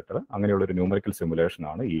സിമുലേറ്റ് ചെയ്തിട്ട് അങ്ങനെയുള്ളൊരു ന്യൂമറിക്കൽ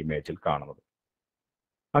സിമുലേഷനാണ് ഈ ഇമേജിൽ കാണുന്നത്.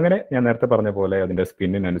 അങ്ങനെ ഞാൻ നേരത്തെ പറഞ്ഞ പോലെ അതിന്റെ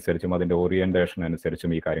സ്പിന്നിനനുസരിച്ചും അതിന്റെ ഓറിയന്റേഷൻ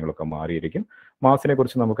അനുസരിച്ചും ഈ കാര്യങ്ങളൊക്കെ മാറിയിരിക്കും. മാസിനെ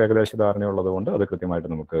കുറിച്ച് നമുക്ക് ഏകദേശ ധാരണയുള്ളതുകൊണ്ട് അത് കൃത്യമായിട്ട്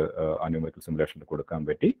നമുക്ക് ആ ന്യൂമറിക്കൽ സിമുലേഷനിൽ കൊടുക്കാൻ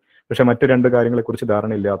പറ്റി. പക്ഷെ മറ്റു രണ്ട് കാര്യങ്ങളെക്കുറിച്ച്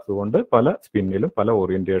ധാരണ ഇല്ലാത്തതുകൊണ്ട് പല സ്പിന്നിലും പല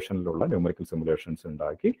ഓറിയന്റേഷനിലുള്ള ന്യൂമറിക്കൽ സിമുലേഷൻസ്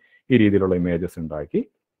ഉണ്ടാക്കി ഈ രീതിയിലുള്ള ഇമേജസ് ഉണ്ടാക്കി.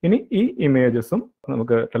 ഇനി ഈ ഇമേജസും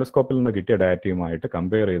നമുക്ക് ടെലസ്കോപ്പിൽ നിന്ന് കിട്ടിയ ഡാറ്റയുമായിട്ട്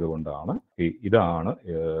കമ്പയർ ചെയ്തുകൊണ്ടാണ് ഇതാണ്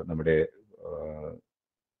നമ്മുടെ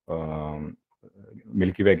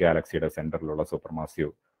മിൽക്കി വേ ഗാലക്സിയുടെ സെന്ററിലുള്ള സൂപ്പർ മാസീവ്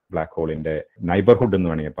ബ്ലാക്ക് ഹോളിന്റെ നൈബർഹുഡ് എന്ന്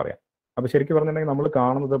വേണമെങ്കിൽ പറയാം. അപ്പൊ ശരിക്കും പറഞ്ഞിട്ടുണ്ടെങ്കിൽ നമ്മൾ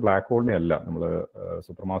കാണുന്നത് ബ്ലാക്ക് ഹോളിനെ അല്ല, നമ്മൾ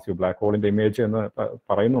സൂപ്പർ മാസീവ് ബ്ലാക്ക് ഹോളിന്റെ ഇമേജ് എന്ന്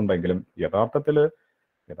പറയുന്നുണ്ടെങ്കിലും യഥാർത്ഥത്തിൽ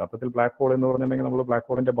ബ്ലാക്ക് ഹോൾ എന്ന് പറഞ്ഞിട്ടുണ്ടെങ്കിൽ നമ്മൾ ബ്ലാക്ക്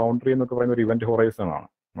ഹോളിന്റെ ബൗണ്ടറി എന്നൊക്കെ പറയുന്ന ഒരു ഇവന്റ് ഹൊറൈസൺ ആണ്.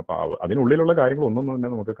 അപ്പൊ അതിനുള്ളിലുള്ള കാര്യങ്ങളൊന്നും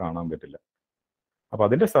തന്നെ നമുക്ക് കാണാൻ പറ്റില്ല. അപ്പൊ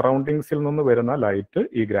അതിന്റെ സറൗണ്ടിങ്സിൽ നിന്ന് വരുന്ന ലൈറ്റ്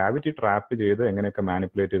ഈ ഗ്രാവിറ്റി ട്രാപ്പ് ചെയ്ത് എങ്ങനെയൊക്കെ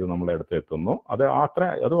മാനിപ്പുലേറ്റ് ചെയ്ത് നമ്മളെ അടുത്ത് എത്തുന്നു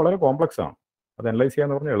അത് വളരെ കോംപ്ലക്സ് ആണ്. അത് അനലൈസ്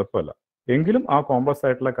ചെയ്യാന്ന് പറഞ്ഞാൽ എളുപ്പമല്ല. എങ്കിലും ആ കോംപ്ലക്സ്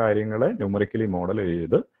ആയിട്ടുള്ള കാര്യങ്ങളെ ന്യൂമറിക്കലി മോഡൽ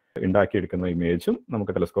ചെയ്ത് ഉണ്ടാക്കിയെടുക്കുന്ന ഇമേജും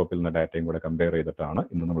നമുക്ക് ടെലസ്കോപ്പിൽ നിന്ന് ഡാറ്റയും കൂടെ കമ്പയർ ചെയ്തിട്ടാണ്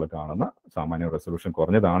ഇന്ന് നമ്മൾ കാണുന്ന സാമാന്യ റെസൊല്യൂഷൻ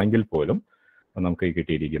കുറഞ്ഞതാണെങ്കിൽ പോലും നമുക്ക് ഈ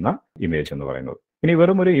കിട്ടിയിരിക്കുന്ന ഇമേജ് എന്ന് പറയുന്നത്. ഇനി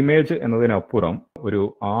വെറും ഒരു ഇമേജ് എന്നതിനപ്പുറം ഒരു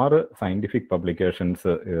 6 സയന്റിഫിക്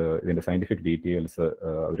പബ്ലിക്കേഷൻസ് ഇതിന്റെ സയന്റിഫിക് ഡീറ്റെയിൽസ്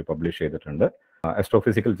അവർ പബ്ലിഷ് ചെയ്തിട്ടുണ്ട്.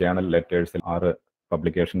 ആസ്ട്രോഫിസിക്കൽ ജേണൽ ലെറ്റേഴ്സിൽ 6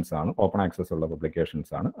 പബ്ലിക്കേഷൻസ് ആണ്, ഓപ്പൺ ആക്സസ് ഉള്ള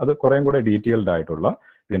പബ്ലിക്കേഷൻസ് ആണ്. അത് കുറേം കൂടെ ഡീറ്റെയിൽഡ് ആയിട്ടുള്ള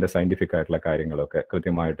ഇതിന്റെ സയന്റിഫിക് ആയിട്ടുള്ള കാര്യങ്ങളൊക്കെ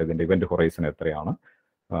കൃത്യമായിട്ട് ഇതിന്റെ ഇവന്റ് ഹൊറൈസൺ എത്രയാണ്,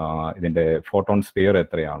 ഇതിന്റെ ഫോട്ടോൺ സ്ഫിയർ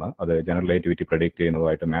എത്രയാണ്, അത് ജനറൽ റിലേറ്റിവിറ്റി പ്രെഡിക്റ്റ്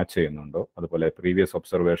ചെയ്യുന്നതുമായിട്ട് മാച്ച് ചെയ്യുന്നുണ്ടോ, അതുപോലെ പ്രീവിയസ്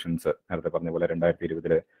ഒബ്സർവേഷൻസ് നേരത്തെ പറഞ്ഞ പോലെ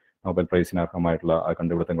 2020 നോബൽ പ്രൈസിന് അർഹമായിട്ടുള്ള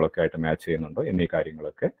കണ്ടുപിടുത്തങ്ങളൊക്കെ ആയിട്ട് മാച്ച് ചെയ്യുന്നുണ്ടോ എന്നീ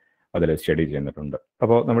കാര്യങ്ങളൊക്കെ അതിൽ സ്റ്റഡി ചെയ്യുന്നിട്ടുണ്ട്.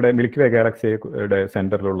 അപ്പോൾ നമ്മുടെ മിൽക്കി വേ ഗാലക്സിയുടെ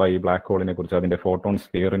സെന്ററിലുള്ള ഈ ബ്ലാക്ക് ഹോളിനെ കുറിച്ച്, അതിന്റെ ഫോട്ടോൺ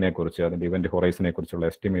സ്ഫിയറിനെ കുറിച്ച്, അതിന്റെ ഇവന്റ് ഹൊറൈസനെ കുറിച്ചുള്ള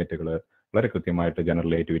എസ്റ്റിമേറ്റുകൾ വളരെ കൃത്യമായിട്ട് ജനറൽ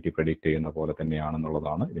റിലേറ്റിവിറ്റി പ്രെഡിക്റ്റ് ചെയ്യുന്ന പോലെ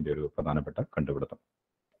തന്നെയാണെന്നുള്ളതാണ് ഇതിന്റെ ഒരു പ്രധാനപ്പെട്ട കണ്ടുപിടുത്തം.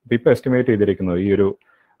 ഇപ്പോൾ എസ്റ്റിമേറ്റ് ചെയ്തിരിക്കുന്നത് ഈ ഒരു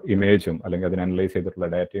ഇമേജും അല്ലെങ്കിൽ അതിന് അനലൈസ് ചെയ്തിട്ടുള്ള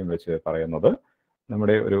ഡാറ്റയും വെച്ച് പറയുന്നത്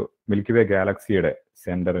നമ്മുടെ ഒരു മിൽക്കി വേ ഗാലക്സിയുടെ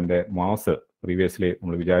സെന്ററിന്റെ മാസ് പ്രീവിയസ്ലി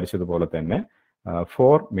നമ്മൾ വിചാരിച്ചതുപോലെ തന്നെ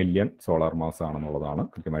 4 മില്യൺ സോളാർ മാസ് ആണെന്നുള്ളതാണ്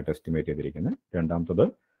കൃത്യമായിട്ട് എസ്റ്റിമേറ്റ് ചെയ്തിരിക്കുന്നത്. രണ്ടാമത്തത്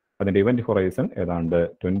അതിന്റെ ഇവന്റ് ഹൊറൈസൺ ഏതാണ്ട്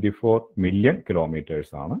 24 മില്യൺ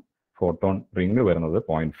കിലോമീറ്റേഴ്സ് ആണ്. ഫോട്ടോൺ റിംഗ് വരുന്നത്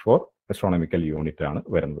 0.4 അസ്ട്രോണമിക്കൽ യൂണിറ്റ് ആണ്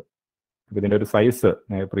വരുന്നത്. ഇതിന്റെ ഒരു സൈസ്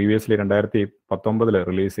പ്രീവിയസ്ലി 2019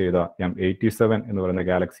 റിലീസ് ചെയ്ത M87 എന്ന് പറയുന്ന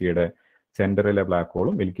ഗാലക്സിയുടെ സെന്ററിലെ ബ്ലാക്ക്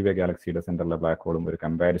ഹോളും മിൽക്കി വേ ഗാലക്സിയുടെ സെന്ററിലെ ബ്ലാക്ക് ഹോളും ഒരു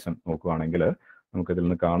കമ്പാരിസൺ നോക്കുകയാണെങ്കിൽ നമുക്കിതിൽ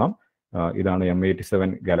നിന്ന് കാണാം. ഇതാണ്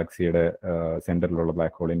M87 ഗാലക്സിയുടെ സെന്ററിലുള്ള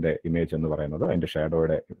ബ്ലാക്ക് ഹോളിന്റെ ഇമേജ് എന്ന് പറയുന്നത്, അതിന്റെ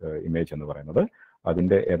ഷാഡോയുടെ ഇമേജ് എന്ന് പറയുന്നത്.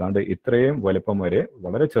 അതിന്റെ ഏതാണ്ട് ഇത്രയും വലുപ്പം വരെ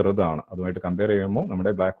വളരെ ചെറുതാണ്. അതുമായിട്ട് കമ്പയർ ചെയ്യുമ്പോൾ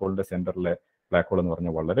നമ്മുടെ ബ്ലാക്ക് ഹോളിന്റെ സെന്ററിലെ ബ്ലാക്ക് ഹോൾ എന്ന്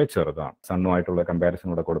പറഞ്ഞാൽ വളരെ ചെറുതാണ്. സണ്ണുമായിട്ടുള്ള കമ്പാരിസൺ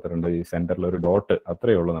ഇവിടെ കൊടുത്തിട്ടുണ്ട്. ഈ സെന്ററിൽ ഒരു ഡോട്ട്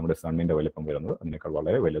അത്രയേ ഉള്ളൂ നമ്മുടെ സണ്ണിന്റെ വലിപ്പം വരുന്നത്. അതിനേക്കാൾ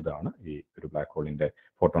വളരെ വലുതാണ് ഈ ഒരു ബ്ലാക്ക് ഹോളിന്റെ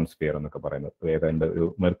ഫോട്ടോൺ സ്പിയർ എന്നൊക്കെ പറയുന്നത്. ഏതാണ്ട് ഒരു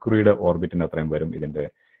മെർക്കുറിയുടെ ഓർബിറ്റിന് അത്രയും വരും ഇതിന്റെ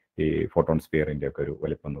ഈ ഫോട്ടോൺ സ്പിയറിന്റെ ഒക്കെ ഒരു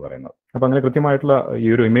വലിപ്പം എന്ന് പറയുന്നത്. അപ്പൊ അങ്ങനെ കൃത്യമായിട്ടുള്ള ഈ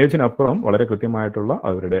ഒരു ഇമേജിനപ്പുറം വളരെ കൃത്യമായിട്ടുള്ള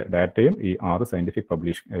അവരുടെ ഡാറ്റയും ഈ 6 സയന്റിഫിക്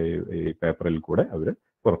പബ്ലിഷ് ഈ പേപ്പറിൽ കൂടെ അവർ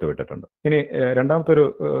പുറത്തുവിട്ടിട്ടുണ്ട്. ഇനി രണ്ടാമത്തെ ഒരു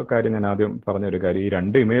കാര്യം, ഞാൻ ആദ്യം പറഞ്ഞ ഒരു കാര്യം, ഈ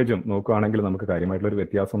 2 ഇമേജും നോക്കുകയാണെങ്കിൽ നമുക്ക് കാര്യമായിട്ടുള്ള ഒരു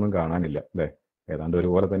വ്യത്യാസമൊന്നും കാണാനില്ല അല്ലേ. ഏതാണ്ട്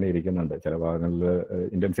ഒരുപോലെ തന്നെ ഇരിക്കുന്നുണ്ട്. ചില ഭാഗങ്ങളിൽ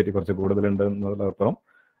ഇന്റൻസിറ്റി കുറച്ച് കൂടുതലുണ്ട് എന്നുള്ളതപ്പുറം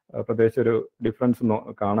പ്രത്യേകിച്ച് ഒരു ഡിഫറൻസ്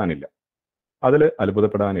കാണാനില്ല. അതിൽ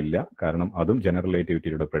അത്ഭുതപ്പെടാനില്ല. കാരണം അതും ജനറൽ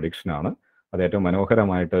റിലേറ്റിവിറ്റിയുടെ പ്രഡിക്ഷനാണ്. അത് ഏറ്റവും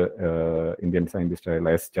മനോഹരമായിട്ട് ഇന്ത്യൻ സയന്റിസ്റ്റായുള്ള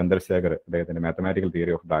S. ചന്ദ്രശേഖർ അദ്ദേഹത്തിന്റെ മാത്തമാറ്റിക്കൽ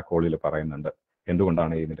തിയറി ഓഫ് ബ്ലാക്ക് ഹോളിൽ പറയുന്നുണ്ട്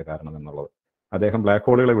എന്തുകൊണ്ടാണ് ഇതിന്റെ കാരണം എന്നുള്ളത്. അദ്ദേഹം ബ്ലാക്ക്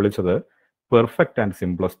ഹോളുകളെ വിളിച്ചത് പെർഫെക്റ്റ് ആൻഡ്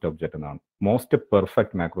സിംപ്ലസ്റ്റ് ഒബ്ജക്റ്റ് എന്നാണ്. Most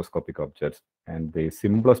perfect macroscopic objects and the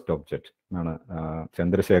simplest object എന്നാണ്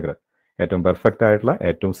ചന്ദ്രശേഖർ ഏറ്റവും പെർഫെക്റ്റ് ആയിട്ടുള്ള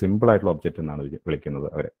ഏറ്റവും സിമ്പിൾ ആയിട്ടുള്ള ഒബ്ജക്റ്റ് എന്നാണ് വിളിക്കുന്നത്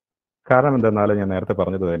അവരെ. കാരണം എന്തെന്നാൽ ഞാൻ നേരത്തെ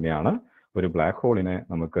പറഞ്ഞത് തന്നെയാണ്, ഒരു ബ്ലാക്ക് ഹോളിനെ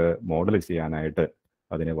നമുക്ക് മോഡൽ ചെയ്യാനായിട്ട്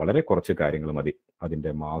അതിന് വളരെ കുറച്ച് കാര്യങ്ങൾ മതി.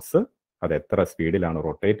 അതിന്റെ മാസ്, അത് എത്ര സ്പീഡിലാണ്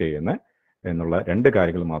റൊട്ടേറ്റ് ചെയ്യുന്നത് എന്നുള്ള 2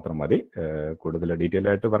 കാര്യങ്ങൾ മാത്രം മതി. കൂടുതൽ ഡീറ്റെയിൽ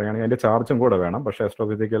ആയിട്ട് പറയുകയാണെങ്കിൽ അതിന്റെ ചാർജും കൂടെ വേണം. പക്ഷേ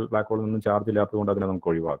ആസ്ട്രോഫിസിക്കൽ ബ്ലാക്ക് ഹോളിൽ നിന്നും ചാർജ് ഇല്ലാത്തതുകൊണ്ട് അതിനെ നമുക്ക്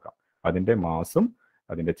ഒഴിവാക്കാം. അതിന്റെ മാസും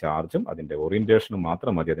അതിന്റെ ചാർജും അതിന്റെ ഓറിയന്റേഷനും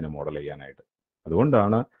മാത്രം മതി അതിനെ മോഡൽ ചെയ്യാനായിട്ട്.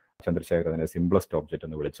 അതുകൊണ്ടാണ് ചന്ദ്രശേഖർ അതിനെ സിംപ്ലസ്റ്റ് ഒബ്ജക്റ്റ്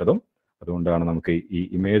എന്ന് വിളിച്ചതും. അതുകൊണ്ടാണ് നമുക്ക് ഈ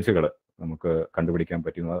ഇമേജുകൾ നമുക്ക് കണ്ടുപിടിക്കാൻ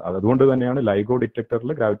പറ്റുന്നത്. അതുകൊണ്ട് തന്നെയാണ് ലൈഗോ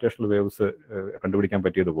ഡിറ്റക്ടറിൽ ഗ്രാവിറ്റേഷണൽ വേവ്സ് കണ്ടുപിടിക്കാൻ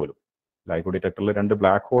പറ്റിയത് പോലും. ലൈഗോ ഡിറ്റക്ടറിൽ 2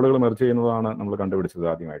 ബ്ലാക്ക് ഹോളുകൾ മെർജ് ചെയ്യുന്നതാണ് നമ്മൾ കണ്ടുപിടിച്ചത്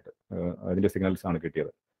ആദ്യമായിട്ട്. അതിന്റെ സിഗ്നൽസ് ആണ്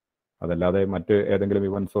കിട്ടിയത്. അതല്ലാതെ മറ്റ് ഏതെങ്കിലും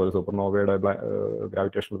ഇവന്റ്സോ ഒരു സൂപ്പർനോവയുടെ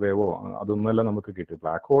ഗ്രാവിറ്റേഷണൽ വേവോ അതൊന്നുമല്ല നമുക്ക് കിട്ടി.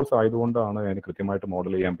 ബ്ലാക്ക് ഹോൾസ് ആയതുകൊണ്ടാണ് അതിന് കൃത്യമായിട്ട്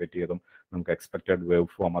മോഡൽ ചെയ്യാൻ പറ്റിയതും നമുക്ക് എക്സ്പെക്റ്റഡ് വേവ്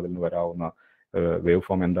ഫോം, അതിൽ നിന്ന് വരാവുന്ന വേവ്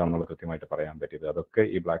ഫോം എന്താണെന്നുള്ളത് കൃത്യമായിട്ട് പറയാൻ പറ്റിയത്. അതൊക്കെ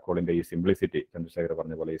ഈ ബ്ലാക്ക് ഹോളിന്റെ ഈ സിംപ്ലിസിറ്റി, ചന്ദ്രശേഖർ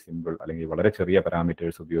പറഞ്ഞ പോലെ ഈ സിമ്പിൾ അല്ലെങ്കിൽ വളരെ ചെറിയ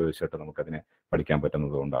പാരാമീറ്റേഴ്സ് ഉപയോഗിച്ചിട്ട് നമുക്കതിനെ പഠിക്കാൻ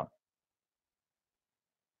പറ്റുന്നത് കൊണ്ടാണ്.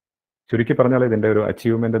 ചുരുക്കി പറഞ്ഞാൽ ഇതിന്റെ ഒരു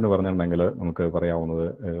അച്ചീവ്മെന്റ് എന്ന് പറഞ്ഞിട്ടുണ്ടെങ്കിൽ നമുക്ക് പറയാവുന്നത്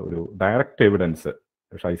ഒരു ഡയറക്റ്റ് എവിഡൻസ്,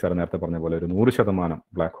 ഷായി സാർ നേരത്തെ പറഞ്ഞ പോലെ ഒരു 100%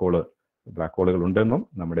 ബ്ലാക്ക് ഹോളുകൾ ഉണ്ടെന്നും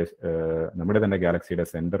നമ്മുടെ തന്നെ ഗാലക്സിയുടെ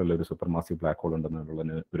സെന്ററിൽ ഒരു സൂപ്പർ മാസീവ് ബ്ലാക്ക് ഹോൾ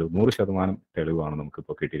ഉണ്ടെന്നുള്ളതിന് ഒരു 100% തെളിവാണ്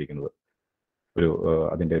നമുക്കിപ്പോൾ കിട്ടിയിരിക്കുന്നത്.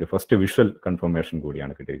 അതിന്റെ ഒരു ഫസ്റ്റ് വിഷ്വൽ കൺഫർമേഷൻ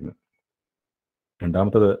കൂടിയാണ് കിട്ടിയിരിക്കുന്നത്.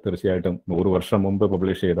 രണ്ടാമത്തത് തീർച്ചയായിട്ടും 100 വർഷം മുമ്പ്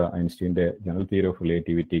പബ്ലിഷ് ചെയ്ത ഐൻസ്റ്റീന്റെ ജനറൽ തിയറി ഓഫ്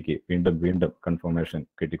റിലേറ്റിവിറ്റിക്ക് വീണ്ടും confirmation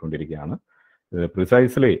കിട്ടിക്കൊണ്ടിരിക്കുകയാണ്.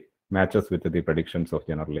 Precisely matches with the predictions of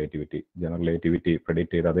general relativity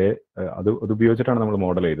predict ചെയ്ത് അത് ഉപയോഗിച്ചിട്ടാണ് നമ്മൾ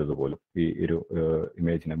മോഡൽ ചെയ്തത് പോലും, ഈ ഒരു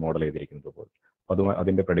ഇമേജിനെ മോഡൽ ചെയ്തിരിക്കുന്നത് പോലും.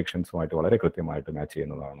 അതിന്റെ പ്രഡിക്ഷൻസുമായിട്ട് വളരെ കൃത്യമായിട്ട് മാച്ച്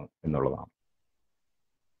ചെയ്യുന്നതാണ് എന്നുള്ളതാണ്.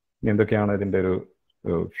 ഇനി എന്തൊക്കെയാണ് ഇതിന്റെ ഒരു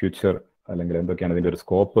ഫ്യൂച്ചർ അല്ലെങ്കിൽ എന്തൊക്കെയാണ് ഇതിന്റെ ഒരു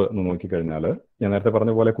സ്കോപ്പ് എന്ന് നോക്കിക്കഴിഞ്ഞാൽ, ഞാൻ നേരത്തെ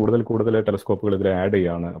പറഞ്ഞ പോലെ കൂടുതൽ ടെലസ്കോപ്പുകൾ ഇതിൽ ആഡ്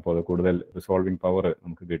ചെയ്യാണ്. അപ്പോൾ അത് കൂടുതൽ റിസോൾവിംഗ് പവർ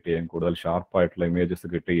നമുക്ക് കിട്ടുകയും കൂടുതൽ ഷാർപ്പായിട്ടുള്ള ഇമേജസ്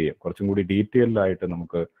കിട്ടുകയും കുറച്ചും കൂടി ഡീറ്റെയിൽഡ് ആയിട്ട്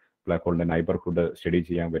നമുക്ക് ബ്ലാക്ക് ഹോളിന്റെ നൈബർഹുഡ് സ്റ്റഡി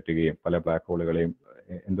ചെയ്യാൻ പറ്റുകയും പല ബ്ലാക്ക് ഹോളുകളെയും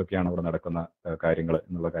എന്തൊക്കെയാണ് അവിടെ നടക്കുന്ന കാര്യങ്ങൾ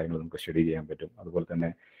എന്നുള്ള കാര്യങ്ങൾ നമുക്ക് സ്റ്റഡി ചെയ്യാൻ പറ്റും. അതുപോലെ തന്നെ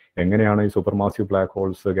എങ്ങനെയാണ് ഈ സൂപ്പർ മാസീവ് ബ്ലാക്ക്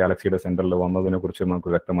ഹോൾസ് ഗാലക്സിയുടെ സെന്ററിൽ വന്നതിനെ കുറിച്ച്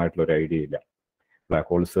നമുക്ക് വ്യക്തമായിട്ടുള്ള ഒരു ഐഡിയ ഇല്ല. ബ്ലാക്ക്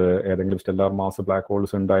ഹോൾസ് ഏതെങ്കിലും സ്റ്റെല്ലാർ മാസ് ബ്ലാക്ക്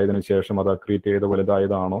ഹോൾസ് ഉണ്ടായതിനു ശേഷം അത് അക്രീറ്റ് ചെയ്ത്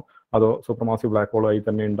വലുതായതാണോ, അതോ സൂപ്പർ മാസീവ് ബ്ലാക്ക് ഹോളായി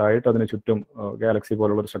തന്നെ ഉണ്ടായിട്ട് അതിന് ചുറ്റും ഗാലക്സി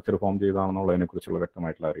പോലുള്ള ഒരു സ്ട്രക്ചർ ഫോം ചെയ്താണെന്നുള്ളതിനെ കുറിച്ചുള്ള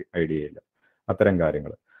വ്യക്തമായിട്ടുള്ള ഐഡിയ ഇല്ല. അത്തരം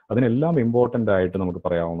കാര്യങ്ങൾ അതിനെല്ലാം ഇമ്പോർട്ടൻ്റ് ആയിട്ട് നമുക്ക്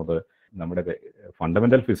പറയാവുന്നത് നമ്മുടെ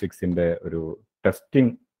ഫണ്ടമെന്റൽ ഫിസിക്സിന്റെ ഒരു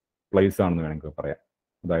ടെസ്റ്റിംഗ് പ്ലേസ് ആണെന്ന് വേണമെങ്കിൽ പറയാം.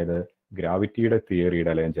 അതായത് ഗ്രാവിറ്റിയുടെ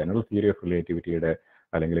തിയറിയുടെ അല്ലെങ്കിൽ ജനറൽ തിയറി ഓഫ് റിലേറ്റിവിറ്റിയുടെ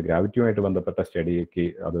അല്ലെങ്കിൽ ഗ്രാവിറ്റിയുമായിട്ട് ബന്ധപ്പെട്ട സ്റ്റഡിക്ക്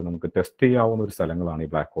അത് നമുക്ക് ടെസ്റ്റ് ചെയ്യാവുന്ന ഒരു സ്ഥലങ്ങളാണ് ഈ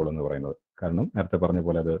ബ്ലാക്ക് ഹോൾ എന്ന് പറയുന്നത്. കാരണം നേരത്തെ പറഞ്ഞ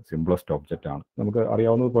പോലെ അത് സിംപ്ലസ്റ്റ് ഒബ്ജക്റ്റ് ആണ്. നമുക്ക്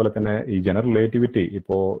അറിയാവുന്നത് പോലെ തന്നെ ഈ ജനറൽ റിലേറ്റിവിറ്റി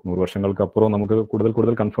ഇപ്പോൾ 100 വർഷങ്ങൾക്കപ്പുറം നമുക്ക്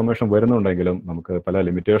കൂടുതൽ കൺഫർമേഷൻ വരുന്നുണ്ടെങ്കിലും നമുക്ക് പല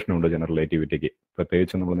ലിമിറ്റേഷനും ഉണ്ട് ജനറൽ റിലേറ്റിവിറ്റിക്ക്.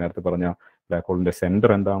 പ്രത്യേകിച്ച് നമ്മൾ നേരത്തെ പറഞ്ഞ ബ്ലാക്ക് ഹോളിന്റെ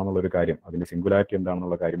സെന്റർ എന്താണെന്നുള്ളൊരു കാര്യം, അതിന്റെ സിംഗുലാരിറ്റി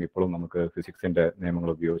എന്താണെന്നുള്ള കാര്യം ഇപ്പോഴും നമുക്ക് ഫിസിക്സിന്റെ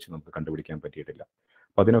നിയമങ്ങൾ ഉപയോഗിച്ച് നമുക്ക് കണ്ടുപിടിക്കാൻ പറ്റിയിട്ടില്ല.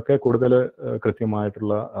 അപ്പൊ അതിനൊക്കെ കൂടുതൽ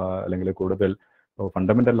കൃത്യമായിട്ടുള്ള അല്ലെങ്കിൽ കൂടുതൽ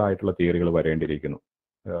ഫണ്ടമെന്റൽ ആയിട്ടുള്ള തിയറികൾ വരേണ്ടിയിരിക്കുന്നു.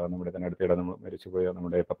 നമ്മുടെ തന്നെ അടുത്തിടെ നമ്മൾ മരിച്ചുപോയ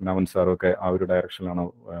നമ്മുടെ പത്മനാഭൻ സാറും ഒക്കെ ആ ഒരു ഡയറക്ഷനിലാണ്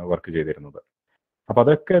വർക്ക് ചെയ്തിരുന്നത്. അപ്പോൾ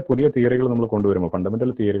അതൊക്കെ പുതിയ തിയറികൾ നമ്മൾ കൊണ്ടുവരുമ്പോൾ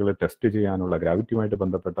ഫണ്ടമെന്റൽ തിയറികൾ ടെസ്റ്റ് ചെയ്യാനുള്ള, ഗ്രാവിറ്റിയുമായിട്ട്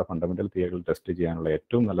ബന്ധപ്പെട്ട ഫണ്ടമെന്റൽ തിയറികൾ ടെസ്റ്റ് ചെയ്യാനുള്ള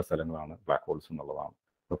ഏറ്റവും നല്ല സ്ഥലങ്ങളാണ് ബ്ലാക്ക് ഹോൾസ് എന്നുള്ളതാണ്.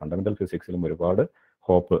 അപ്പോൾ ഫണ്ടമെന്റൽ ഫിസിക്സിലും ഒരുപാട്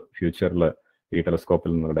ഹോപ്പ് ഫ്യൂച്ചറിൽ ഈ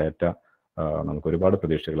ടെലസ്കോപ്പിൽ നിന്നുള്ള ഡാറ്റ നമുക്ക് ഒരുപാട്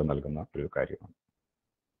പ്രതീക്ഷകൾ നൽകുന്ന ഒരു കാര്യമാണ്.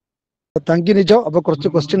 Thank you Nijo. അപ്പോൾ കുറച്ച്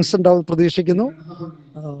ക്വസ്റ്റ്യൻസ് ഉണ്ടാവും പ്രതീക്ഷിക്കുന്നു.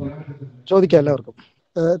 ചോദിക്കാം എല്ലാവർക്കും.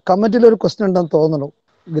 കമന്റിൽ ഒരു ക്വസ്റ്റ്യൻ ഉണ്ടെന്ന് തോന്നുന്നു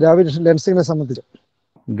ഗ്രാവിറ്റേഷൻ ലെൻസിങ്ങിനെ സംബന്ധിച്ച്.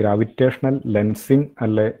 ഗ്രാവിറ്റേഷണൽ ലെൻസിങ്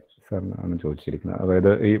അല്ലേ സാർ ആണ് ചോദിച്ചിരിക്കുന്നത്?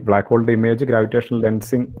 അതായത് ഈ ബ്ലാക്ക് ഹോളിന്റെ ഇമേജ് ഗ്രാവിറ്റേഷണൽ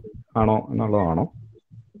ലെൻസിങ് ആണോ എന്നുള്ളതാണോ?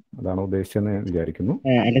 അതാണോ ഉദ്ദേശിച്ചെന്ന് വിചാരിക്കുന്നു.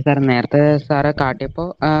 അല്ല സാർ, നേരത്തെ സാറ് കാട്ടിയപ്പോ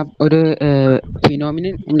ഒരു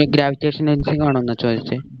ഫിനോമിനൻ ഗ്രാവിറ്റേഷൻ ലെൻസിങ് ആണോ എന്നാ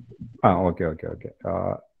ചോദിച്ചേ. ഓക്കെ.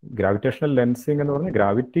 ഗ്രാവിറ്റേഷണൽ ലെൻസിങ് എന്ന് പറഞ്ഞാൽ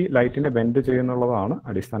ഗ്രാവിറ്റി ലൈറ്റിനെ ബെൻഡ് ചെയ്യുന്നുള്ളതാണ്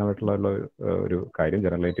അടിസ്ഥാനമായിട്ടുള്ള ഒരു കാര്യം,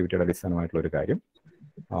 ജനറൽ റിലേറ്റിവിറ്റിയുടെ അടിസ്ഥാനമായിട്ടുള്ള ഒരു കാര്യം.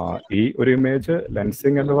 ഈ ഒരു ഇമേജ്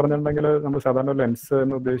ലെൻസിങ് എന്ന് പറഞ്ഞിട്ടുണ്ടെങ്കിൽ നമ്മൾ സാധാരണ ലെൻസ്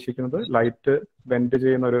എന്ന് ഉദ്ദേശിക്കുന്നത് ലൈറ്റ് ബെൻഡ്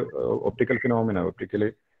ചെയ്യുന്ന ഒരു ഒപ്റ്റിക്കൽ ഫിനോമിന, ഒപ്റ്റിക്കലി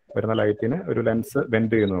വരുന്ന ലൈറ്റിനെ ഒരു ലെൻസ്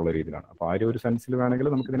ബെൻഡ് ചെയ്യുന്നുള്ള രീതിയിലാണ്. അപ്പോൾ ആ ഒരു സെൻസിൽ വേണമെങ്കിൽ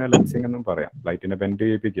നമുക്ക് ഇതിനെ ലെൻസിങ് എന്നും പറയാം. ലൈറ്റിനെ ബെൻഡ്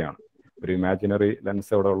ചെയ്യിപ്പിക്കുകയാണ്, ഒരു ഇമാജിനറി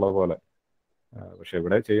ലെൻസ് ഇവിടെ ഉള്ള പോലെ. പക്ഷെ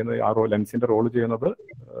ഇവിടെ ചെയ്യുന്നത് ആ ലെൻസിന്റെ റോൾ ചെയ്യുന്നത്,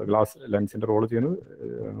 ഗ്ലാസ് ലെൻസിന്റെ റോൾ ചെയ്യുന്നത്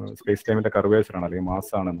സ്പേസ് ടൈമിന്റെ കർവേച്ചറാണ്, അല്ലെങ്കിൽ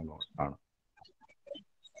മാസ് ആണ് എന്നുള്ളതാണ്.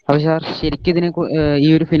 അപ്പൊ സാർ ശരിക്കും ഇതിനെ ഈ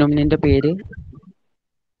ഒരു ഫിനോമിനന്റെ പേര്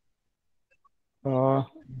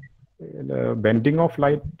bending of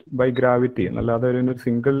light by gravity എന്നല്ലാതെ ഒരു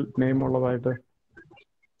സിംഗിൾ നെയിം ഉള്ളതായിട്ട്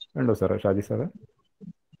ഉണ്ടോ സാറേ, ഷാജി സാറേ?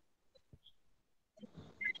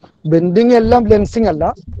 ബെൻഡിങ് എല്ലാം ലെൻസിങ് അല്ല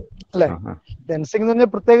അല്ലെ? ലെൻസിങ് എന്ന് പറഞ്ഞാൽ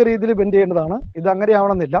പ്രത്യേക രീതിയിൽ ബെൻഡ് ചെയ്യേണ്ടതാണ്. ഇത് അങ്ങനെ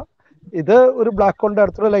ആവണമെന്നില്ല. ഇത് ഒരു ബ്ലാക്ക് ഹോളിന്റെ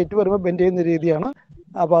അടുത്തുള്ള ലൈറ്റ് വരുമ്പോൾ ബെൻഡ് ചെയ്യുന്ന രീതിയാണ്.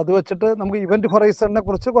 അപ്പൊ അത് വെച്ചിട്ട് നമുക്ക് ഇവന്റ് ഹൊറൈസണിനെ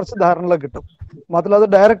കുറിച്ച് കുറച്ച് ധാരണകൾ കിട്ടും. മാത്രമല്ല അത്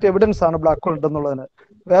ഡയറക്റ്റ് എവിഡൻസ് ആണ് ബ്ലാക്ക് ഹോൾ ഉണ്ടെന്നുള്ളതിന്.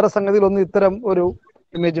 വേറെ സംഗതിയിലൊന്നും ഇത്തരം ഒരു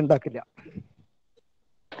ഇമേജ് ഉണ്ടാക്കില്ല.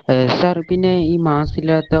 സാർ, പിന്നെ ഈ മാസ്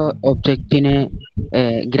ഇല്ലാത്ത ഒബ്ജക്റ്റിനെ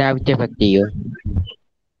ഗ്രാവിറ്റി എഫക്ട് ചെയ്യോ?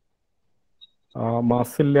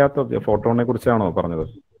 മാസ് ഇല്ലാത്ത ഫോട്ടോണിനെ കുറിച്ചാണോ പറഞ്ഞത്?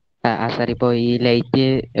 സാർ, ഇപ്പൊ ഈ ലൈറ്റ്,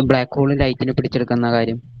 ബ്ലാക്ക് ഹോൾ ലൈറ്റിനെ പിടിച്ചെടുക്കുന്ന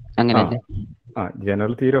കാര്യം അങ്ങനെയല്ലേ?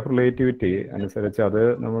 ജനറൽ തിയറി ഓഫ് റിലേറ്റിവിറ്റി അനുസരിച്ച് അത്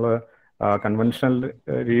നമ്മൾ കൺവെൻഷണൽ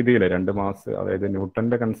രീതിയിൽ രണ്ട് മാസ്, അതായത്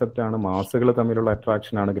ന്യൂട്ടന്റെ കൺസെപ്റ്റ് ആണ് മാസുകൾ തമ്മിലുള്ള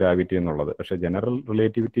അട്രാക്ഷൻ ആണ് ഗ്രാവിറ്റി എന്നുള്ളത്. പക്ഷെ ജനറൽ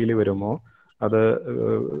റിലേറ്റിവിറ്റിയിൽ വരുമ്പോൾ അത്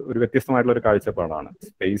ഒരു വ്യത്യസ്തമായിട്ടുള്ള ഒരു കാഴ്ചപ്പാടാണ്.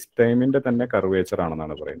 സ്പേസ് ടൈമിന്റെ തന്നെ കർവേച്ചർ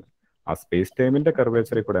ആണെന്നാണ് പറയുന്നത്. ആ സ്പേസ് ടൈമിന്റെ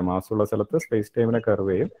കർവേച്ചറിൽ കൂടെ, മാസുള്ള സ്ഥലത്ത് സ്പേസ് ടൈമിനെ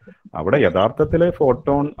കർവ് ചെയ്യും. അവിടെ യഥാർത്ഥത്തിൽ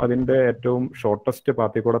ഫോട്ടോൺ അതിന്റെ ഏറ്റവും ഷോർട്ടസ്റ്റ്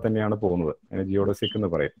പാത്തിൽ കൂടെ തന്നെയാണ് പോകുന്നത്, ജിയോഡസിക് എന്ന്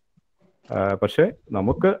പറയും. പക്ഷെ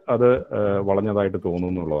നമുക്ക് അത് വളഞ്ഞതായിട്ട്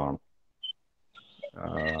തോന്നുന്നു എന്നുള്ളതാണ്.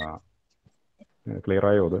 ക്ലിയർ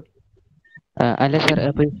ആയോ അത്? അല്ല സാർ,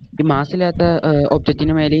 അപ്പൊ ഈ മാസില്ലാത്ത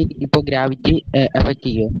ഒബ്ജക്റ്റിന് മേലെ ഇപ്പൊ ഗ്രാവിറ്റി എഫക്ട്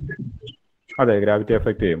ചെയ്യോ? അതെ, ഗ്രാവിറ്റി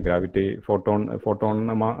എഫക്ട് ചെയ്യും. ഗ്രാവിറ്റി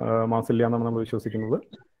ഫോട്ടോണിന് മാസ് ഇല്ല എന്നാണ് നമ്മൾ വിശ്വസിക്കുന്നത്.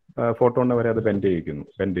 ഫോട്ടോണിനെ വരെ അത് ബെൻഡ്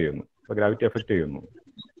ചെയ്യുന്നു. അപ്പൊ ഗ്രാവിറ്റി എഫക്ട് ചെയ്യുന്നു.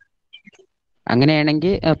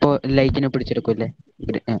 അങ്ങനെയാണെങ്കിൽ അപ്പോ ലൈറ്റിനെ പിടിച്ചെടുക്കൂല്ലേ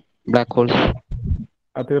ബ്ലാക്ക് ഹോൾസ്?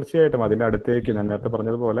 തീർച്ചയായിട്ടും അതിന്റെ അടുത്തേക്ക്, ഞാൻ നേരത്തെ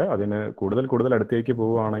പറഞ്ഞതുപോലെ അതിന് കൂടുതൽ അടുത്തേക്ക്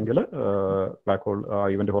പോവുകയാണെങ്കിൽ black hole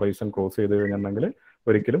event horizon cross ചെയ്ത് കഴിഞ്ഞിട്ടുണ്ടെങ്കിൽ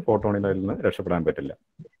ഒരിക്കലും ഫോട്ടോണിൽ നിന്ന് രക്ഷപ്പെടാൻ പറ്റില്ല.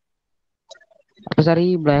 അപ്പൊ സാർ,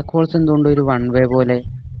 ഈ ബ്ലാക്ക് ഹോൾസ് എന്തുകൊണ്ട് ഒരു വൺ വേ പോലെ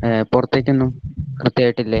പുറത്തേക്കൊന്നും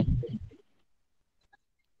കൃത്യമായിട്ടില്ലേ?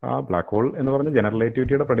 ബ്ലാക്ക് ഹോൾ എന്ന് പറഞ്ഞ ജനറൽ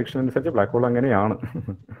റിലേറ്റിവിറ്റിയുടെ പ്രഡിക്ഷൻ അനുസരിച്ച് ബ്ലാക്ക് ഹോൾ അങ്ങനെയാണ്.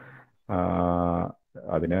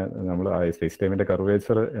 അതിന് നമ്മൾ സ്പേസ് ടൈമിന്റെ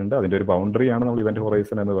കർവേച്ചർ ഉണ്ട്, അതിന്റെ ഒരു ബൗണ്ടറിയാണ് നമ്മൾ ഇവന്റ്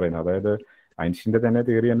ഹൊറൈസൺ എന്ന് പറയുന്നത്. അതായത് ഐൻസ്റ്റീന്റെ തന്നെ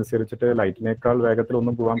തിയറി അനുസരിച്ചിട്ട് ലൈറ്റിനേക്കാൾ വേഗത്തിൽ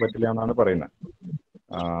ഒന്നും പോകാൻ പറ്റില്ല എന്നാണ് പറയുന്നത്.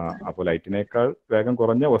 അപ്പോൾ ലൈറ്റിനേക്കാൾ വേഗം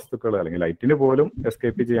കുറഞ്ഞ വസ്തുക്കൾ, അല്ലെങ്കിൽ ലൈറ്റിന് പോലും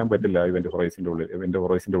എസ്കേപ്പ് ചെയ്യാൻ പറ്റില്ല ഇവന്റ്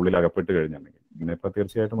ഹൊറൈസിന്റെ ഉള്ളിൽ അകപ്പെട്ട് കഴിഞ്ഞിട്ടുണ്ടെങ്കിൽ. പിന്നെ ഇപ്പൊ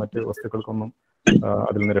തീർച്ചയായിട്ടും മറ്റ് വസ്തുക്കൾക്കൊന്നും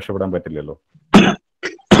അതിൽ നിന്ന് രക്ഷപ്പെടാൻ പറ്റില്ലല്ലോ.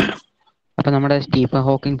 അപ്പൊ നമ്മുടെ സ്റ്റീഫൻ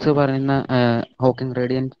ഹോക്കിങ്സ് പറയുന്ന ഹോക്കിംഗ്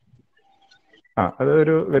റേഡിയൻസ്,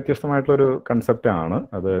 അതൊരു വ്യത്യസ്തമായിട്ടുള്ള ഒരു കൺസെപ്റ്റ് ആണ്.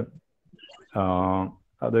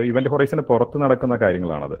 അത് ഇവന്റ് ഹൊറൈസന് പുറത്ത് നടക്കുന്ന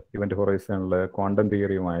കാര്യങ്ങളാണത്. ഇവന്റ് ഹൊറൈസണിൽ ക്വാണ്ടം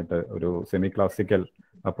തിയറിയുമായിട്ട് ഒരു സെമി ക്ലാസിക്കൽ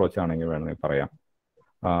അപ്രോച്ച് ആണെങ്കിൽ വേണമെങ്കിൽ പറയാം.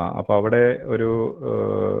 അപ്പോൾ അവിടെ ഒരു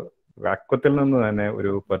വാക്വത്തിൽ നിന്ന് തന്നെ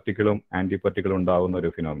ഒരു പർട്ടിക്കിളും ആന്റി പർട്ടിക്കിളും ഉണ്ടാവുന്ന ഒരു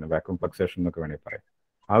ഫിനോമിന, വാക്വം ഫ്ലക്സേഷൻ എന്നൊക്കെ വേണമെങ്കിൽ പറയാം.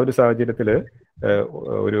 ആ ഒരു സാഹചര്യത്തിൽ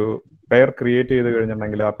ഒരു പെയർ ക്രിയേറ്റ് ചെയ്ത്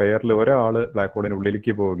കഴിഞ്ഞിട്ടുണ്ടെങ്കിൽ ആ പെയറിൽ ഒരാൾ ബ്ലാക്ക് ഹോളിന്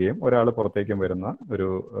ഉള്ളിലേക്ക് പോവുകയും ഒരാൾ പുറത്തേക്കും വരുന്ന ഒരു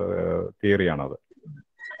തിയറിയാണത്.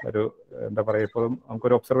 ഒരു എന്താ പറയുക, ഇപ്പോഴും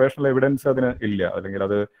നമുക്കൊരു ഒബ്സർവേഷണൽ എവിഡൻസ് അതിന് ഇല്ല, അല്ലെങ്കിൽ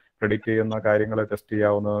അത് പ്രെഡിക്റ്റ് ചെയ്യുന്ന കാര്യങ്ങൾ ടെസ്റ്റ്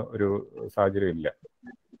ചെയ്യാവുന്ന ഒരു സാഹചര്യം ഇല്ല.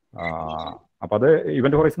 അപ്പൊ അത്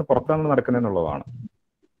ഇവന്റ് ഹൊറൈസന് പുറത്താണ് നടക്കുന്നതെന്നുള്ളതാണ്.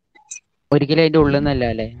 ഒരിക്കലും അതിന്റെ ഉള്ളിൽ നിന്നല്ല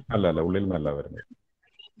അല്ലേ? അല്ല, ഉള്ളിൽ നിന്നല്ല വരുന്നത്.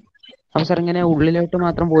 അപ്പൊ സാർ, ഇങ്ങനെ ഉള്ളിലോട്ട്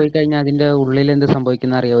മാത്രം പോയി കഴിഞ്ഞാൽ അതിന്റെ ഉള്ളിൽ എന്ത്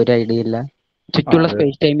സംഭവിക്കുന്ന അറിയാം? ഒരു ഐഡിയ ഇല്ല. ചുറ്റുള്ള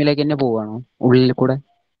സ്പേസ് ടൈമിലേക്ക് തന്നെ പോവാണോ ഉള്ളിൽ കൂടെ?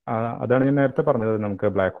 അതാണ് ഞാൻ നേരത്തെ പറഞ്ഞത്. നമുക്ക്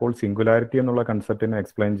ബ്ലാക്ക് ഹോൾ സിംഗുലാരിറ്റി എന്നുള്ള കൺസെപ്റ്റിനെ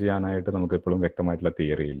എക്സ്പ്ലെയിൻ ചെയ്യാനായിട്ട് നമുക്ക് എപ്പോഴും വ്യക്തമായിട്ടുള്ള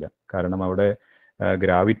തിയറി ഇല്ല. കാരണം അവിടെ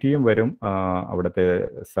ഗ്രാവിറ്റിയും വരും, അവിടുത്തെ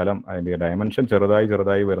സ്ഥലം അതിൻ്റെ ഡയമെൻഷൻ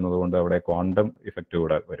ചെറുതായി വരുന്നത് കൊണ്ട് അവിടെ ക്വാണ്ടം ഇഫക്റ്റ്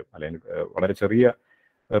കൂടെ വരും. അല്ലെങ്കിൽ വളരെ ചെറിയ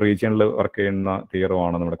റീജിയനിൽ വർക്ക് ചെയ്യുന്ന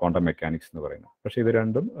തിയറമാണ് നമ്മുടെ ക്വാണ്ടം മെക്കാനിക്സ് എന്ന് പറയുന്നത്. പക്ഷേ ഇത്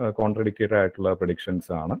രണ്ടും കോൺട്രഡിക്റ്റഡ് ആയിട്ടുള്ള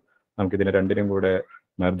പ്രഡിക്ഷൻസ് ആണ്. നമുക്കിതിനെ രണ്ടിനും കൂടെ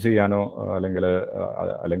മെർജ് ചെയ്യാനോ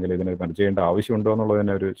അല്ലെങ്കിൽ ഇതിനെ മെർജ് ചെയ്യേണ്ട ആവശ്യമുണ്ടോ എന്നുള്ളത്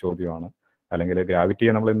തന്നെ ഒരു ചോദ്യമാണ്. അല്ലെങ്കിൽ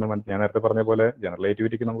ഗ്രാവിറ്റിയെ നമ്മൾ ഞാൻ നേരത്തെ പറഞ്ഞ പോലെ ജനറൽ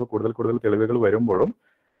റിലേറ്റിവിറ്റിക്ക് നമുക്ക് കൂടുതൽ തെളിവുകൾ വരുമ്പോഴും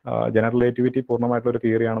ജനറൽ റിലേറ്റിവിറ്റി പൂർണ്ണമായിട്ടുള്ള ഒരു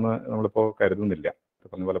തിയറിയാണെന്ന് നമ്മളിപ്പോൾ കരുതുന്നില്ല.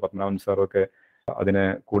 പറഞ്ഞ പോലെ പത്മനാഭൻ സാറൊക്കെ അതിനെ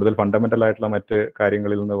കൂടുതൽ ഫണ്ടമെന്റൽ ആയിട്ടുള്ള മറ്റ്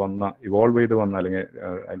കാര്യങ്ങളിൽ നിന്ന് ഇവോൾവ് ചെയ്ത് വന്ന അല്ലെങ്കിൽ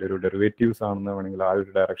അതിൻ്റെ ഒരു ഡെറിവേറ്റീവ്സ് ആണെന്ന് വേണമെങ്കിൽ ആ ഒരു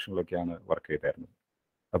ഡയറക്ഷനിലൊക്കെയാണ് വർക്ക് ചെയ്തായിരുന്നത്.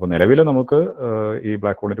 അപ്പോൾ നിലവിൽ നമുക്ക് ഈ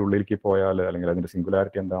ബ്ലാക്ക് ഹോളിൻ്റെ ഉള്ളിലേക്ക് പോയാൽ അല്ലെങ്കിൽ അതിൻ്റെ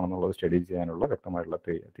സിംഗുലാരിറ്റി എന്താണെന്നുള്ളത് സ്റ്റഡി ചെയ്യാനുള്ള വ്യക്തമായിട്ടുള്ള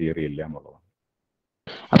തിയറി ഇല്ല എന്നുള്ളതാണ്.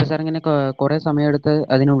 അപ്പൊ സാർ ഇങ്ങനെ കുറെ സമയമെടുത്ത്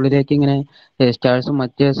അതിനുള്ളിലേക്ക് ഇങ്ങനെ സ്റ്റാർസും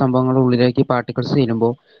മറ്റ് സംഭവങ്ങളുടെ ഉള്ളിലേക്ക് പാർട്ടിക്കിൾസ്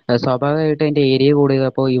ചെല്ലുമ്പോൾ സ്വാഭാവികമായിട്ട് അതിന്റെ ഏരിയ കൂടുക.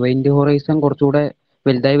 അപ്പോൾ ഇവന്റ് ഹൊറൈസൺ കുറച്ചുകൂടെ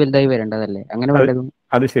വലുതായി വരേണ്ടതല്ലേ? അങ്ങനെ വല്ലതും?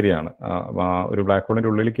 അത് ശരിയാണ്. ഒരു ബ്ലാക്ക് ഹോളിന്റെ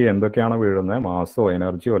ഉള്ളിലേക്ക് എന്തൊക്കെയാണ് വീഴുന്നത്, മാസോ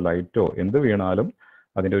എനർജിയോ ലൈറ്റോ എന്ത് വീണാലും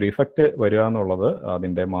അതിന്റെ ഒരു ഇഫക്റ്റ് വരിക എന്നുള്ളത്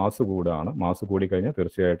അതിന്റെ മാസ് കൂടാണ്. മാസ് കൂടിക്കഴിഞ്ഞാൽ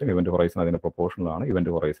തീർച്ചയായിട്ടും ഇവന്റ് ഹൊറൈസൺ അതിന്റെ പ്രൊപ്പോർഷനിലാണ്,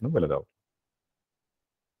 ഇവന്റ് ഹൊറൈസണും വലുതാവും.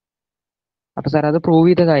 അപ്പൊ സാർ അത് പ്രൂവ്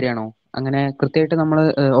ചെയ്ത കാര്യമാണോ? അങ്ങനെ കൃത്യമായിട്ട് നമ്മൾ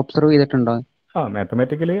ഒബ്സർവ് ചെയ്തിട്ടുണ്ടോ?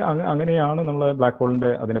 മാത്തമാറ്റിക്കലി അങ്ങനെയാണ് നമ്മൾ ബ്ലാക്ക്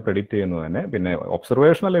ഹോളിന്റെ അതിനെ പ്രെഡിക്റ്റ് ചെയ്യുന്നത് തന്നെ. പിന്നെ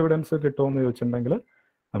ഒബ്സർവേഷണൽ എവിഡൻസ് കിട്ടുമെന്ന് ചോദിച്ചിട്ടുണ്ടെങ്കിൽ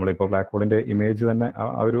നമ്മളിപ്പോൾ ബ്ലാക്ക് ഹോളിന്റെ ഇമേജ് തന്നെ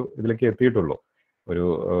ആ ഒരു ഇതിലേക്ക് എത്തിയിട്ടുള്ളൂ. ഒരു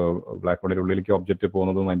ബ്ലാക്ക് ഹോളിന്റെ ഉള്ളിലേക്ക് ഒബ്ജക്റ്റ്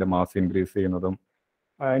പോകുന്നതും അതിന്റെ മാസ് ഇൻക്രീസ് ചെയ്യുന്നതും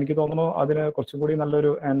എനിക്ക് തോന്നുന്നു അതിന് കുറച്ചും കൂടി നല്ലൊരു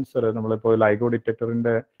ആൻസർ നമ്മളിപ്പോൾ ലൈഗോ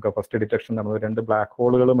ഡിറ്റക്ടറിന്റെ ഫസ്റ്റ് ഡിറ്റക്ഷൻ നടന്നത് 2 ബ്ലാക്ക്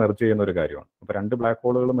ഹോളുകൾ മെർജ് ചെയ്യുന്ന ഒരു കാര്യമാണ്. അപ്പോൾ 2 ബ്ലാക്ക്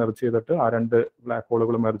ഹോളുകൾ മെർജ് ചെയ്തിട്ട് ആ 2 ബ്ലാക്ക്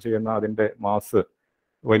ഹോളുകൾ മെർജ് ചെയ്യുന്ന അതിന്റെ മാസ്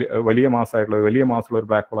വലിയ മാസുള്ള ഒരു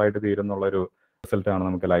ബ്ലാക്ക് ഹോൾ ആയിട്ട് തീരുന്നുള്ളൊരു റിസൾട്ടാണ്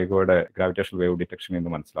നമുക്ക് ലൈഗോയുടെ ഗ്രാവിറ്റേഷണൽ വേവ് ഡിറ്റക്ഷനിൽ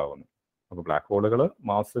നിന്ന് മനസ്സിലാവുന്നത്. അപ്പോൾ ബ്ലാക്ക് ഹോളുകൾ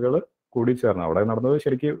മാസുകൾ കൂടി ചേർന്ന് അവിടെ നടന്നത്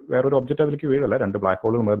ശരിക്കും വേറൊരു ഒബ്ജക്റ്റ് അതിലേക്ക് വീഴല്ല, 2 ബ്ലാക്ക്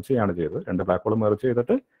ഹോളുകൾ മെർജ് ചെയ്യാണ് ചെയ്തത്. 2 ബ്ലാക്ക് ഹോൾ മെർജ്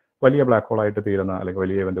ചെയ്തിട്ട് വലിയ ബ്ലാക്ക് ഹോൾ ആയിട്ട് തീരുന്ന അല്ലെങ്കിൽ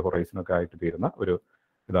വലിയ ഇവന്റ് ഹൊറൈസണൊക്കെ ആയിട്ട് തീരുന്ന ഒരു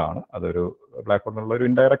ഇതാണ്. അതൊരു ബ്ലാക്ക് ഹോളിനുള്ള ഒരു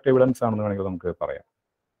ഇൻഡയറക്റ്റ് എവിഡൻസ് ആണെന്ന് വേണമെങ്കിൽ നമുക്ക് പറയാം.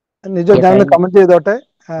 നിജോ, ഞാൻ കമന്റ് ചെയ്തോട്ടെ.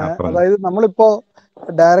 അതായത് നമ്മളിപ്പോ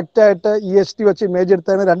ഡയറക്റ്റ് ആയിട്ട് EST വെച്ച് ഇമേജ്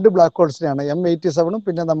എടുത്തതിന് 2 ബ്ലാക്ക് ഹോൾസിനെയാണ്, M87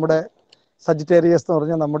 പിന്നെ നമ്മുടെ സജിറ്റേറിയസ് എന്ന്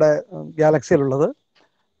പറഞ്ഞ നമ്മുടെ ഗാലക്സിയിലുള്ളത്.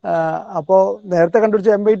 അപ്പോൾ നേരത്തെ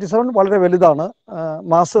കണ്ടുപിടിച്ച M87 വളരെ വലുതാണ്,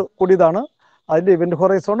 മാസ് കൂടിയതാണ്, അതിന്റെ ഇവന്റ്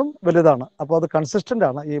ഹൊറൈസോണും വലുതാണ്. അപ്പോൾ അത് കൺസിസ്റ്റന്റ്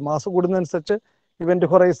ആണ്. ഈ മാസ് കൂടുന്നതനുസരിച്ച് ഇവന്റ്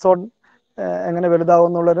ഹൊറൈസോൺ എങ്ങനെ വലുതാവും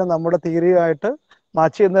എന്നുള്ളത് നമ്മുടെ തിയറിയായിട്ട്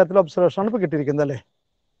മാച്ച് ചെയ്യുന്ന തരത്തിലുള്ള ഒബ്സർവേഷനാണ് ഇപ്പോൾ കിട്ടിയിരിക്കുന്നത് അല്ലേ?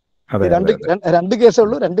 രണ്ട് കേസേ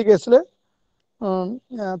ഉള്ളൂ, 2 കേസിൽ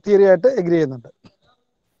തിയറിയായിട്ട് എഗ്രി ചെയ്യുന്നുണ്ട്.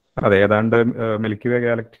 അതെ, ഏതാണ്ട് മിൽക്കി വേ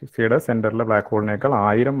ഗാലക്സിയുടെ സെന്ററിലെ ബ്ലാക്ക് ഹോളിനേക്കാൾ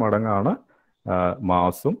 1000 മടങ്ങാണ്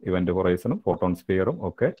മാസും ഇവന്റ് ഹൊറൈസണും ഫോട്ടോൺ സ്പിയറും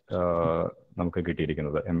ഒക്കെ നമുക്ക്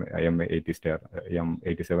കിട്ടിയിരിക്കുന്നത് M87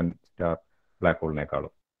 സ്റ്റാർ ബ്ലാക്ക്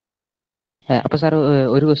ഹോളിനേക്കാളും. അപ്പൊ സാർ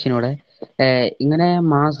ഒരു ക്വസ്റ്റ്യൻ കൂടെ, ഇങ്ങനെ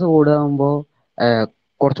മാസ് കൂടുമ്പോൾ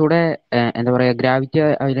കുറച്ചുകൂടെ എന്താ പറയാ ഗ്രാവിറ്റി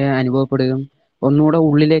അതിൽ അനുഭവപ്പെടുകയും ഒന്നുകൂടെ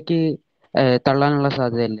ഉള്ളിലേക്ക് തള്ളാനുള്ള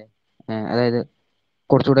സാധ്യതയല്ലേ? അതായത്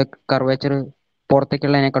കുറച്ചുകൂടെ കർവേച്ചർ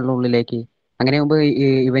പുറത്തേക്കുള്ളതിനേക്കാളും ഉള്ളിലേക്ക്, അങ്ങനെയാകുമ്പോൾ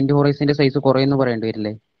ഇവന്റ് ഹൊറൈസന്റെ സൈസ് കുറയുമെന്ന് പറയേണ്ടി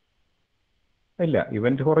വരില്ലേ? ഇല്ല,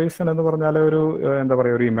 ഇവന്റ് ഹൊറൈസൺ എന്ന് പറഞ്ഞാൽ ഒരു എന്താ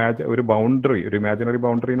പറയുക ഒരു ഇമാജിനറി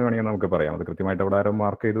ബൗണ്ടറി എന്ന് വേണമെങ്കിൽ നമുക്ക് പറയാം. അത് കൃത്യമായിട്ട് അവിടെ ആരും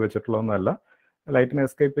മാർക്ക് ചെയ്ത് വെച്ചിട്ടുള്ളതൊന്നുമല്ല. ലൈറ്റിന്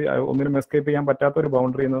ഒന്നിനും എസ്കേപ്പ് ചെയ്യാൻ പറ്റാത്ത ഒരു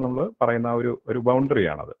ബൗണ്ടറി എന്ന് നമ്മൾ പറയുന്ന ഒരു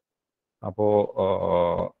ബൗണ്ടറിയാണത്. അപ്പോൾ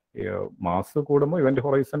മാസ് കൂടുമ്പോൾ ഇവന്റ്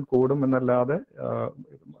ഹൊറൈസൺ കൂടും എന്നല്ലാതെ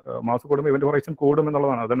ഇവന്റ് ഹൊറൈസൺ കൂടും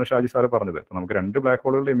എന്നുള്ളതാണ്. അതാണ് ഷാജി സാറ് പറഞ്ഞത്. നമുക്ക് 2 ബ്ലാക്ക്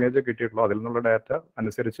ഹോളുകളുടെ ഇമേജ് കിട്ടിയിട്ടുള്ളൂ. അതിൽ നിന്നുള്ള ഡാറ്റ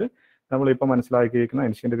അനുസരിച്ച് നമ്മളിപ്പോൾ മനസ്സിലാക്കിയിരിക്കുന്ന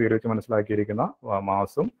ഐൻസ്റ്റീൻ്റെ തിയറി വെച്ച് മനസ്സിലാക്കിയിരിക്കുന്ന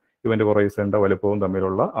മാസും ഇവന്റ് ഹൊറൈസന്റെ വലുപ്പവും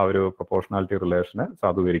തമ്മിലുള്ള ആ ഒരു പ്രൊപ്പോർഷണാലിറ്റി റിലേഷനെ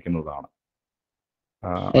സാധൂകരിക്കുന്നതാണ്.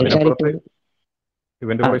 അതിനപ്പുറത്ത്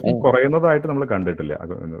ഇവന്റ് ഹൊറൈസൺ കുറയുന്നതായിട്ട് നമ്മൾ കണ്ടിട്ടില്ല.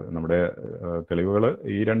 നമ്മുടെ തെളിവുകൾ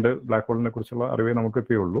ഈ 2 ബ്ലാക്ക് ഹോളിനെ കുറിച്ചുള്ള അറിവേ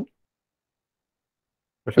നമുക്കിപ്പോ ഉള്ളൂ.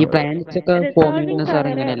 ഈ പ്ലാനറ്റ്സ് ഒക്കെ ഫോം ചെയ്യുന്ന സാർ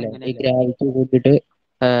എങ്ങനെയല്ലേ? ഈ ഗ്രാവിറ്റി കൂട്ടിയിട്ട്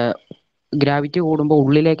ഗ്രാവിറ്റി കൂടുമ്പോൾ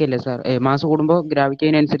ഉള്ളിലേക്കല്ലേ സാർ? മാസ് കൂടുമ്പോൾ ഗ്രാവിറ്റി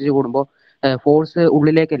അതിനനുസരിച്ച് കൂടുമ്പോൾ ഫോഴ്സ്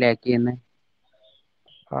ഉള്ളിലേക്കല്ലേ ആക്ട് ചെയ്യുന്നത്?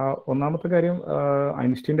 ഒന്നാമത്തെ കാര്യം,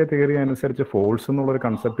 ഐൻസ്റ്റീൻ്റെ തിയറി അനുസരിച്ച് ഫോഴ്സ് എന്നുള്ളൊരു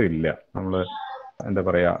കൺസെപ്റ്റ് ഇല്ല. നമ്മൾ എന്താ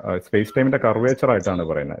പറയുക, സ്പേസ് ടൈമിന്റെ കർവേച്ചർ ആയിട്ടാണ്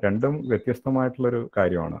പറയുന്നത്. രണ്ടും വ്യത്യസ്തമായിട്ടുള്ളൊരു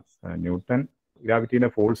കാര്യമാണ്. ന്യൂട്ടൺ ഗ്രാവിറ്റീനെ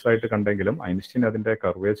ഫോഴ്സ് ആയിട്ട് കണ്ടെങ്കിലും ഐൻസ്റ്റീൻ അതിന്റെ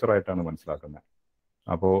കർവേച്ചർ ആയിട്ടാണ് മനസ്സിലാക്കുന്നത്.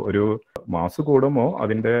 അപ്പോൾ ഒരു മാസ് കൂടുമ്പോൾ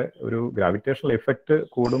അതിന്റെ ഒരു ഗ്രാവിറ്റേഷണൽ എഫക്റ്റ്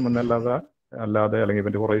കൂടും എന്നല്ലാതെ അല്ലെങ്കിൽ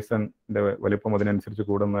ഇവന്റ് ഹൊറൈസന്റെ വലിപ്പം അതിനനുസരിച്ച്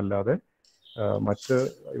കൂടുമെന്നല്ലാതെ മറ്റ്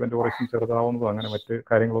ഇവന്റ് ഹൊറൈസൺ ചെറുതാവുന്നതോ അങ്ങനെ മറ്റ്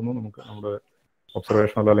കാര്യങ്ങളൊന്നും നമുക്ക് നമ്മുടെ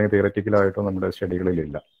ഒബ്സർവേഷനോ അല്ലെങ്കിൽ തിയററ്റിക്കലായിട്ടോ നമ്മുടെ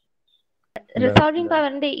സ്റ്റഡികളിലില്ല. റിസോൾവിംഗ്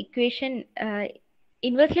പവറിന്റെ equation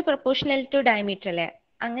inversely proportional to diameter അല്ലേ?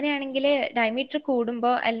 അങ്ങനെയാണെങ്കിൽ ഡയമീറ്റർ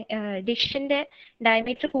കൂടുമ്പോൾ ഡിഷിന്റെ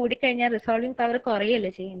ഡയമീറ്റർ കൂടിക്കഴിഞ്ഞാൽ റിസോൾവിംഗ് പവർ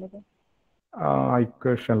കുറയല്ലേ ചെയ്യുന്നത്?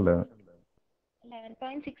 ഇക്വേഷനില്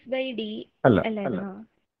 11.6/d അല്ല അല്ലായിരുന്നോ?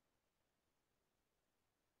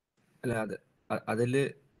 അല്ല അതില്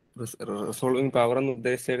റിസോൾവിംഗ് പവർ എന്ന്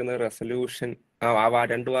ഉദ്ദേശിച്ചിരിക്കുന്ന റെസൊല്യൂഷൻ,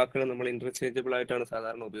 രണ്ട് വാക്കുകൾ നമ്മൾ ഇന്റർചേഞ്ചബിൾ ആയിട്ടാണ്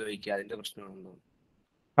സാധാരണ ഉപയോഗിക്കുക. അതിന്റെ പ്രശ്നമാണോ?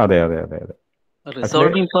 അതെ അതെ അതെ അതെ.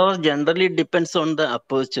 Resolving power generally depends on the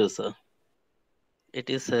aperture, sir. It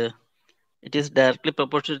is directly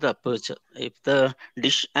proportional to the aperture. If the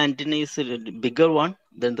dish antenna is a bigger one,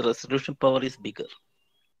 then the resolution power is bigger.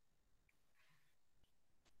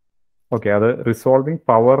 Okay, അത് റിസോൾവിംഗ്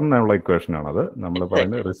പവർ എന്നുള്ള equation ആണ്. അത് നമ്മൾ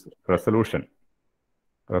പറയുന്നത് resolution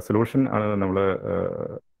ആണ് നമ്മൾ.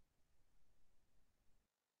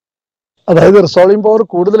 അതായത് resolving power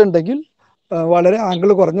കൂടുതലുണ്ടെങ്കിൽ വളരെ ആംഗിൾ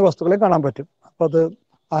കുറഞ്ഞ വസ്തുക്കളെ കാണാൻ പറ്റും. അപ്പൊ അത്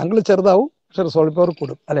ആംഗിൾ ചെറുതാവും, പക്ഷെ റിസോൾവിംഗ് പവർ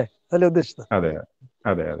കൂടും അല്ലെ? അതല്ലേ ഉദ്ദേശിച്ചത്? അതെ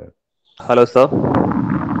അതെ അതെ. Hello sir.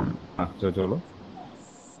 ചോദിച്ചോളൂ.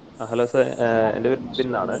 ഹലോ സർ, എൻ്റെ പേര്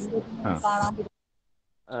ബിന്നാണ്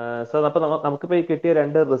സർ. അപ്പൊ നമുക്കിപ്പോ ഈ കിട്ടിയ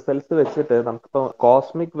 2 റിസൾട്ട്സ് വെച്ചിട്ട് നമുക്കിപ്പോ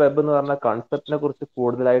കോസ്മിക് വെബ് എന്ന് പറഞ്ഞ കൺസെപ്റ്റിനെ കുറിച്ച്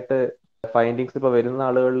കൂടുതലായിട്ട് ഫൈൻഡിങ്സ് ഇപ്പൊ വരുന്ന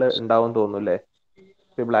ആളുകളിൽ ഉണ്ടാവും തോന്നുന്നു അല്ലേ?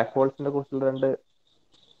 ബ്ലാക്ക് ഹോൾസിനെ കുറിച്ചുള്ള 2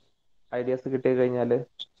 ഐഡിയാസ് കിട്ടി കഴിഞ്ഞാല്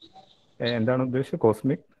എന്താണ് ഉദ്ദേശിച്ചത്?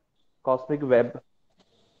 കോസ്മിക് വെബ്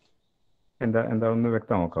എന്താണെന്ന്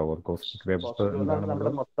വ്യക്തമാക്കാവോ? കോസ്മിക് വെബ്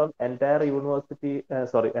നമ്മുടെ മൊത്തം എൻറ്റയർ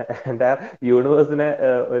യൂണിവേഴ്സിനെ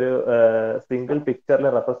ഒരു സിംഗിൾ പിക്ചറിൽ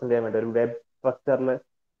റെപ്രസെന്റ് ചെയ്യാൻ വേണ്ടി, ഒരു വെബ് സ്ട്രക്ചറിൽ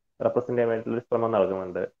റെപ്രസെന്റ് ചെയ്യാൻ വേണ്ടിയിട്ടുള്ള ഒരു ശ്രമം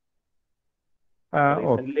നടക്കുന്നുണ്ട്.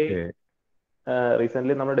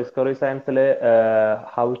 റീസെന്റ് നമ്മുടെ ഡിസ്കവറി സയൻസിൽ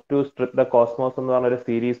how to strip the cosmos എന്ന് പറഞ്ഞ ഒരു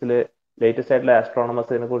സീരീസിൽ ലേറ്റസ്റ്റ് ആയിട്ടുള്ള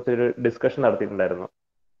ആസ്ട്രോണമേഴ്സ് ഇതിനെ കുറിച്ച് ഒരു ഡിസ്കഷൻ നടത്തിയിട്ടുണ്ടായിരുന്നു.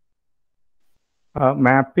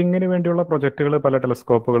 മാപ്പിങ്ങിന് വേണ്ടിയുള്ള പ്രൊജക്റ്റുകൾ പല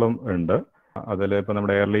ടെലസ്കോപ്പുകളും ഉണ്ട്. അതിൽ ഇപ്പോൾ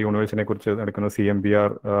നമ്മുടെ എയർലി യൂണിവേഴ്സിനെ കുറിച്ച് നടക്കുന്ന CMBR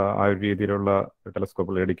ആ ഒരു രീതിയിലുള്ള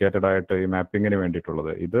ടെലസ്കോപ്പുകൾ ഡെഡിക്കേറ്റഡ് ആയിട്ട് ഈ മാപ്പിങ്ങിന്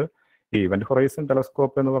വേണ്ടിയിട്ടുള്ളത്. ഇത് ഈ ഇവന്റ് ഹൊറൈസൺ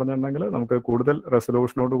ടെലസ്കോപ്പ് എന്ന് പറഞ്ഞിട്ടുണ്ടെങ്കിൽ നമുക്ക് കൂടുതൽ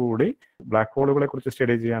റെസൊല്യൂഷനോട് കൂടി ബ്ലാക്ക് ഹോളുകളെ കുറിച്ച്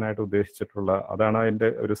സ്റ്റഡി ചെയ്യാനായിട്ട് ഉദ്ദേശിച്ചിട്ടുള്ള, അതാണ് അതിന്റെ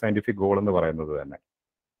ഒരു സയന്റിഫിക് ഗോൾ എന്ന് പറയുന്നത് തന്നെ.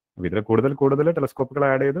 ഇതിൽ കൂടുതൽ ടെലസ്കോപ്പുകൾ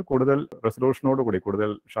ആഡ് ചെയ്ത് കൂടുതൽ റെസൊല്യൂഷനോട് കൂടി കൂടുതൽ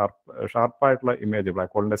ഷാർപ്പായിട്ടുള്ള ഇമേജ്,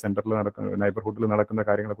 ബ്ലാക്ക് ഹോളിന്റെ സെന്ററിൽ നൈബർഹുഡിൽ നടക്കുന്ന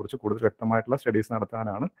കാര്യങ്ങളെ കുറിച്ച് കൂടുതൽ വ്യക്തമായിട്ടുള്ള സ്റ്റഡീസ്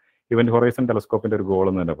നടത്താനാണ് ഇവന്റ് ഹൊറൈസൺ ടെലസ്കോപ്പിന്റെ ഒരു ഗോൾ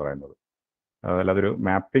എന്ന് തന്നെ പറയുന്നത്. അല്ലാതെ ഒരു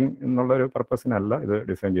മാപ്പിംഗ് എന്നുള്ള ഒരു പർപ്പസിനല്ല ഇത്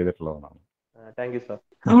ഡിസൈൻ ചെയ്തിട്ടുള്ളതാണ്. Thank you sir.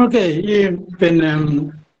 നമുക്ക് ഈ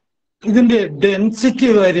ഇതിന്റെ ഡെൻസിറ്റി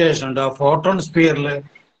വേരിയേഷൻ ഉണ്ടോ ഫോട്ടോൺ സ്പിയറിൽ?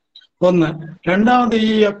 ഒന്ന്. രണ്ടാമത്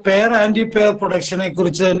ഈ പെയർ ആന്റി പെയർ പ്രൊഡക്ഷനെ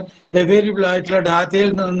കുറിച്ച് അവൈലബിൾ ആയിട്ടുള്ള ഡാറ്റയിൽ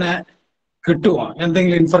നിന്ന് കിട്ടുമോ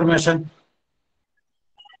എന്തെങ്കിലും ഇൻഫർമേഷൻ?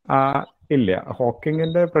 ഇല്ല,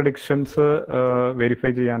 ഹോക്കിങ്ങിന്റെ പ്രഡിക്ഷൻസ്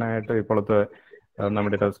വെരിഫൈ ചെയ്യാനായിട്ട് ഇപ്പോഴത്തെ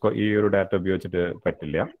നമ്മുടെ ഈ ഒരു ഡാറ്റ ഉപയോഗിച്ചിട്ട്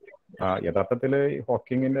പറ്റില്ല. യഥാർത്ഥത്തിൽ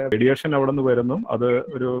ഹോക്കിങ്ങിന്റെ റേഡിയേഷൻ അവിടെ നിന്ന് വരുന്നു, അത്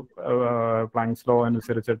ഒരു പ്ലാങ്ക്സ് ലോ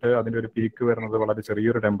അനുസരിച്ചിട്ട് അതിന്റെ ഒരു പീക്ക് വരുന്നത് വളരെ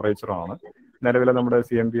ചെറിയൊരു ടെമ്പറേച്ചറാണ്. നിലവിലെ നമ്മുടെ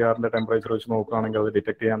CMBRന്റെ ടെമ്പറേച്ചർ വെച്ച് നോക്കുകയാണെങ്കിൽ അത്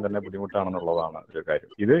ഡിറ്റക്ട് ചെയ്യാൻ തന്നെ ബുദ്ധിമുട്ടാണെന്നുള്ളതാണ് ഒരു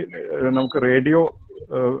കാര്യം. ഇത് നമുക്ക് radio,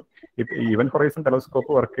 event horizon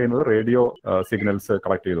telescope work ചെയ്യുന്നത് റേഡിയോ സിഗ്നൽസ്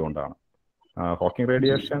കളക്ട് ചെയ്തുകൊണ്ടാണ്. ഹോക്കിംഗ്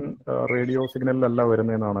റേഡിയേഷൻ റേഡിയോ സിഗ്നലിലല്ല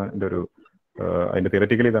വരുന്നതെന്നാണ് എൻ്റെ ഒരു അതിന്റെ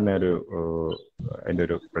തിയററ്റിക്കലി തന്നെ അതിന്റെ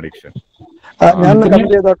ഒരു പ്രഡിക്ഷൻ. ഞാൻ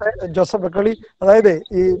കമന്റ് ചെയ്തോട്ടെ ജോസഫ് ബക്കളി. അതായത്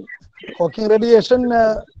ഈ ഹോക്കിംഗ് റേഡിയേഷൻ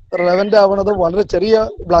റിലവന്റ് ആവുന്നത് വളരെ ചെറിയ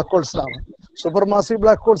black ഹോൾസിനാണ്. Super massive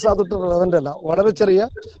black holes അതൊട്ട് relevant അല്ല. വളരെ ചെറിയ,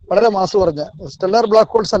 വളരെ മാസ് കുറഞ്ഞ സ്റ്റെല്ലാർ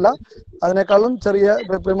ബ്ലാക്ക് ഹോൾസ് അല്ല, അതിനേക്കാളും ചെറിയ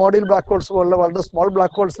പ്രിമോഡിയൽ ബ്ലാക്ക് ഹോൾസ് പോലുള്ള വളരെ സ്മോൾ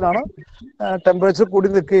ബ്ലാക്ക് ഹോൾസിനാണ് ടെമ്പറേച്ചർ കൂടി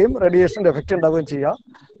നിൽക്കുകയും റേഡിയേഷന്റെ എഫക്റ്റ് ഉണ്ടാവുകയും ചെയ്യാം.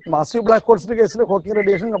 മാസീവ് ബ്ലാക്ക് ഹോൾസിന്റെ കേസിൽ ഹോക്കിംഗ്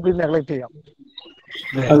റേഡിയേഷൻ കംപ്ലീറ്റ് നെഗ്ലക്ട് ചെയ്യാം.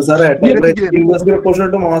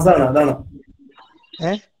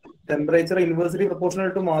 Temperature inversely proportional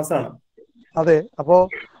to mass ആണ്. അതെ, അപ്പോ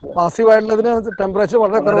മാസീവ് ആയിട്ടുള്ളതിന് ടെമ്പറേച്ചർ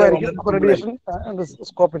വളരെ കുറവായിരിക്കും, അപ്പൊ റേഡിയേഷൻ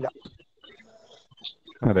സ്കോപ്പ് ഇല്ല.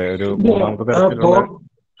 അതെ, ഒരു മൂന്നാമത്തെ തരത്തിലുള്ള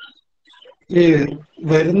ഈ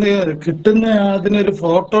വരുന്ന കിട്ടുന്ന അതിനൊരു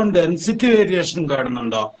ഫോട്ടോൺ ഡെൻസിറ്റി വേരിയേഷൻ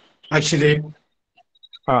കാണുന്നുണ്ടോ ആക്ച്വലി?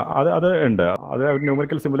 അത് ഉണ്ട്. അത്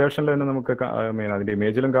ന്യൂമറിക്കൽ സിമുലേഷനിൽ തന്നെ നമുക്ക് അതിന്റെ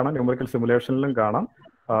ഇമേജിലും കാണാം, ന്യൂമറിക്കൽ സിമുലേഷനിലും കാണാം.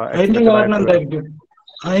 അതിന്റെ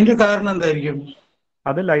കാരണം എന്തായിരിക്കും?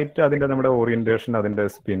 അത് ലൈറ്റ്, അതിന്റെ നമ്മുടെ ഓറിയന്റേഷൻ, അതിന്റെ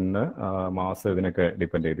സ്പിന്ന്, മാസ്, ഇതിനൊക്കെ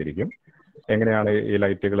ഡിപ്പെൻഡ് ചെയ്തിരിക്കും. എങ്ങനെയാണ് ഈ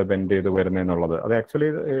ലൈറ്റുകൾ ബെൻഡ് ചെയ്ത് വരുന്നതെന്നുള്ളത്. അത് ആക്ച്വലി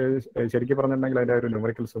ശരിക്കും പറഞ്ഞിട്ടുണ്ടെങ്കിൽ അതിന്റെ ഒരു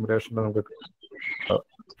ന്യൂമറിക്കൽ സിമുലേഷനിൽ നമുക്ക്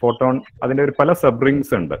ഫോട്ടോൺ, അതിന്റെ ഒരു പല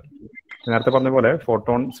സബ്റിങ്സ് ഉണ്ട്. നേരത്തെ പറഞ്ഞ പോലെ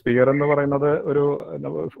ഫോട്ടോൺ സ്പിയർ എന്ന് പറയുന്നത് ഒരു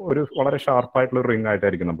വളരെ ഷാർപ്പായിട്ടുള്ള ഒരു റിംഗ്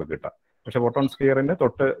ആയിട്ടായിരിക്കും നമുക്ക് കിട്ടുക. പക്ഷെ ഫോട്ടോൺ സ്പിയറിന്റെ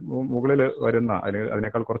തൊട്ട് മുകളിൽ വരുന്ന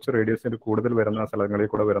അതിനേക്കാൾ കുറച്ച് റേഡിയസിന് കൂടുതൽ വരുന്ന സ്ഥലങ്ങളിൽ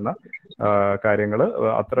കൂടെ വരുന്ന കാര്യങ്ങൾ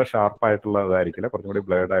അത്ര ഷാർപ്പായിട്ടുള്ളതായിരിക്കില്ല. കുറച്ചും കൂടി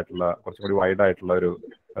ബ്ലേഡ് ആയിട്ടുള്ള, കുറച്ചും കൂടി വൈഡ് ആയിട്ടുള്ള ഒരു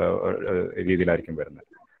രീതിയിലായിരിക്കും വരുന്നത്.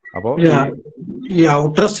 അപ്പോൾ ഈ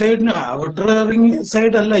ഔട്ടർ സൈഡിന് ഔട്ടർ റിംഗ്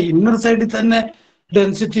സൈഡ് അല്ല, ഇന്നർ സൈഡിൽ തന്നെ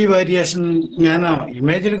ഡെൻസിറ്റി വേരിയേഷൻ ഞാൻ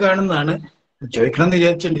ഇമേജിൽ കാണുന്നതാണ്. ചോദിക്കണം എന്ന്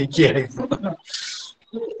വിചാരിച്ചിരിക്കുകയായിരുന്നു.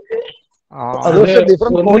 അത് പക്ഷേ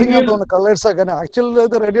ഡിഫറെന്റ് കോഡിംഗ് ആണെന്ന് തോന്നുന്നു, കളേഴ്സ് ഒക്കെ. ആക്ച്വലി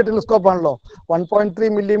ഇത് റേഡിയോ ടെലിസ്കോപ്പ് ആണല്ലോ. 1.3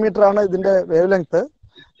 മില്ലിമീറ്റർ ആണ് ഇതിന്റെ വേവ് ലെങ്ത്.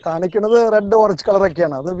 കാണിക്കുന്നത് റെഡ് ഓറഞ്ച്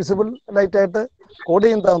കളറൊക്കെയാണ്. അത് വിസിബിൾ ലൈറ്റ് ആയിട്ട് കോഡ്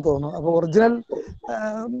ചെയ്യുന്നതാണെന്ന് തോന്നുന്നു. അപ്പൊ ഒറിജിനൽ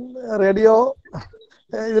റേഡിയോ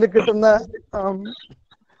ഇതിൽ കിട്ടുന്ന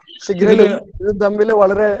സിഗ്നലും ഇതും തമ്മിൽ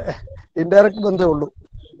വളരെ ഇൻഡയറക്റ്റ് ബന്ധമേ ഉള്ളൂ.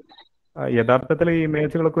 യഥാർത്ഥത്തിൽ ഈ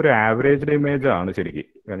ഇമേജുകളൊക്കെ ഒരു ആവറേജ് ഇമേജ് ആണ് ശരിക്കും.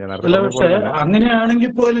 പക്ഷെ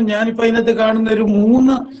അങ്ങനെയാണെങ്കിൽ പോലും ഞാനിപ്പോ അതിനകത്ത് കാണുന്ന ഒരു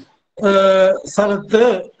 3 സ്ഥലത്ത്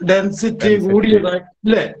ഡെൻസിറ്റി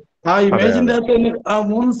കൂടിയതല്ലേ ആ ഇമേജിന്റെ അകത്ത് തന്നെ. ആ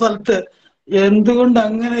 3 സ്ഥലത്ത് എന്തുകൊണ്ട്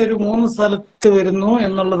അങ്ങനെ ഒരു 3 സ്ഥലത്ത് വരുന്നു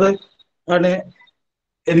എന്നുള്ളത് ആണ്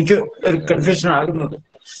എനിക്ക് ഒരു കൺഫ്യൂഷൻ ആകുന്നത്.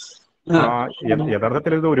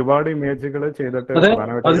 യഥാർത്ഥത്തിൽ ഇത് ഒരുപാട് ഇമേജുകൾ ചെയ്തിട്ട്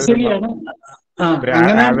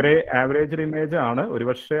ആവറേജ് ഇമേജ് ആണ്.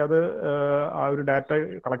 ഒരുപക്ഷെ അത് ആ ഒരു ഡാറ്റ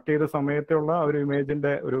കളക്ട് ചെയ്ത സമയത്തുള്ള ആ ഒരു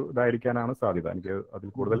ഇമേജിന്റെ ഒരു ഇതായിരിക്കാനാണ് സാധ്യത. എനിക്ക് അതിൽ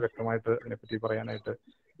കൂടുതൽ വ്യക്തമായിട്ട് അതിനെപ്പറ്റി പറയാനായിട്ട്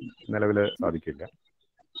നിലവിൽ സാധിക്കില്ല.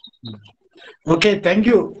 Okay, thank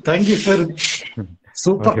you for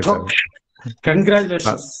super talk.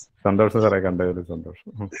 Congratulations. സന്തോഷം സാറേ, കണ്ടതിൽ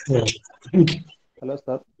സന്തോഷം. Hello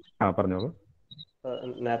sir. പറഞ്ഞോളൂ.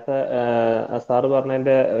 നേരത്തെ സാറ്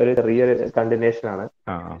പറഞ്ഞതിന്റെ ഒരു ചെറിയൊരു കണ്ടിന്യൂഷൻ ആണ്.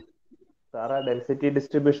 സാറ് ഡെൻസിറ്റി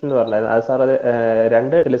ഡിസ്ട്രിബ്യൂഷൻ എന്ന് പറഞ്ഞത് അത് സാർ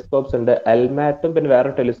 2 ടെലിസ്കോപ്സ് ഉണ്ട്, എൽമാറ്റും പിന്നെ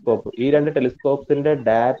വേറൊരു ടെലിസ്കോപ്പ്. ഈ 2 ടെലിസ്കോപ്സിന്റെ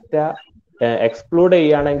ഡാറ്റ എക്സ്ക്ലൂഡ്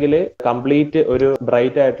ചെയ്യുകയാണെങ്കിൽ കംപ്ലീറ്റ് ഒരു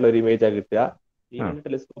ബ്രൈറ്റ് ആയിട്ടുള്ള ഒരു ഇമേജാണ് കിട്ടുക. ഈ 2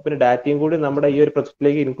 ടെലിസ്കോപ്പിന്റെ ഡാറ്റയും കൂടി നമ്മുടെ ഈ ഒരു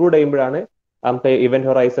പ്രൊജക്റ്റിലേക്ക് ഇൻക്ലൂഡ് ചെയ്യുമ്പോഴാണ് നമുക്ക് ഇവന്റ്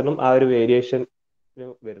ഹൊറൈസണും ആ ഒരു വേരിയേഷൻ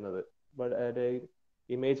വരുന്നത്.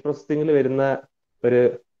 ഇമേജ് പ്രോസസ്സിംഗിൽ വരുന്ന ഒരു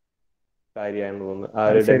കാര്യമാണെന്ന് തോന്നുന്നു.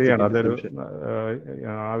 ശരിയാണ്. അതൊരു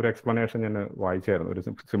ആ ഒരു എക്സ്പ്ലനേഷൻ ഞാൻ വായിച്ചായിരുന്നു, ഒരു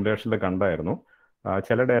സിമുലേഷനിൽ കണ്ടായിരുന്നു.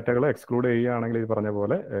 ചില ഡാറ്റകൾ എക്സ്ക്ലൂഡ് ചെയ്യുകയാണെങ്കിൽ ഈ പറഞ്ഞ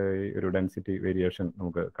പോലെ ഒരു ഡെൻസിറ്റി വേരിയേഷൻ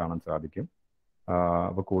നമുക്ക് കാണാൻ സാധിക്കും.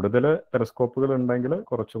 അപ്പോൾ കൂടുതൽ ടെലിസ്കോപ്പുകൾ ഉണ്ടെങ്കിൽ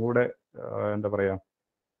കുറച്ചുകൂടെ എന്താ പറയുക,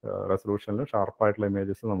 റെസൊല്യൂഷനിൽ ഷാർപ്പായിട്ടുള്ള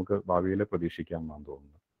ഇമേജസ് നമുക്ക് ഭാവിയിൽ പ്രതീക്ഷിക്കാമെന്നാണ്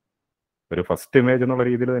തോന്നുന്നത്. ഒരു ഫസ്റ്റ് ഇമേജ് എന്നുള്ള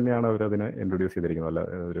രീതിയിൽ തന്നെയാണ് അവർ അതിനെ ഇൻട്രൊഡ്യൂസ് ചെയ്തിരിക്കുന്നത്, അല്ല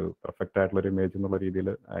ഒരു പെർഫെക്റ്റ് ആയിട്ടുള്ള ഒരു ഇമേജ് എന്നുള്ള രീതിയിൽ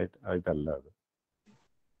ആയിട്ടല്ല അത്.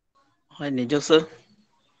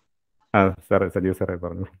 സജീവ് സാറേ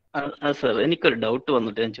പറഞ്ഞു. സാർ, എനിക്കൊരു ഡൗട്ട്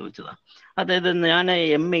വന്നിട്ട് ഞാൻ ചോദിച്ചതാ. അതായത് ഞാൻ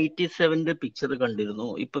M87 പിക്ചർ കണ്ടിരുന്നു,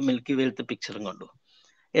 ഇപ്പൊ മിൽക്കി വേയിലത്തെ പിക്ചറും കണ്ടു.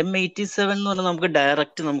 M87 എന്ന് പറഞ്ഞാൽ നമുക്ക്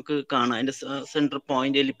ഡയറക്റ്റ് നമുക്ക് കാണാം. അതിന്റെ central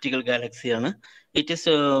point elliptical ഗാലക്സിയാണ്. It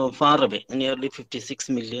is far away, nearly 56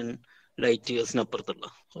 million light ഇയേഴ്സിനപ്പുറത്തുള്ള.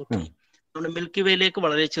 Okay, നമ്മുടെ മിൽക്കി വേയിലേക്ക്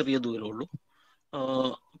വളരെ ചെറിയ ദൂരമുള്ളൂ.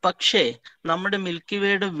 പക്ഷേ നമ്മുടെ മിൽക്കി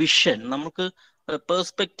വേയുടെ വിഷൻ നമുക്ക്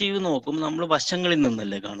പെർസ്പെക്റ്റീവ് നോക്കും, നമ്മൾ വശങ്ങളിൽ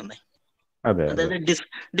നിന്നല്ലേ കാണുന്നത്. അതായത്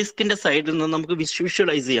ഡിസ്കിന്റെ സൈഡിൽ നിന്ന് നമുക്ക്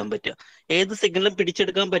വിഷ്വലൈസ് ചെയ്യാൻ പറ്റുക. ഏത് സിഗ്നലും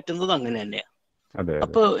പിടിച്ചെടുക്കാൻ പറ്റുന്നത് അങ്ങനെ തന്നെയാണ്.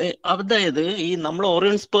 അപ്പൊ അതായത് ഈ നമ്മൾ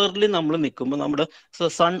ഓറിയൻ സ്പെയറിൽ നമ്മൾ നിൽക്കുമ്പോൾ, നമ്മുടെ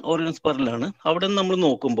സൺ ഓറിയൻ സ്പെയറിലാണ്, അവിടെ നമ്മൾ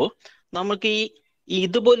നോക്കുമ്പോൾ നമുക്ക് ഈ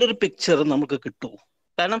ഇതുപോലൊരു പിക്ചർ നമുക്ക് കിട്ടുമോ?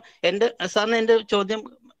 കാരണം സാറിന് എന്റെ ചോദ്യം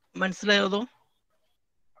മനസ്സിലായതോ?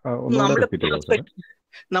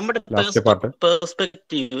 നമ്മുടെ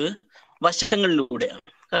പെർസ്പെക്റ്റീവ് വശങ്ങളിലൂടെയാണ്,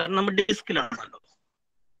 കാരണം നമ്മൾ ഡിസ്കിലാണല്ലോ.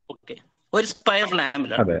 ഓക്കെ, ഒരു സ്പൈർ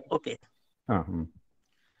ലാമ്പിലാണ്. ഓക്കെ,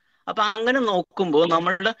 അപ്പൊ അങ്ങനെ നോക്കുമ്പോൾ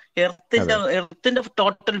നമ്മളുടെ എർത്തിന്റെ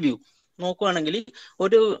ടോട്ടൽ വ്യൂ നോക്കുവാണെങ്കിൽ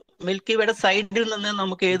ഒരു മിൽക്കി വേയുടെ സൈഡിൽ നിന്ന്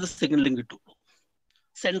നമുക്ക് ഏത് സിഗ്നലും കിട്ടുള്ളൂ,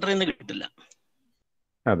 സെന്ററിൽ നിന്ന് കിട്ടില്ല.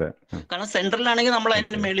 കാരണം സെന്ററിലാണെങ്കിൽ നമ്മൾ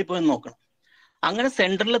അതിന്റെ മേളിൽ പോയി നോക്കണം. അങ്ങനെ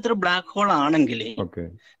സെന്ററിലത്തെ ഒരു ബ്ലാക്ക് ഹോൾ ആണെങ്കിൽ,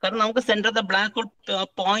 കാരണം നമുക്ക് സെന്ററിലത്തെ ബ്ലാക്ക് ഹോൾ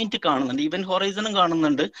പോയിന്റ് കാണുന്നുണ്ട്, ഈവൻ ഹൊറൈസണും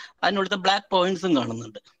കാണുന്നുണ്ട്, അതിനുള്ളിലത്തെ ബ്ലാക്ക് പോയിന്റ്സും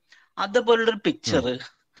കാണുന്നുണ്ട്. അതുപോലുള്ളൊരു പിക്ചർ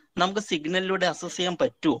നമുക്ക് സിഗ്നലിലൂടെ അസസ് ചെയ്യാൻ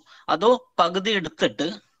പറ്റുമോ? അതോ പകുതി എടുത്തിട്ട്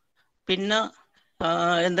പിന്നെ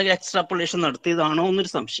എന്തെങ്കിലും എക്സ്ട്രാപ്പുലേഷൻ നടത്തിയതാണോ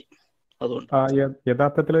എന്നൊരു സംശയം. അതുകൊണ്ട്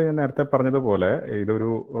യഥാർത്ഥത്തിൽ ഞാൻ നേരത്തെ പറഞ്ഞതുപോലെ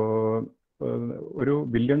ഇതൊരു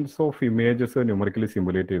billions of images numerically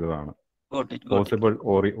simulate ചെയ്തതാണ്.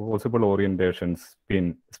 പോസിബിൾ ഓറിയന്റേഷൻ,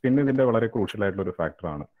 സ്പിൻ ഇതിന്റെ വളരെ ക്രൂഷ്യൽ ആയിട്ടുള്ള ഒരു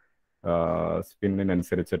ഫാക്ടറാണ്.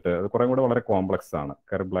 സ്പിന്നിനനുസരിച്ചിട്ട് അത് കുറേ കൂടെ വളരെ കോംപ്ലക്സ് ആണ്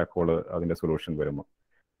കാരണം ബ്ലാക്ക് ഹോള് അതിന്റെ സൊല്യൂഷൻ വരുമ്പോൾ.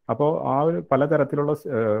 അപ്പോൾ ആ ഒരു പലതരത്തിലുള്ള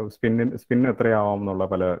സ്പിൻ എത്രയാവാം എന്നുള്ള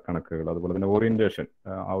പല കണക്കുകൾ, അതുപോലെ തന്നെ ഓറിയന്റേഷൻ,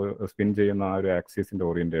 ആ ഒരു സ്പിൻ ചെയ്യുന്ന ആ ഒരു ആക്സിസിന്റെ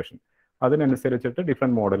ഓറിയന്റേഷൻ, അതിനനുസരിച്ചിട്ട്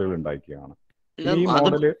ഡിഫറെന്റ് മോഡലുകൾ ഉണ്ടാക്കിയാണ്. ഈ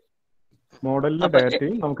മോഡലിലെ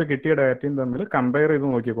ഡാറ്റയും നമുക്ക് കിട്ടിയ ഡാറ്റയും തമ്മിൽ കമ്പയർ ചെയ്ത്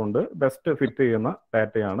നോക്കിക്കൊണ്ട് ബെസ്റ്റ് ഫിറ്റ് ചെയ്യുന്ന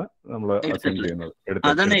ഡാറ്റയാണ് നമ്മൾ അസൈൻ ചെയ്യുന്നത്.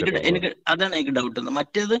 അതാണ് എനിക്ക് ഡൗട്ട്.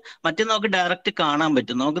 മറ്റേ നമുക്ക് ഡയറക്റ്റ് കാണാൻ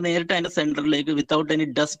പറ്റും, നമുക്ക് നേരിട്ട് അതിന്റെ സെന്ററിലേക്ക് വിത്തൗട്ട് എനി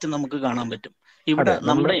ഡസ്റ്റ് നമുക്ക് കാണാൻ പറ്റും. ഇവിടെ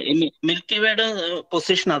നമ്മുടെ മിൽക്കി വേയുടെ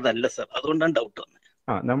പൊസിഷൻ അതല്ല സർ, അതുകൊണ്ടാണ് ഡൗട്ട് വന്നത്.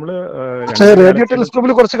 നമ്മള് പക്ഷേ റേഡിയോ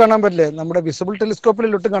ടെലിസ്കോപ്പിൽ കുറച്ച് കാണാൻ പറ്റില്ലേ? നമ്മുടെ വിസിബിൾ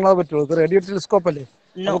ടെലിസ്കോപ്പിൽ ഒട്ടും കാണാൻ പറ്റുള്ളൂ. ഇത് റേഡിയോ ടെലിസ്കോപ്പ് അല്ലേ,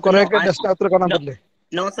 അപ്പൊ കുറെയൊക്കെ ഡസ്റ്റിനകത്ത് കാണാൻ പറ്റില്ലേ?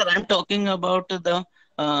 No, sir, I'm talking about the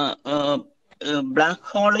black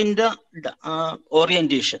hole in the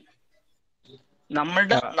orientation.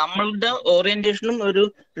 നമ്മളുടെ ഓറിയന്റേഷനും ഒരു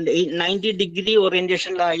 90 ഡിഗ്രി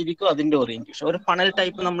ഓറിയന്റേഷനിലായിരിക്കും അതിന്റെ ഓറിയന്റേഷൻ. ഒരു ഫണൽ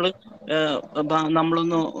ടൈപ്പ്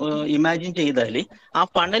നമ്മളൊന്ന് ഇമാജിൻ ചെയ്താൽ ആ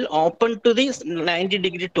funnel open to the 90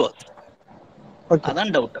 degree to അർത്ത്.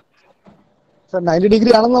 അതാണ് ഡൗട്ട്. 90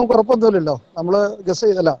 ഡിഗ്രി ആണെന്ന് നമുക്ക് ഉറപ്പൊന്നുമില്ലല്ലോ, നമ്മള് guess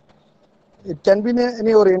ചെയ്തല്ല. It can be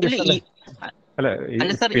any orientation.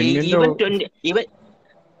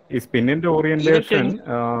 ഈ സ്പിന്നിന്റെ ഓറിയന്റേഷൻ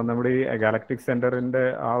നമ്മുടെ ഈ ഗാലക്ടിക് സെന്ററിന്റെ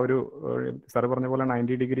ആ ഒരു സാർ പറഞ്ഞ പോലെ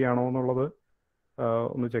 90 ഡിഗ്രി ആണോ എന്നുള്ളത്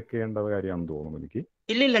ഒന്ന് ചെക്ക് ചെയ്യേണ്ട കാര്യമാണെന്ന് തോന്നുന്നു എനിക്ക്.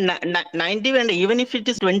 ഇല്ല 90 വേണ്ട. Even if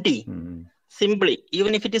it is 20, simply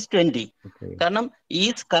even if it is 20, കാരണം ഈ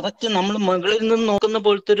കറക്റ്റ് നമ്മൾ മുകളിൽ നിന്ന് നോക്കുന്ന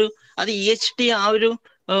പോലത്തെ ഒരു അത് EHT ആ ഒരു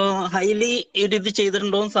ഹൈലി ഇത്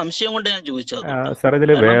ചെയ്തിട്ടുണ്ടോ എന്ന് സംശയം കൊണ്ട് ഞാൻ ചോദിച്ചത്. സാർ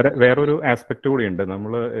ഇതിൽ വേറൊരു ആസ്പെക്ട് കൂടി ഉണ്ട്.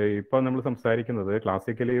 നമ്മൾ സംസാരിക്കുന്നത്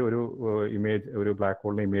ക്ലാസിക്കലി ഒരു ഇമേജ്, ഒരു ബ്ലാക്ക്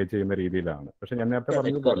ഹോളിനെ ഇമേജ് ചെയ്യുന്ന രീതിയിലാണ്. പക്ഷെ ഞാൻ നേരത്തെ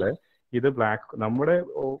പറഞ്ഞതുപോലെ ഇത്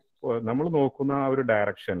നമ്മൾ നോക്കുന്ന ആ ഒരു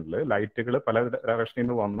ഡയറക്ഷനിൽ ലൈറ്റുകൾ പല ഡയറക്ഷനിൽ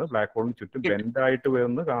നിന്ന് വന്ന് ബ്ലാക്ക് ഹോളിന് ചുറ്റും ബെൻഡായിട്ട്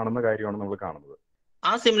വരുന്ന കാണുന്ന കാര്യമാണ് നമ്മൾ കാണുന്നത്.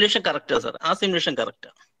 ആ സിമുലേഷൻ കറക്റ്റാ സാർ, ആ സിമുലേഷൻ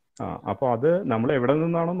കറക്റ്റാ. അപ്പോൾ അത് നമ്മൾ എവിടെ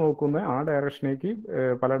നിന്നാണോ നോക്കുന്നത് ആ ഡയറക്ഷനേക്ക്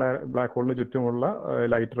പല ബ്ലാക്ക് ഹോളിന് ചുറ്റുമുള്ള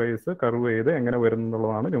ലൈറ്റ് റേസ് കർവ് ചെയ്ത് എങ്ങനെ വരും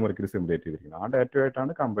എന്നുള്ളതാണ് ന്യൂമറിക്കലി സിമുലേറ്റ് ചെയ്തിരിക്കുന്നത്. ആ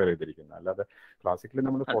ഡാറ്റയായിട്ടാണ് കമ്പയർ ചെയ്തിരിക്കുന്നത്. അല്ലാതെ ക്ലാസിക്കലി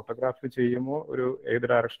നമ്മൾ ഫോട്ടോഗ്രാഫി ചെയ്യുമ്പോൾ ഒരു ഏത്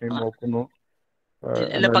ഡയറക്ഷനിൽ നോക്കുന്നു.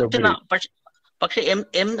 പക്ഷെ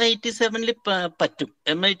M87 പറ്റും.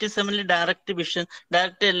 M87 ഡയറക്റ്റ് വിഷൻ,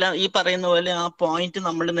 ഡയറക്റ്റ് എല്ലാം ഈ പറയുന്ന പോലെ ആ പോയിന്റ്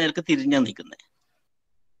നമ്മൾ നേർക്ക് തിരിഞ്ഞാ നിൽക്കുന്നത്.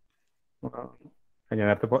 ഞാൻ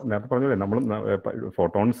നേരത്തെ പറഞ്ഞില്ലേ, നമ്മൾ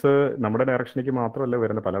ഫോട്ടോൺസ് നമ്മുടെ ഡയറക്ഷനിലേക്ക് മാത്രമല്ല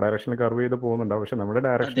വരുന്നത്, പല ഡയറക്ഷനിൽ കർവ് ചെയ്ത് പോകുന്നുണ്ടാവും. പക്ഷെ നമ്മുടെ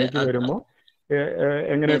ഡയറക്ഷനിലേക്ക് വരുമ്പോൾ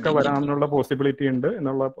എങ്ങനെയൊക്കെ വരാനുള്ള പോസിബിലിറ്റി ഉണ്ട്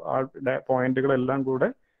എന്നുള്ള പോയിന്റുകളെല്ലാം കൂടെ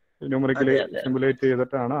ന്യൂമറിക്കലി സിമുലേറ്റ്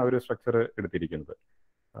ചെയ്തിട്ടാണ് ആ ഒരു സ്ട്രക്ചർ എടുത്തിരിക്കുന്നത്.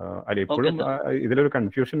 അല്ല, ഇപ്പോഴും ഇതിലൊരു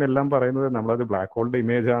കൺഫ്യൂഷൻ എല്ലാം പറയുന്നത് നമ്മളത് ബ്ലാക്ക് ഹോളിന്റെ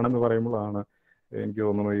ഇമേജ് ആണെന്ന് പറയുമ്പോഴാണ് എനിക്ക്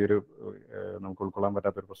തോന്നുന്നു ഈ ഒരു നമുക്ക് ഉൾക്കൊള്ളാൻ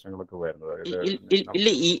പറ്റാത്തൊരു പ്രശ്നങ്ങളൊക്കെ വരുന്നത്.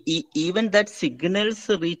 Even that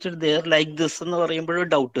signals reached there like this എന്ന് പറയുമ്പോഴും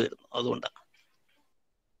ഡൗട്ട് വരുന്നു. അതുകൊണ്ടാണ്.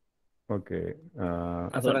 ഓക്കെ,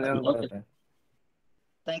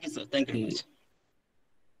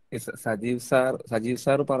 സജീവ്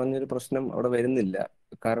സാർ പറഞ്ഞൊരു പ്രശ്നം അവിടെ വരുന്നില്ല.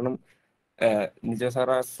 കാരണം നിജ സാർ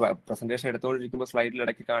ആ പ്രസന്റേഷൻ എടുത്തുകൊണ്ടിരിക്കുമ്പോൾ സ്ലൈഡിൽ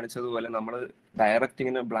ഇടയ്ക്ക് കാണിച്ചതുപോലെ നമ്മൾ ഡയറക്റ്റ്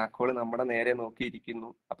ഇങ്ങനെ ബ്ലാക്ക് ഹോൾ നമ്മുടെ നേരെ നോക്കിയിരിക്കുന്നു.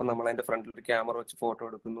 അപ്പം നമ്മൾ അതിന്റെ ഫ്രണ്ടിൽ ഒരു ക്യാമറ വെച്ച് ഫോട്ടോ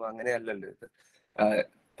എടുക്കുന്നു. അങ്ങനെയല്ലല്ലോ ഇത്.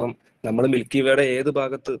 ഇപ്പം നമ്മൾ മിൽക്കി വേയുടെ ഏത്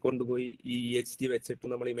ഭാഗത്ത് കൊണ്ടുപോയി ഈ EHT വെച്ചിട്ട്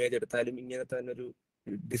നമ്മൾ ഇമേജ് എടുത്താലും ഇങ്ങനെ തന്നെ ഒരു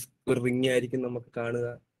റിംഗ് ആയിരിക്കും നമുക്ക് കാണുക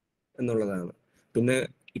എന്നുള്ളതാണ്. പിന്നെ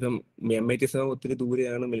ഇപ്പം M87 ഒത്തിരി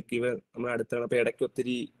ദൂരെയാണ്, മിൽക്കി വേ നമ്മുടെ അടുത്താണ്. അപ്പൊ ഇടയ്ക്ക്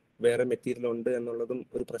ഒത്തിരി വേറെ മെറ്റീരിയൽ ഉണ്ട് എന്നുള്ളതും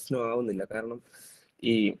ഒരു പ്രശ്നമാവുന്നില്ല. കാരണം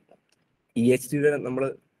ഈ EHT നമ്മൾ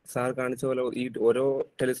സാർ കാണിച്ച പോലെ ഈ ഓരോ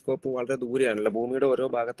ടെലിസ്കോപ്പ് വളരെ ദൂരെയാണല്ലോ, ഭൂമിയുടെ ഓരോ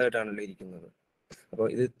ഭാഗത്തായിട്ടാണല്ലോ ഇരിക്കുന്നത്. അപ്പോൾ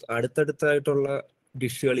ഇത് അടുത്തടുത്തായിട്ടുള്ള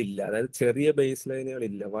ഡിഷുകളില്ല, അതായത് ചെറിയ ബേസ്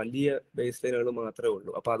ലൈനുകളില്ല, വലിയ ബേസ് ലൈനുകൾ മാത്രമേ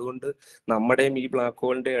ഉള്ളൂ. അപ്പൊ അതുകൊണ്ട് നമ്മുടെയും ഈ ബ്ലാക്ക്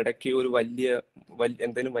ഹോളിന്റെ ഇടയ്ക്ക് ഒരു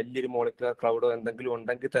എന്തെങ്കിലും വലിയൊരു മോളിക്കുലർ ക്ലൗഡോ എന്തെങ്കിലും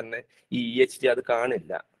ഉണ്ടെങ്കിൽ തന്നെ ഈ EHT അത്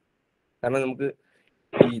കാണില്ല. കാരണം നമുക്ക്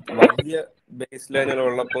ഈ വലിയ ബേസ് ലൈനുകൾ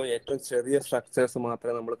ഉള്ളപ്പോൾ ഏറ്റവും ചെറിയ സ്ട്രക്ചേഴ്സ്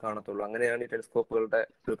മാത്രമേ നമ്മൾ കാണത്തുള്ളൂ. അങ്ങനെയാണ് ഈ ടെലിസ്കോപ്പുകളുടെ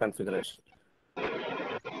ഒരു കൺഫിഗറേഷൻ.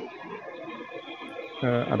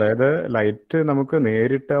 അതായത് ലൈറ്റ് നമുക്ക്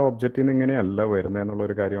നേരിട്ട് ഒബ്ജക്റ്റിൽ നിന്ന് ഇങ്ങനെയല്ല വരുന്നത് എന്നുള്ള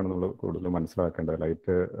ഒരു കാര്യമാണ് നമ്മൾ കൂടുതൽ മനസ്സിലാക്കേണ്ടത്.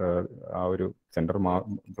 ലൈറ്റ് ആ ഒരു സെന്റർ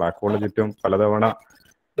ബ്ലാക്ക് ഹോളിന് ചുറ്റും പലതവണ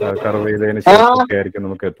കർവ് ചെയ്തതിന് ശേഷമൊക്കെ ആയിരിക്കും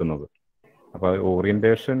നമുക്ക് എത്തുന്നത്. അപ്പോൾ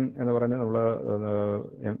ഓറിയന്റേഷൻ എന്ന് പറഞ്ഞാൽ നമ്മൾ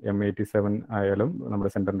M87 ആയാലും നമ്മുടെ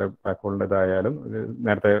സെന്ററിന്റെ ബ്ലാക്ക് ഹോളിൻ്റെതായാലും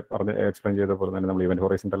നേരത്തെ എക്സ്പ്ലെയിൻ ചെയ്ത പോലെ തന്നെ നമ്മൾ ഈവൻ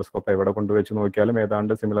ഹൊറൈസൺ ടെലിസ്കോപ്പ് എവിടെ കൊണ്ടുവച്ച് നോക്കിയാലും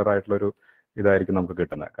ഏതാണ്ട് സിമിലർ ആയിട്ടുള്ളൊരു ഇതായിരിക്കും നമുക്ക്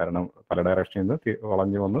കിട്ടുന്നത്. കാരണം പല ഡയറക്ഷനിൽ നിന്ന്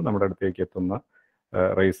വളഞ്ഞു വന്ന് നമ്മുടെ അടുത്തേക്ക് എത്തുന്ന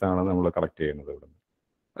റേസ് ആണ് നമ്മൾ കളക്ട് ചെയ്യുന്നത് ഇവിടെ.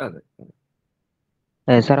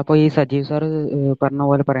 സാർ, അപ്പോൾ ഈ സജീവ് സാർ പറഞ്ഞ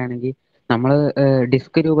പോലെ പറയുകയാണെങ്കിൽ നമ്മൾ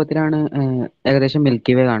ഡിസ്ക് രൂപത്തിലാണ് ഏകദേശം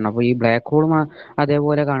മിൽക്കി വേ കാണുന്നത്. അപ്പോൾ ഈ ബ്ലാക്ക് ഹോളും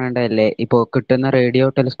അതേപോലെ കാണേണ്ടതല്ലേ ഇപ്പോൾ കിട്ടുന്ന റേഡിയോ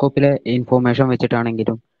ടെലിസ്കോപ്പിലെ ഇൻഫോർമേഷൻ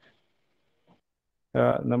വെച്ചിട്ടാണെങ്കിലും?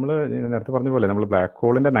 നമ്മൾ നേരത്തെ പറഞ്ഞ പോലെ നമ്മൾ ബ്ലാക്ക്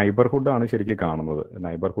ഹോളിന്റെ നൈബർഹുഡാണ് ശരിക്കും കാണുന്നത്.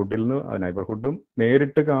 നൈബർഹുഡും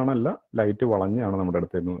നേരിട്ട് കാണല്ല, ലൈറ്റ് വളഞ്ഞാണ് നമ്മുടെ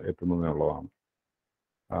അടുത്ത് എത്തുന്നത് എന്നുള്ളതാണ്.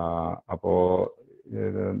 അപ്പോൾ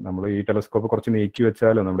നമ്മൾ ഈ ടെലിസ്കോപ്പ് കുറച്ച് നീക്കി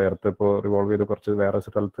വെച്ചാലും നമ്മുടെ എർത്ത് ഇപ്പോൾ റിവോൾവ് ചെയ്ത് കുറച്ച് വേറെ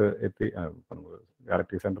സ്ഥലത്ത് എത്തി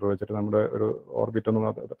ഗാലക്ടിക് സെന്റർ വെച്ചിട്ട് നമ്മുടെ ഒരു ഓർബിറ്റ് ഒന്നും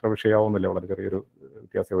അത്ര വിഷയമാവുന്നില്ല, വളരെ ചെറിയൊരു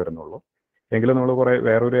വ്യത്യാസമേ വരുന്നുള്ളൂ. എങ്കിലും നമ്മൾ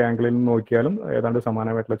വേറൊരു ആംഗിളിൽ നിന്ന് നോക്കിയാലും ഏതാണ്ട്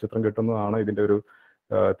സമാനമായിട്ടുള്ള ചിത്രം കിട്ടുന്നതാണ് ഇതിന്റെ ഒരു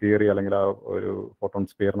തിയറി അല്ലെങ്കിൽ ആ ഒരു ഫോട്ടോൺ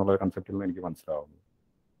സ്പിയർ എന്നുള്ള കൺസെപ്റ്റിൽ നിന്ന് എനിക്ക് മനസ്സിലാവുന്നത്.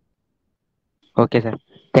 Okay sir,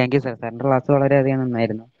 thank you sir. സാറിൻ്റെ ക്ലാസ് വളരെയധികം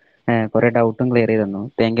നന്നായിരുന്നു. കുറെ ഡൗട്ടും ക്ലിയർ ചെയ്ത് തന്നു.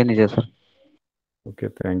 Thank you Nijo sir. Okay,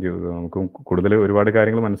 thank you. നമുക്ക് കൂടുതൽ ഒരുപാട്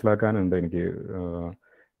കാര്യങ്ങൾ മനസ്സിലാക്കാനുണ്ട്. എനിക്ക്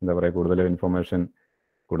എന്താ പറയുക, കൂടുതൽ ഇൻഫർമേഷൻ,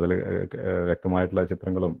 കൂടുതൽ വ്യക്തമായിട്ടുള്ള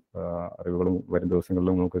ചിത്രങ്ങളും അറിവുകളും വരും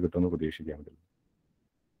ദിവസങ്ങളിലും നമുക്ക് കിട്ടുമെന്ന് പ്രതീക്ഷിക്കാം.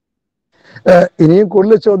 ഇനിയും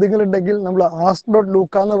കൂടുതൽ ചോദ്യങ്ങൾ ഉണ്ടെങ്കിൽ നമ്മൾ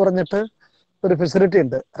ask.luca എന്ന് പറഞ്ഞിട്ട് ഒരു ഫെസിലിറ്റി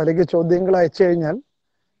ഉണ്ട്. അല്ലെങ്കിൽ ചോദ്യങ്ങൾ അയച്ചു കഴിഞ്ഞാൽ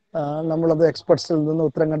നമ്മളത് എക്സ്പെർട്സിൽ നിന്ന്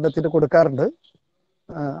ഉത്തരം കണ്ടെത്തിയിട്ട് കൊടുക്കാറുണ്ട്.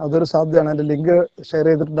 അതൊരു സാധ്യതയാണ്. അതിന്റെ ലിങ്ക് ഷെയർ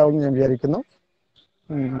ചെയ്തിട്ടുണ്ടാവും ഞാൻ വിചാരിക്കുന്നു.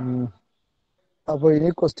 അപ്പോൾ ഇനി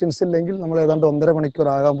ക്വസ്റ്റ്യൻസ് ഇല്ലെങ്കിൽ നമ്മൾ ഏതാണ്ട് 1.5 മണിക്കൂർ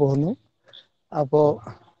ആകാൻ പോകുന്നു. അപ്പോൾ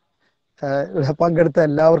ഇവിടെ പങ്കെടുത്ത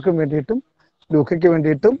എല്ലാവർക്കും വേണ്ടിയിട്ടും, ലൂക്കയ്ക്ക്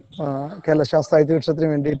വേണ്ടിയിട്ടും, കേരള ശാസ്ത്ര സാഹിത്യ വിഷയത്തിന്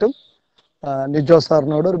വേണ്ടിയിട്ടും നിജോ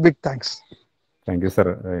സാറിനോട് ഒരു big thanks. Thank you sir.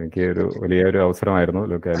 എനിക്ക് ഒരു വലിയൊരു അവസരമായിരുന്നു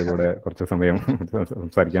ലൂക്കയിലൂടെ കുറച്ച് സമയം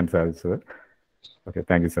സംസാരിക്കാൻ സാധിച്ചത്. Okay,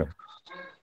 thank you sir.